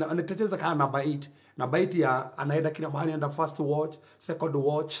ile nitacheza kama number 8. Number 8 ya anaenda kila mahali, anaenda first watch, second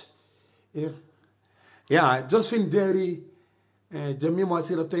watch. Yeah, Josephine Jerry, Jamie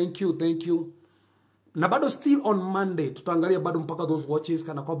Mwasira, thank you. Na bado still on Monday tutaangalia bado mpaka those watches,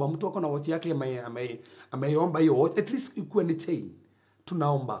 kana kwamba mtu wako na watch yake ameomba hiyo watch, at least ikuwe ni chain.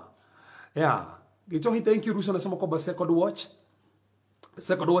 Tunaomba. Yeah. Gichohi, thank you. Rusa anasema kwamba second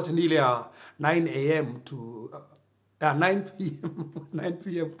watch ni ile ya 9 am to 9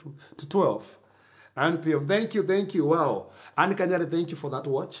 p.m. to 12. 9 p.m. Thank you. Wow. Anne Kanyari, thank you for that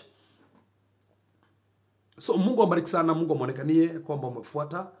watch. So Mungu abariki sana, Mungu amuonekanie kwamba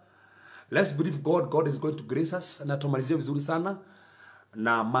umefuata. Let's believe God is going to grace us. Na tumalizie vizuri sana.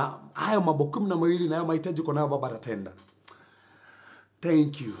 Na hayo mambo 12 na hayo mahitaji uko nayo Baba atatenda.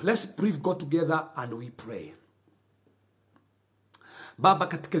 Thank you. Let's believe God together and we pray. Baba,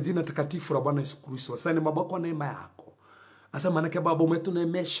 katika jina takatifu la Bwana Yesu Kristo, asante Baba kwa neema yako. Asante manake Baba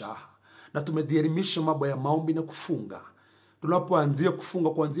umetuneemesha na tumejielimisha mambo ya maombi na kufunga. Tunapoanzia kufunga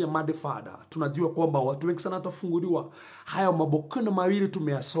kuanzia Monday Father, tunajua kwamba watu wengi sana watafunguliwa. Hayo mambo 12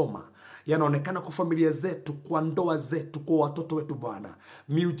 tumeyasoma yanaonekana kwa familia zetu, kwa ndoa zetu, kwa watoto wetu Bwana.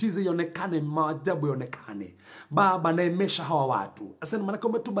 Miujiza ionekane, maajabu ionekane. Baba, neemesha hawa watu. Asante maana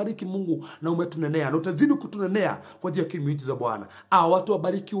umetubariki Mungu na umetunenea na utazidi kutunenea kwa ajili ya miujiza Bwana. Watu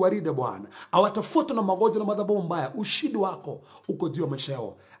wabariki, waride Bwana. Hawatafuatwa na magonjwa na madhabahu mbaya. Ushindi wako uko juu ya maisha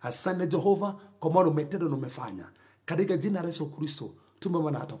yao. Asante Jehova kwa maana umetenda na umefanya. Katika jina la Yesu Kristo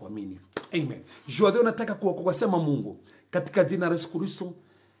tumeomba na hata kuamini. Amen. Jua leo nataka kusema Mungu, katika jina la Yesu Kristo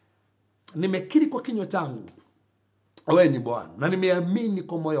nimekiri kwa kinywa changu wewe ni Bwana, na nimeamini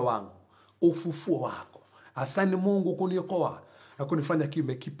kwa moyo wangu ufufuo wako. Asante Mungu kuniokoa na kunifanya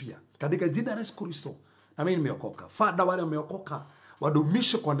kiume kipya. Katika jina la Yesu Kristo, na mimi nimeokoka. Father, wale wameokoka,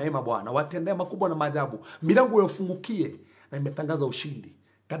 wadumishe kwa neema Bwana, watendee makubwa na maajabu. Milango yafungukie na imetangaza ushindi.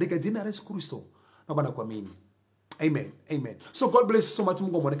 Katika jina la Yesu Kristo, naomba na kuamini. Amen. Amen. So God bless you so much.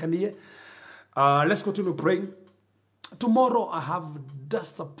 Mungu amwonekanie. Let's continue praying. Tomorrow I have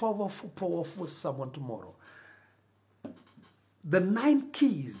just a powerful sermon tomorrow. The 9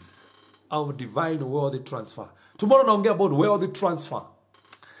 keys of divine wealthy transfer. Tomorrow naongea about wealthy transfer.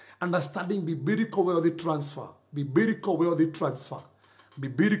 Understanding biblical wealthy transfer. Biblical wealthy transfer.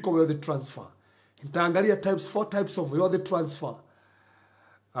 Biblical wealthy transfer. Nitaangalia 4 types of wealthy transfer.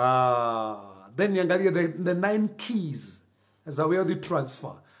 Then niangalia the 9 keys as a wealthy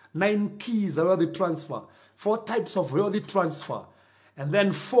transfer. 9 keys a wealthy transfer. 4 types of wealthy transfer. And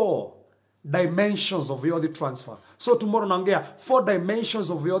then 4 dimensions of wealthy transfer. So tomorrow naongea 4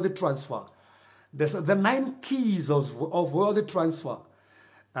 dimensions of wealthy transfer. There's the 9 keys of wealthy transfer.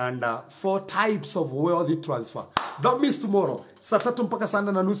 And 4 types of wealthy transfer. Don't miss tomorrow. Saa 3 mpaka saa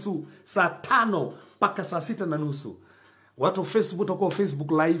 4 na nusu. Saa 5 mpaka saa 6 na nusu. Watu Facebook tutakuwa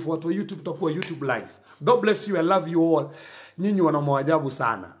Facebook live. Watu YouTube tutakuwa YouTube live. God bless you. I love you all. Nyinyi wana maajabu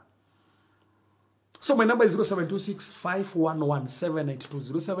sana. So my number is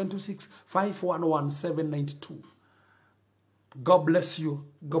 0726-511-792. 0726-511-792. God bless you.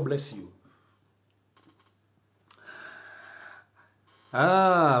 God bless you.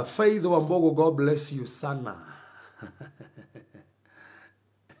 Faith Wambogo, God bless you sana.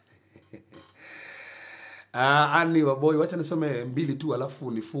 Ani waboy, wacha nisome 2 tu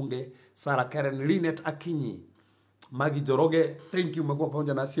alafu nifunge. Sarah Karen, Linet Akinyi, Magi Joroge, thank you, umekuwa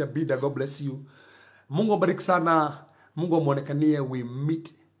pamoja na Asia Bida, God bless you. Mungu abariki sana, Mungu amuonekanie. We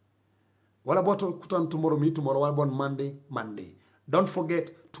meet. What about tukutana tomorrow? Meet tomorrow. What about Monday? Don't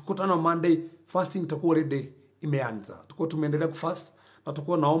forget, tukutana Monday, fasting itakuwa ready, imeanza. Tuko tumeendelea kufast na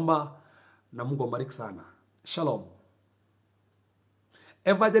tuko naomba, na Mungu abariki sana. Shalom.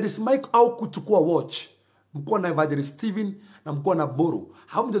 Evangelist Mike au kuchukua watch. Mko na Evangelist Steven na mko na Boru.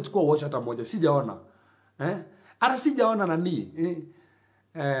 Hamjachukua watch hata moja. Sijaona. Ara sijaona nani.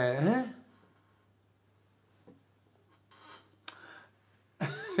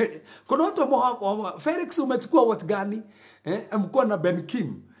 Kuna watu ambao Felix umechukua watch gani? Mko na Ben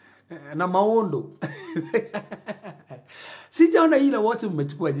Kim na Maondo. Sijaona ile watch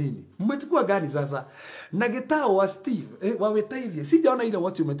mmechukua nini? Mmechukua gani sasa? Na gitao wa Steve, waweta hivi. Sijaona ile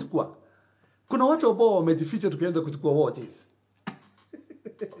watch umechukua. Kuna watu ambao wamejificha tukianza kuchukua watches.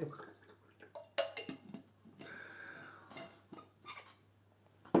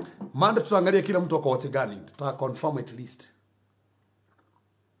 Manda tutaangalia kila mtu kwa watch gani. Tuta confirm at least.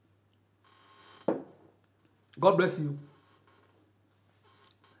 God bless you.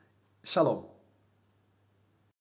 Shalom.